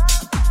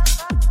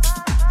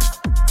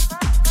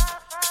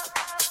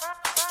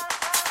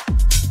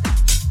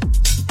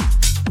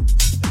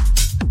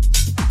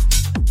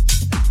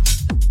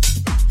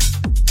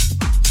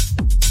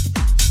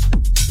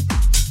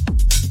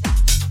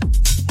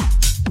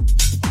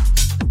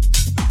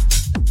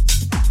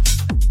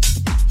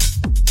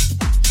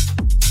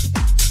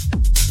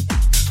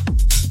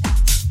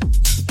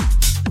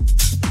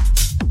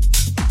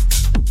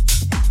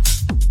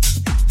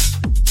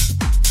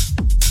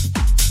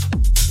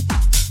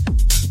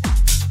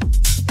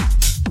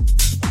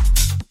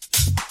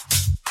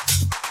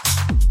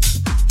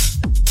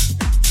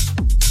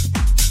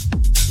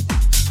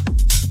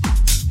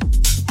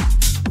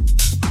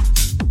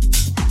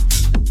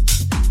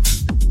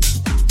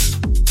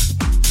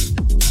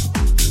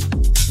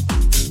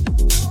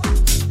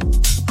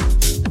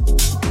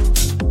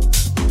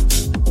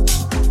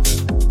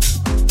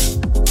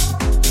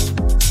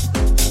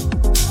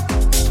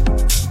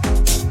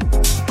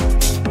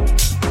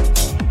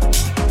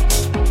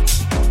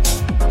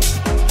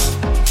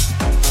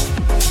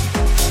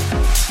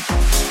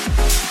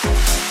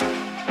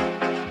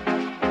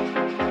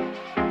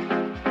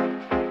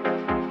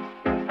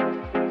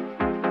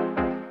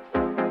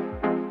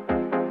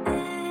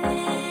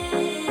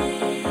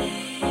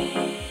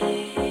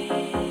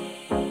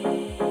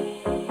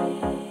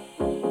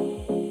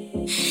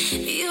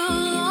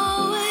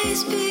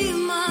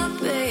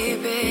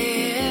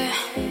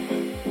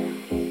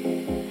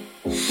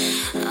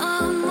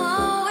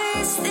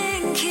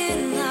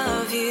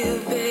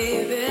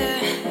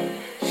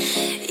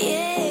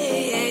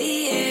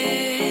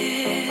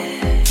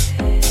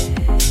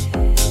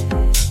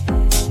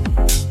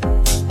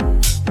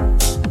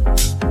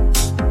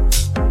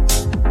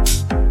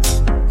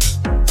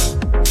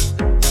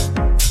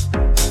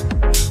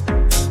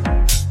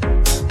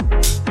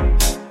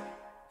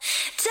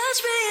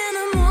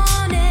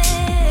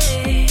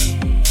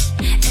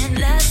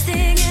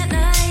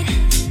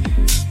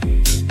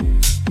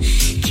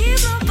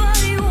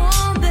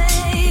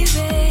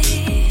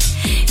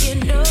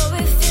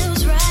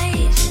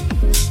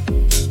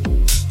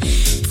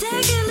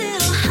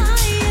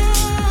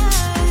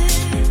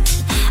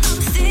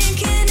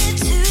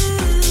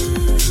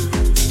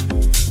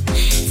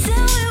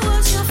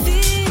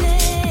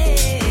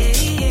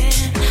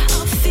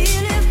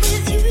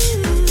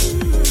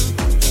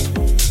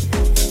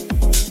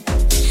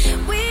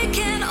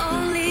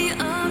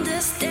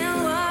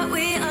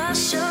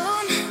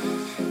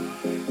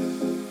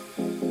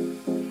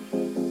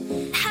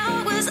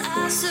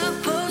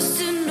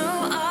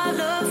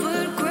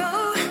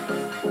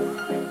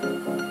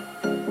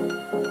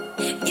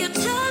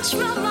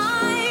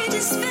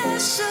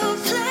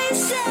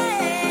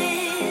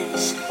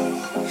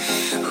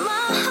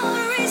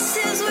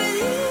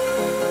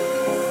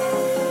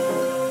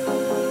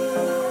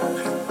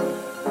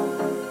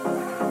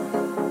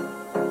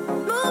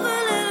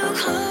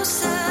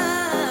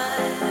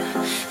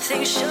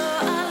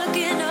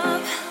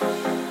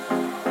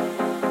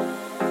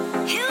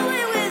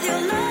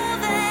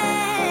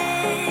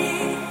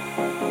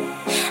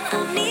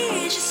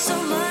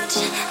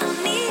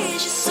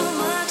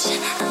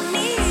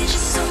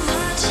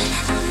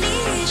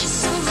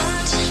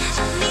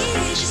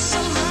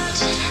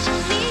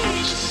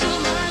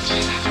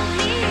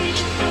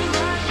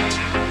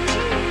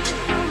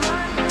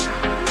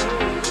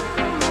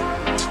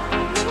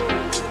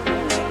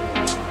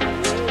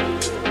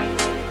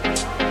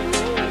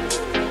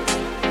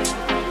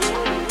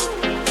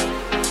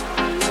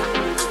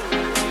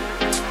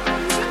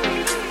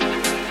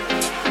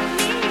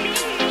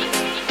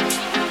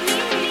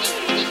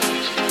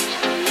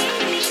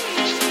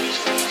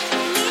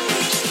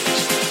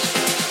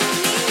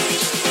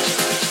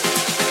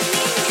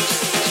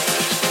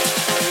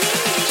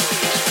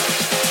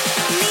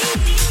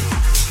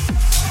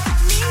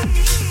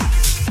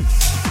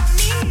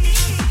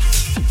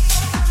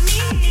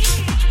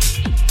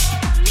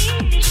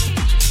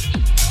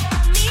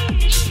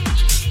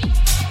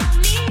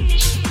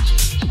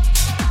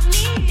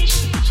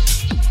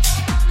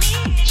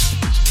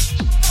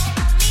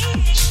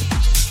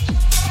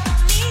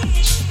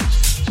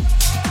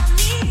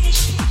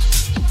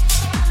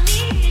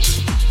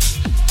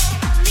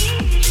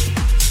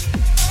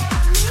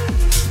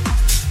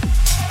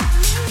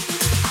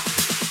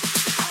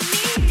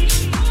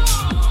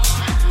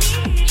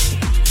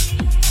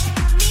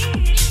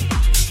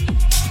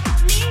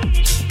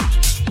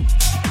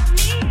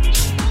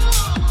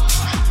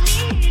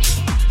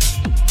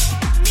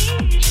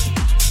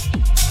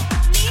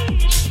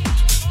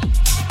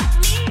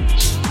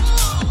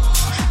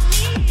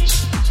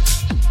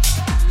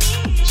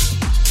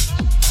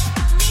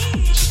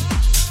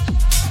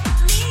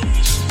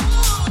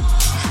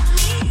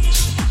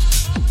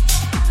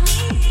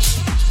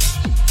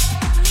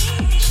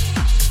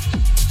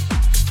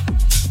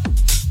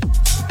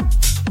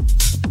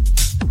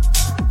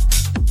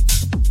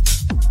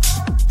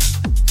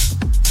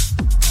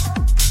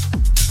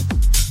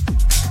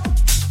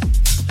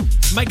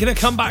 Making a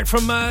comeback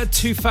from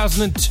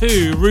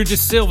 2002, Rudy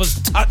Silva's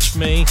Touch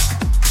Me.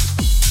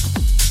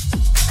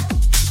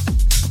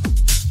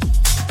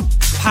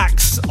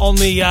 Pax on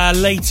the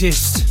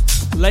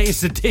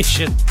latest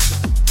edition.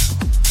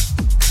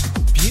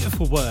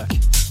 Beautiful work.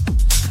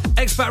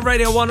 Expat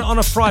Radio 1 on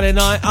a Friday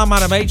night. I'm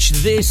Adam H.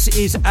 This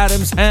is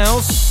Adam's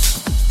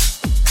House.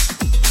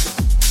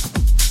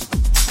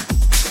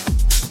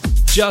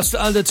 Just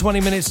under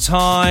 20 minutes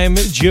time,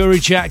 Jury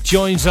Jack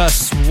joins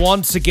us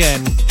once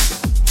again.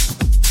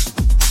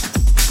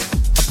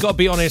 Got to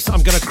be honest,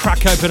 I'm going to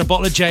crack open a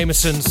bottle of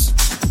Jameson's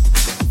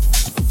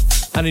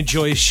and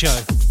enjoy his show.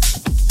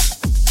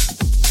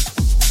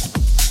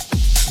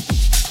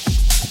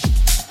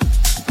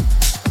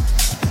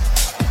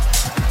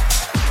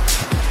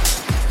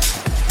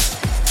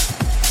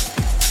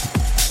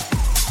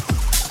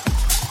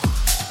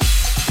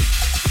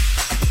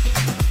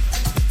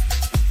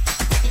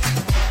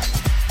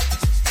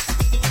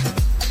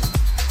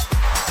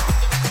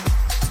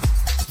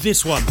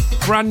 This one,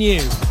 brand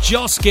new,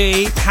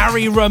 Josky,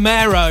 Harry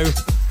Romero.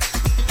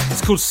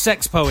 It's called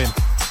Sex Poem.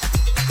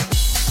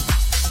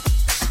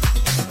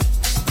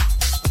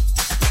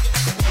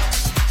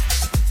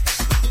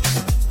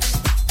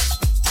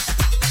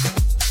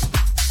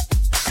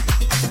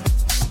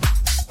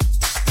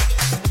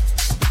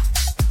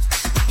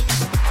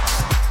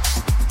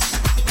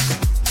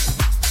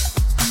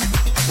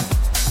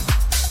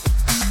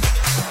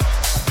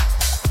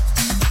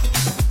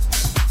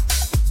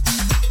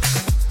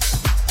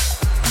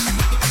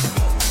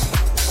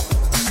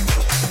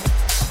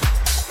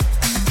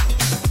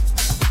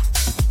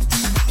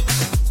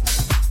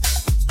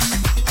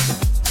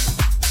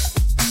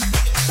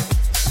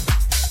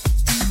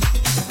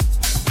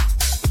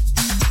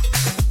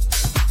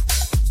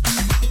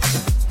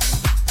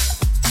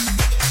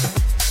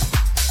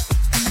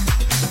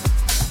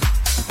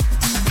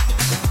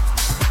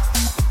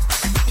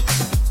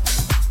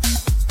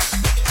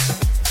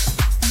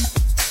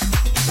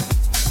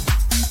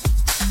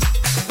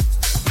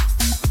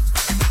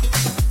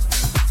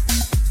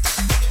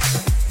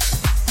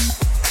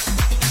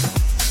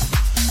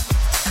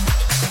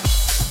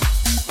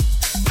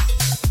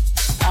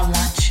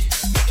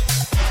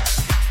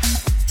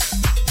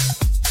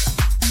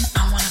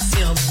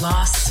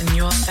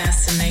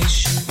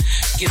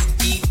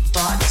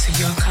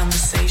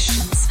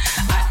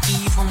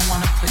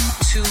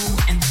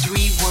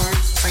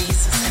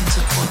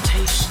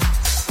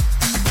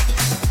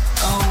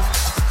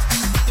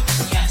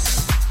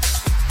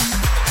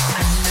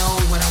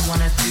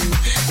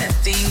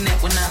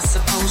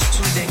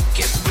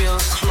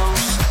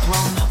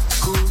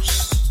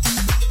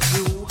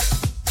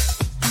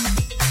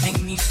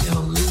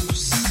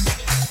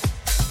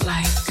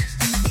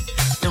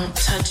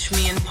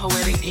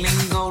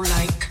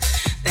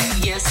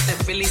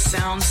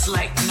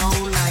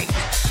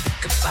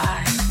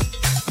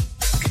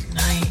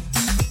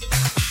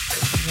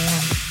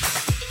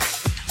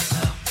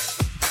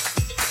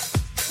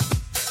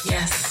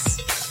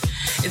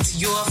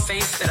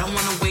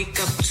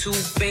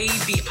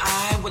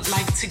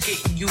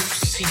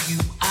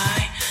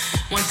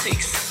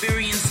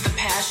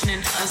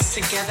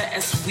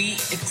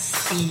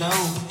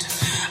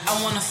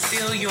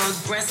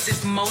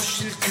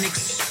 Motion and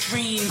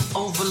extreme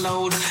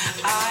overload.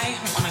 I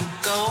wanna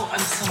go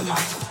until my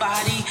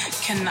body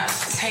cannot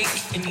take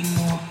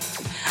anymore.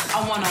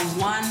 I want a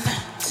 1,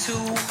 2,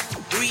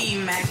 3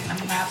 magnum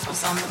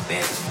wrappers on the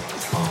bedroom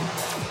floor.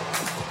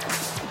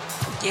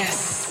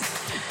 Yes,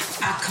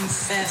 I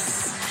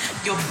confess,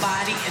 your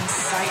body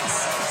incites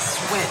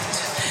sweat,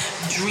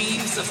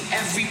 dreams of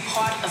every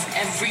part of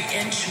every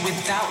inch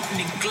without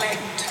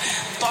neglect,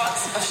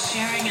 thoughts of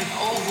sharing an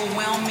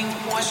overwhelming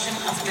portion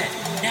of that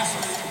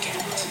never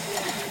forget.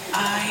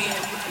 I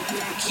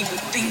keep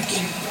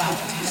thinking about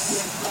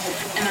this,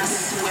 and I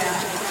swear,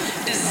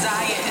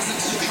 desire isn't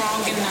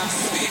strong enough.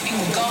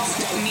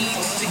 Engulfed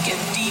needs to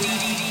get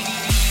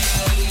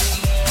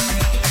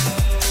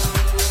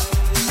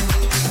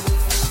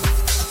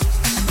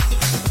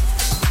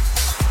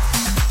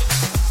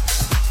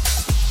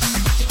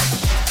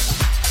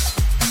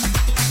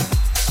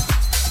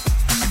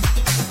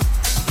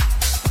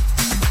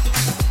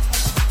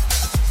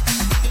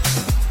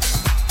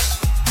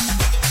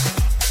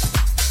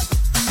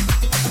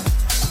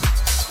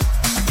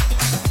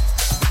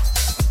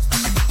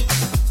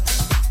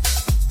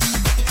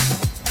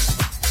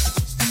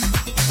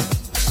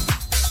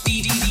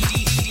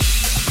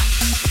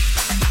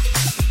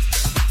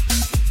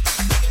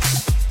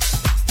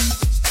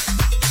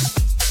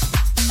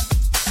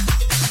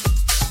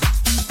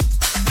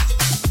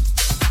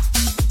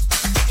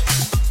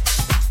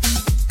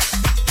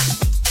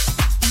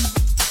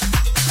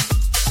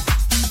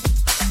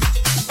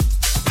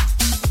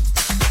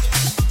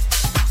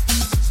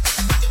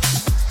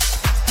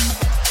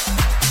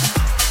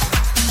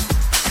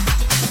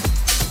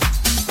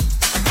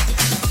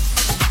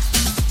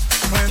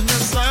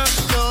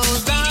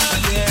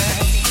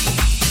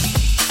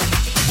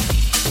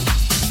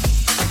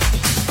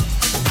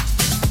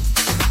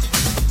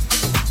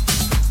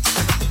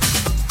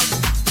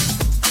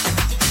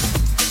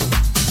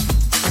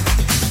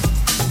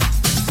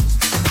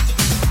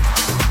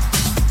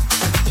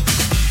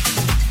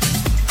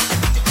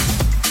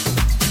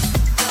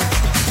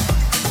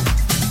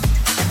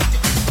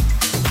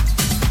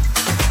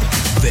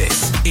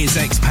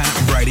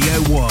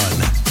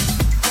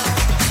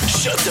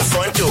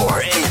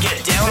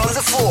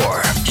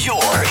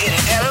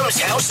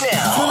house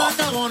now. Feel like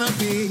I wanna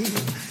be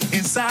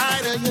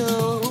inside of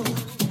you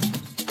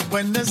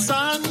when the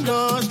sun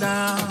goes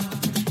down.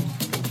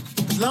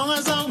 As long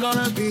as I'm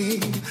gonna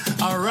be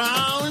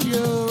around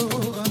you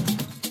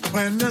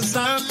when the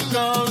sun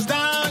goes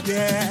down,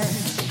 yeah.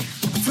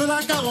 Feel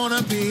like I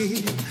wanna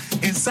be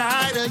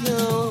inside of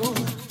you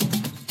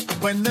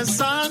when the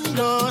sun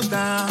goes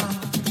down.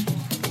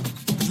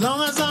 As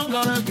long as I'm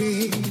gonna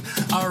be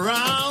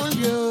around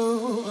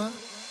you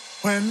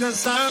when the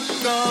sun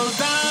goes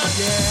down,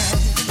 yeah.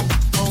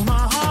 Oh,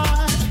 my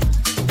heart,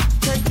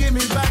 taking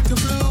me back to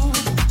blue.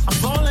 I'm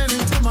falling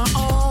into my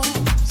own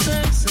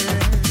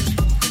senses.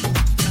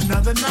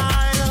 Another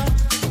night,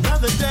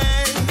 another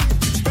day.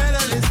 It's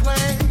better this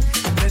way.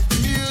 Let the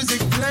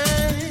music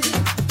play.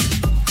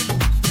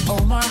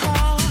 Oh, my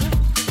heart,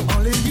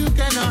 only you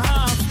can know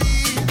how I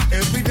feel.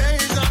 Every day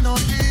is an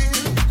ordeal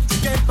to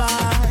get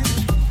by.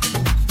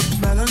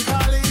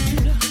 Melancholy,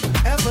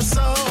 ever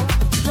so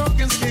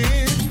broken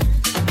skin.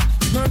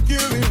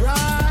 Mercury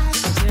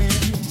rising.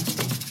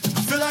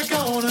 I feel like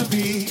I wanna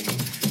be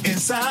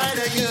inside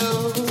of you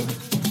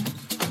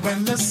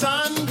when the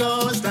sun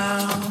goes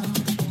down.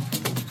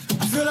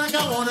 I feel like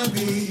I wanna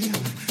be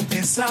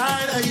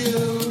inside of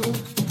you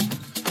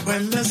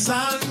when the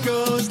sun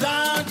goes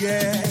down,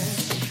 yeah.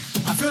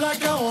 I feel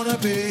like I wanna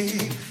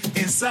be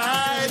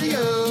inside of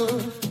you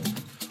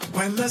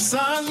when the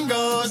sun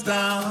goes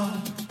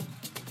down.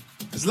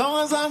 As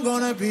long as I'm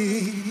gonna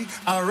be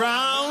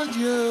around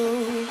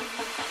you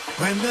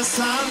when the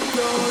sun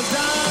goes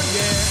down,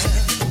 yeah.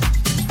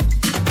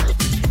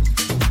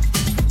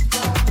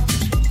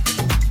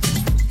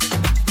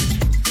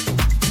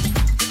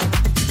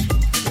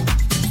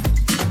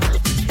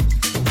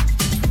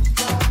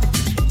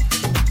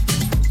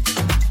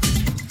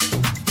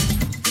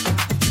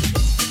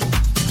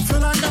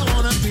 Feel like I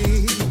wanna be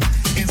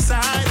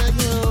inside of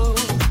you.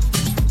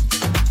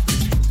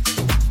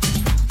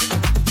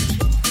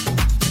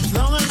 As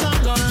long as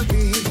I'm gonna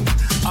be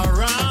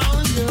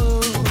around you.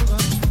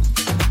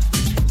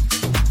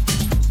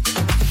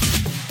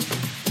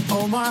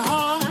 Oh, my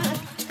heart,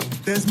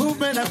 there's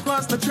movement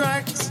across the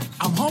tracks.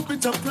 I'm hoping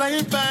to play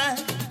it back,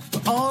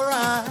 but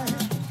alright.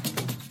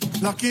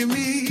 Lucky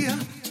me,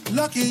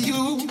 lucky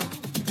you,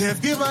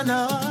 they've given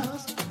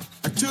us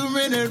a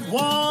 2-minute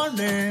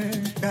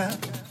warning. Yeah.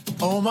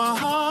 Oh, my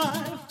heart,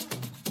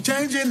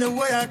 changing the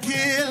way I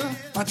kill,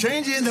 by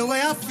changing the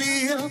way I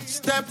feel.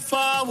 Step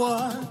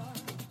forward.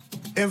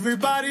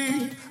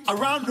 Everybody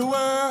around the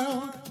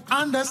world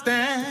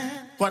understand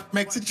what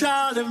makes a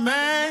child a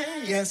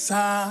man. Yes,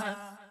 I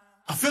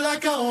feel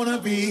like I wanna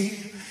be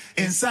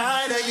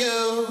inside of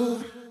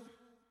you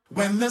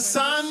when the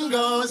sun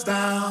goes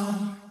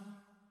down.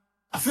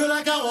 I feel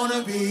like I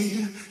wanna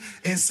be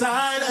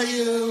inside of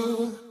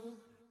you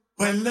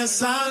when the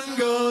sun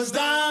goes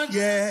down,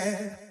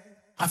 yeah.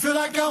 I feel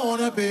like I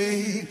wanna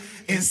be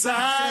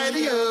inside of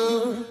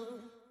you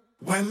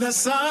when the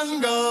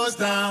sun goes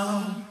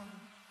down.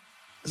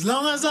 As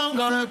long as I'm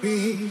gonna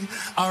be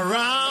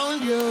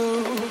around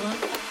you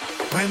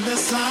when the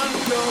sun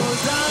goes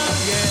down,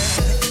 yeah.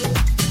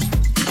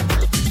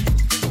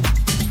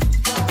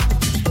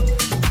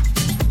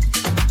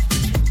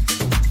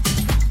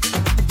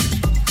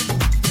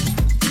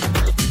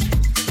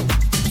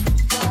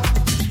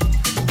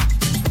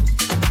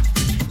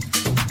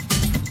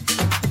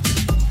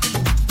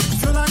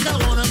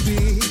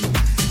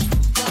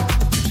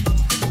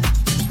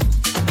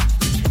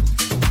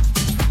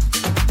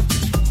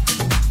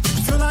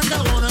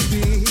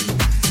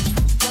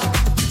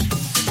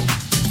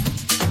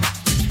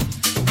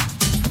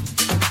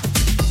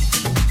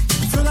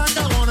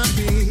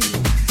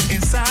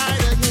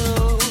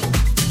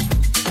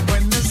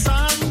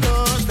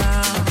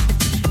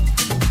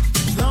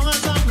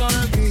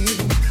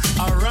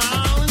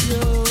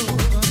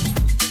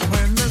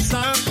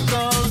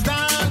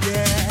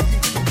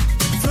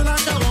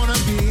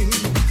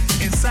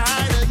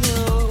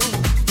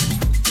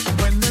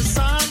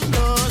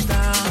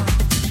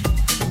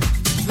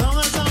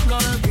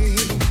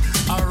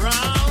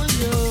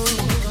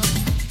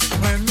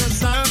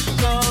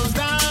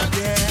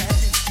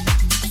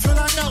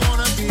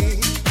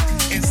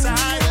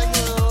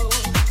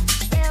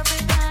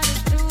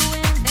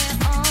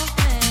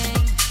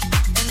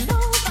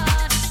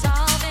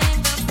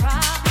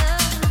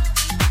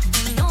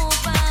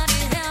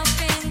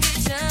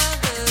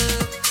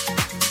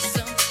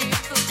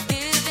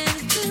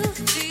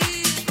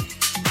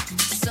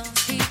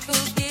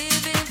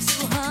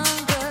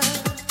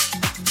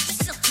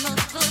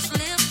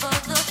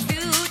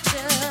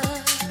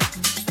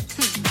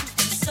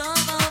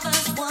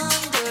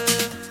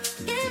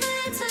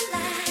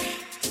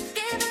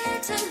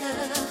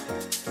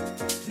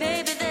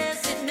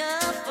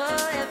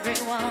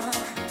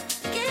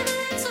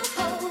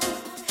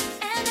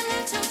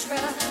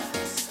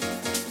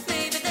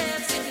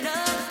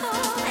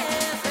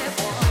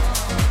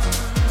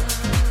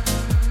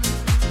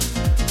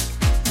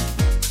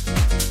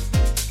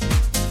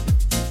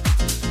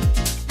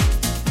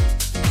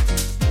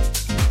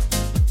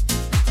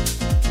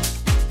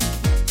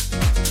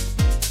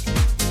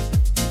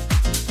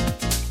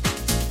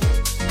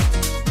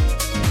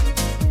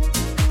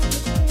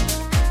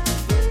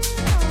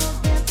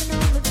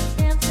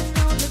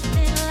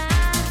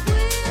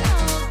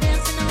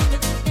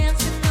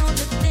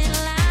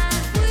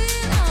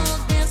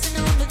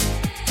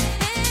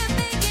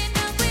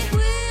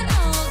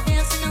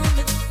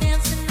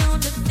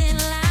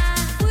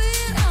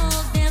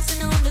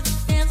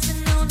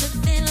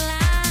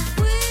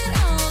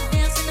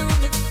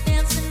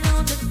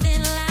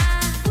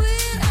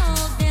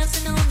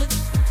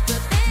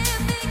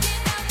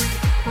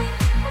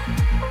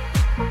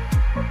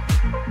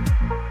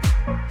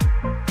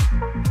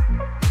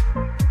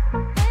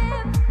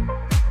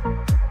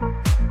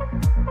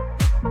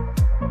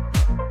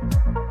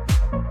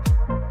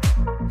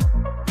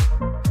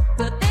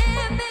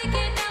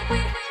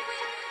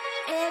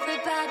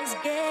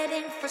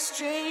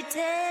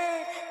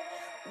 frustrated.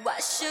 Why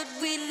should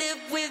we live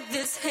with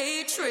this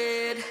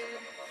hatred?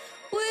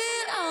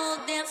 We're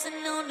all dancing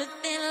on the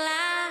thin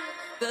line,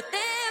 but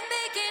they're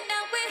making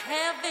out we're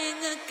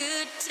having a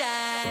good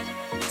time.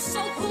 So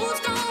who's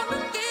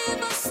gonna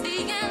give us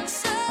the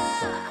answer?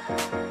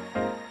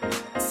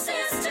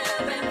 Sister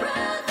and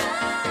brother,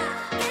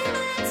 give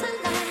it to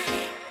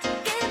light,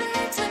 give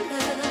it to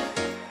love.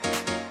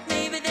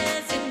 Maybe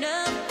there's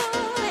enough for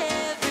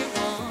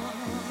everyone.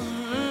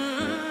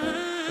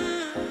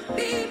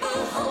 People,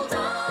 hold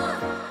on.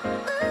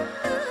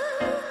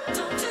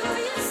 Don't do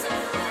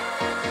yourself.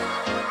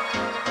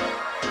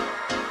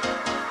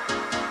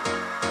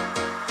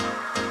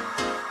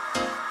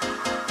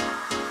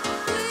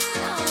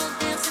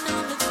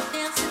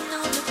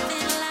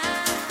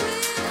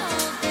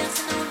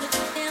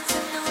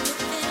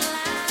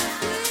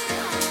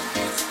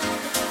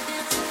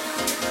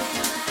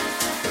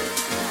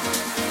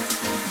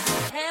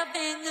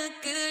 Having a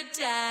good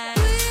time.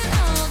 We're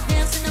all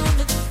dancing on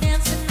the thin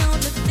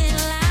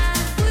line.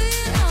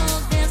 We're all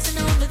dancing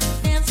on the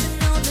thin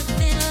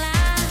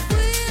line.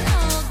 We're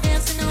all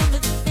dancing on the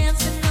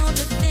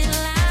thin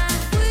line.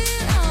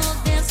 We're all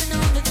dancing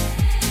on the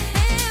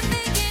they're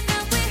making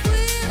up.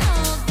 We're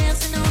all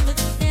dancing on the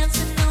thin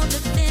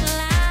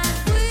line.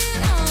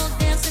 We're all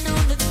dancing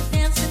on the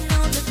thin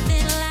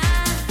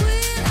line.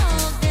 We're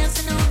all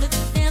dancing on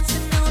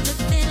the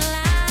thin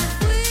line.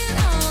 We're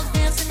all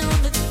dancing on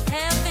the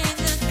having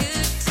a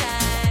good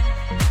time.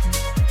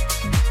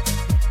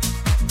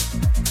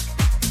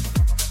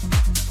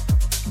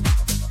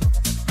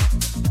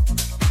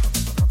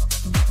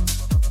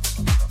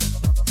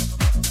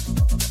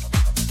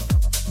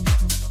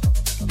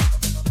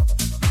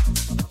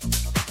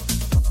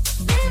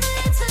 Give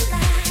it to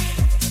light,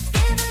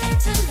 give it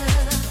to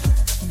love.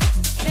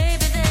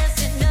 Maybe there's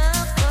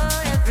enough for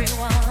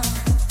everyone.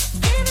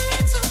 Give a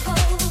little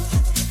hope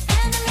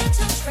and a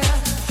little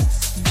trust.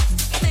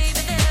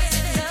 Maybe there's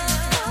enough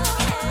for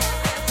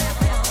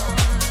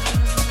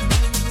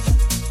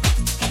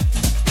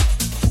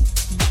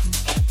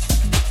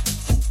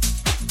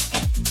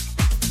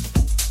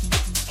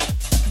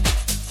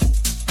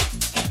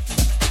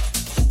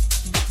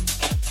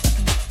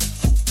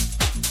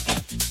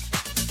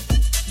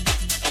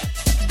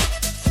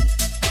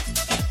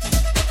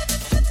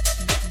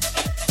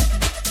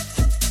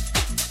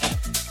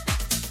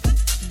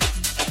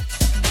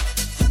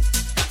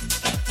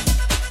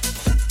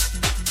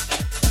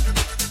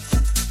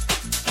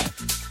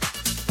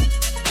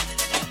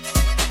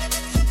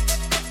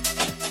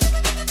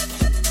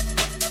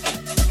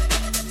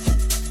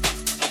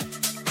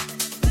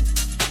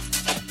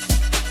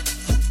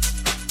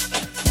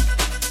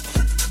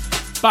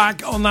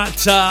Back on that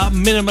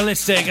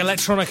minimalistic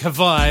electronica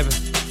vibe.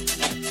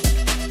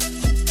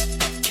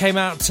 Came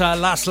out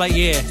last late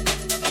year.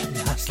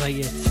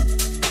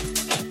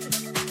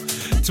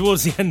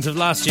 Towards the end of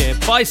last year.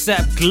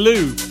 Bicep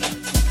Glue.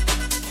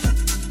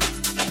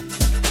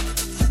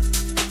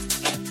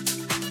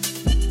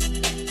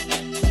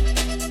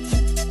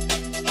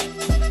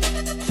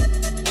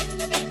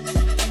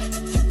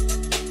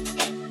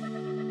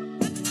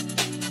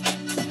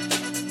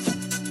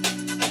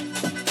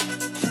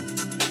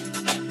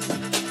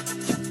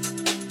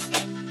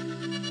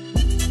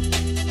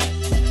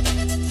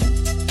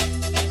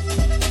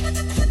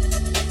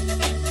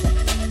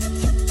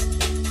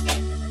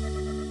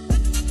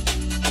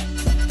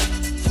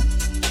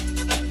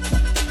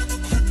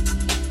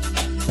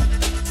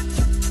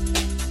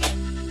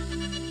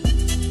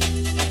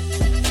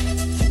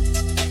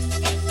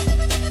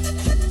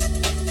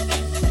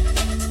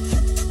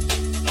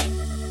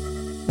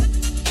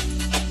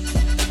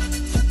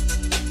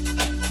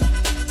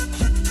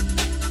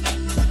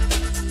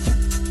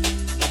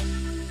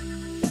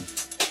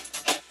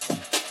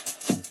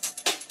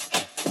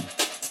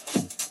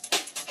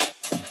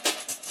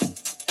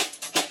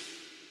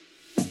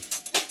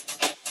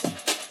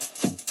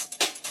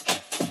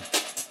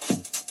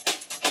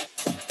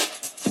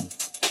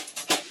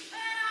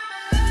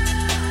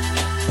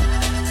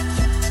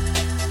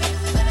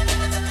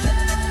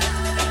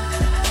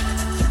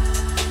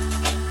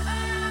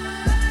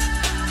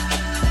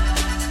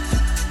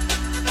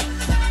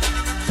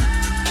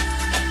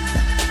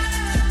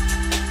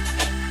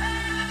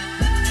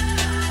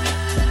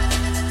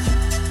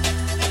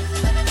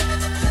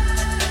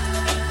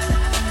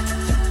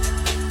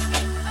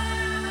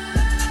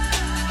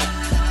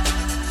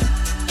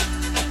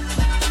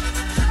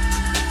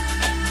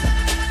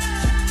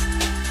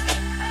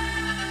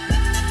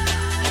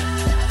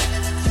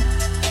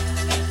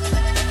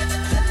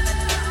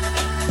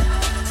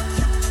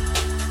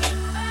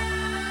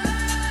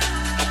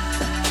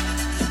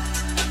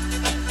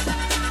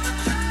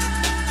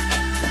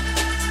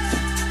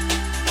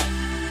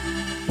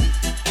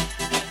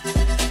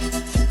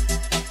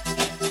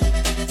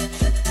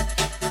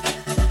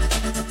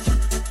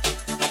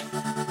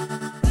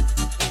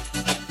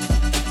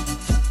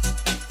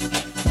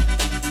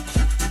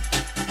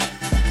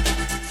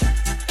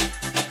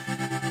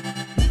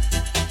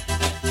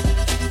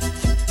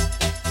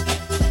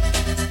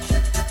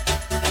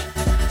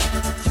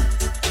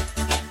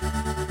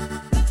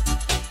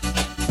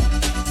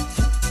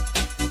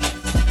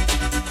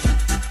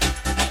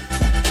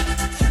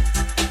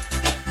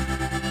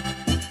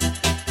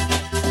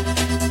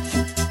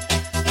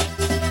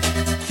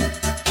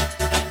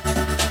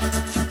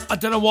 I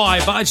don't know why,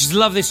 but I just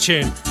love this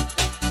tune.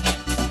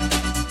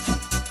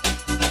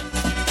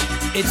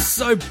 It's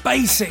so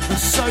basic and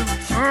so...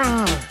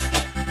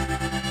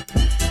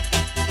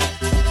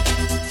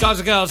 Guys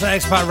and girls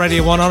at Expat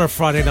Radio 1 on a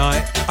Friday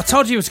night. I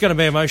told you it was going to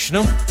be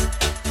emotional.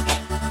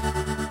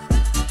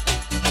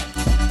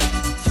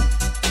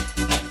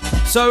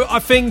 So I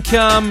think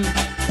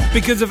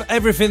because of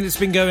everything that's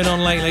been going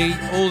on lately,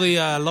 all the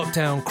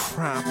lockdown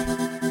crap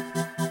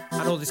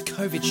and all this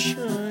COVID shit,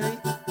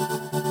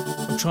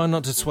 I'm trying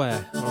not to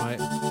swear, alright?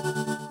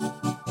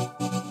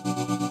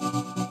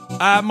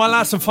 My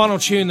last and final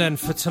tune then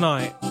for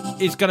tonight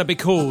is going to be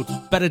called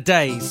Better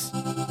Days.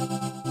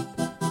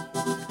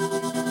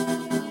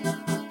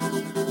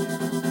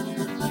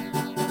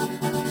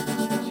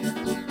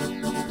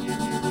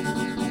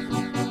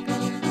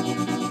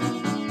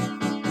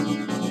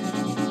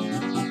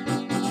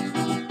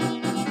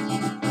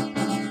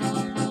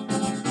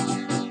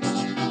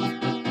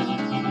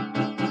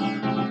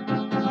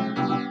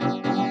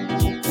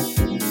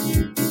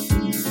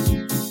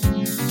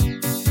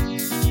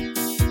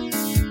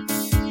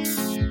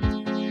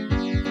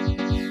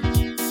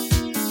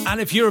 And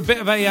if you're a bit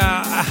of a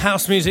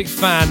house music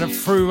fan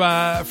through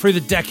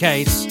the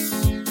decades,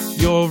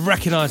 you'll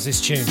recognise this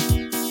tune.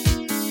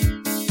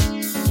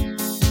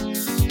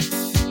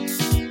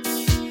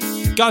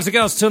 Guys and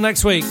girls, till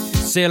next week.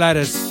 See you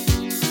later.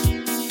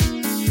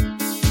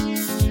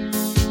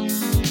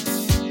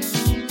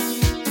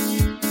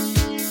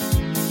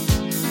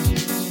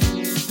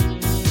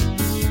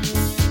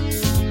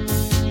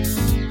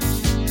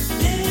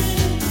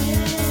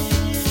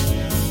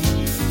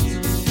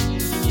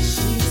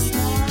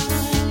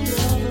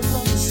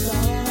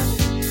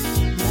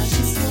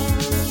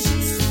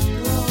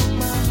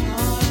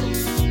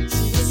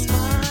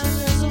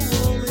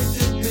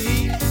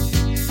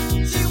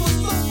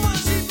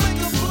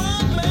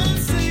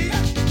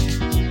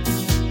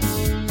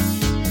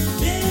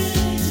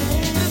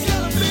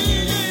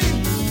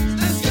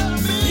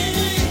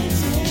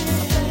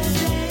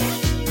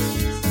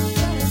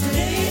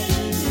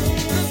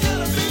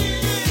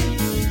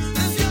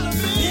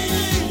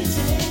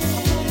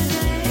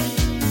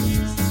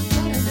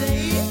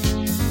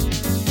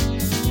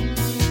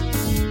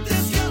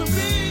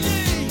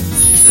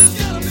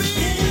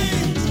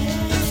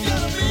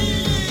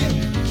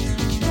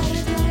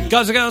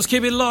 Guys and girls,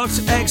 keep it locked.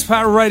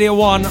 Expat Radio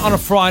 1 on a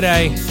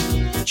Friday.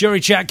 Jury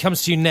Chat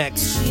comes to you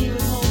next.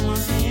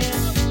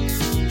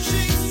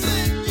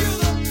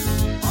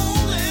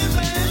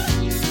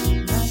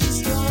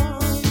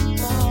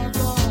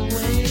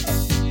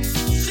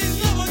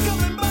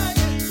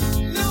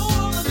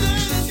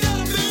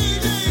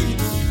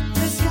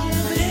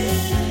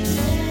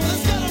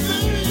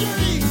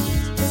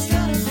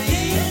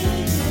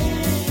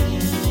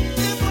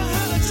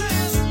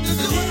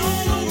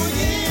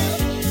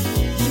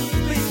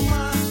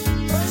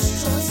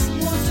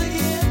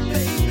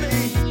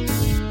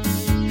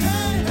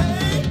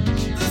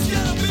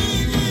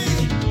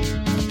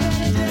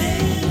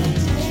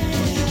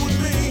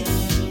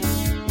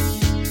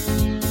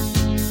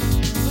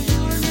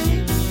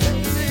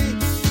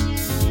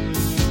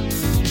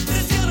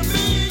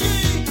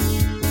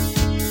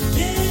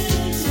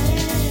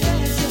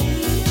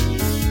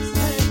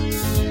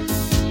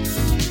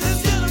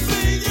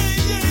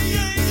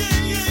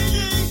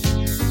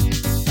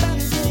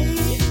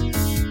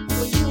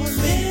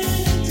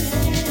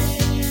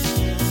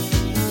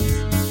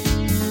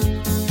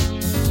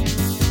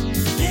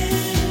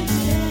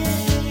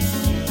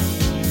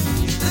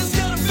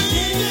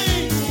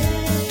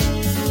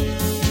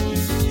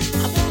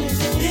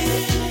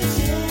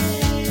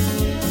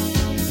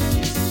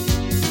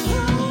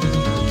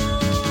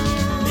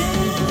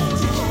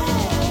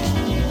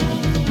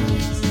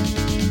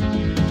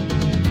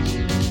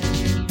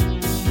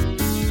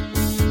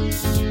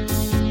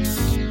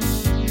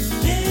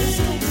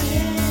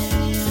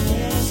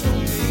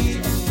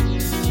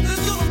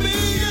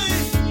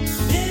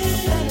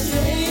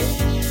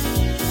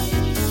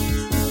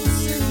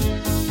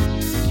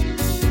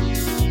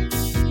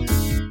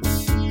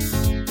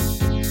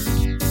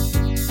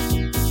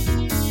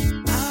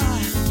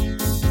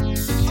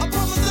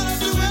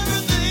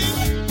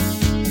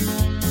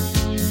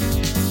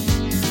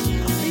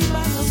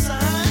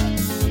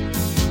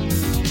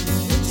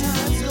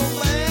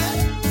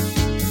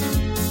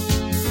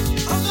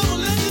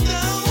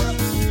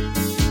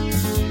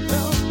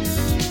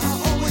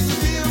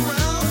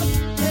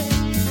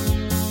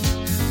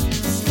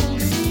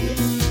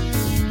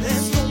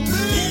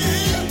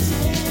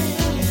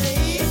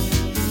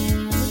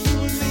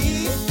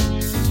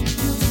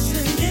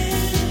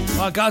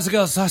 Right, guys and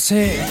girls, that's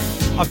it.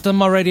 I've done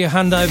my radio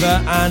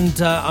handover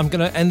and I'm going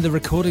to end the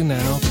recording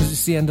now because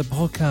it's the end of the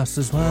podcast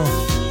as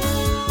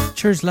well.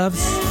 Cheers,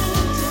 loves.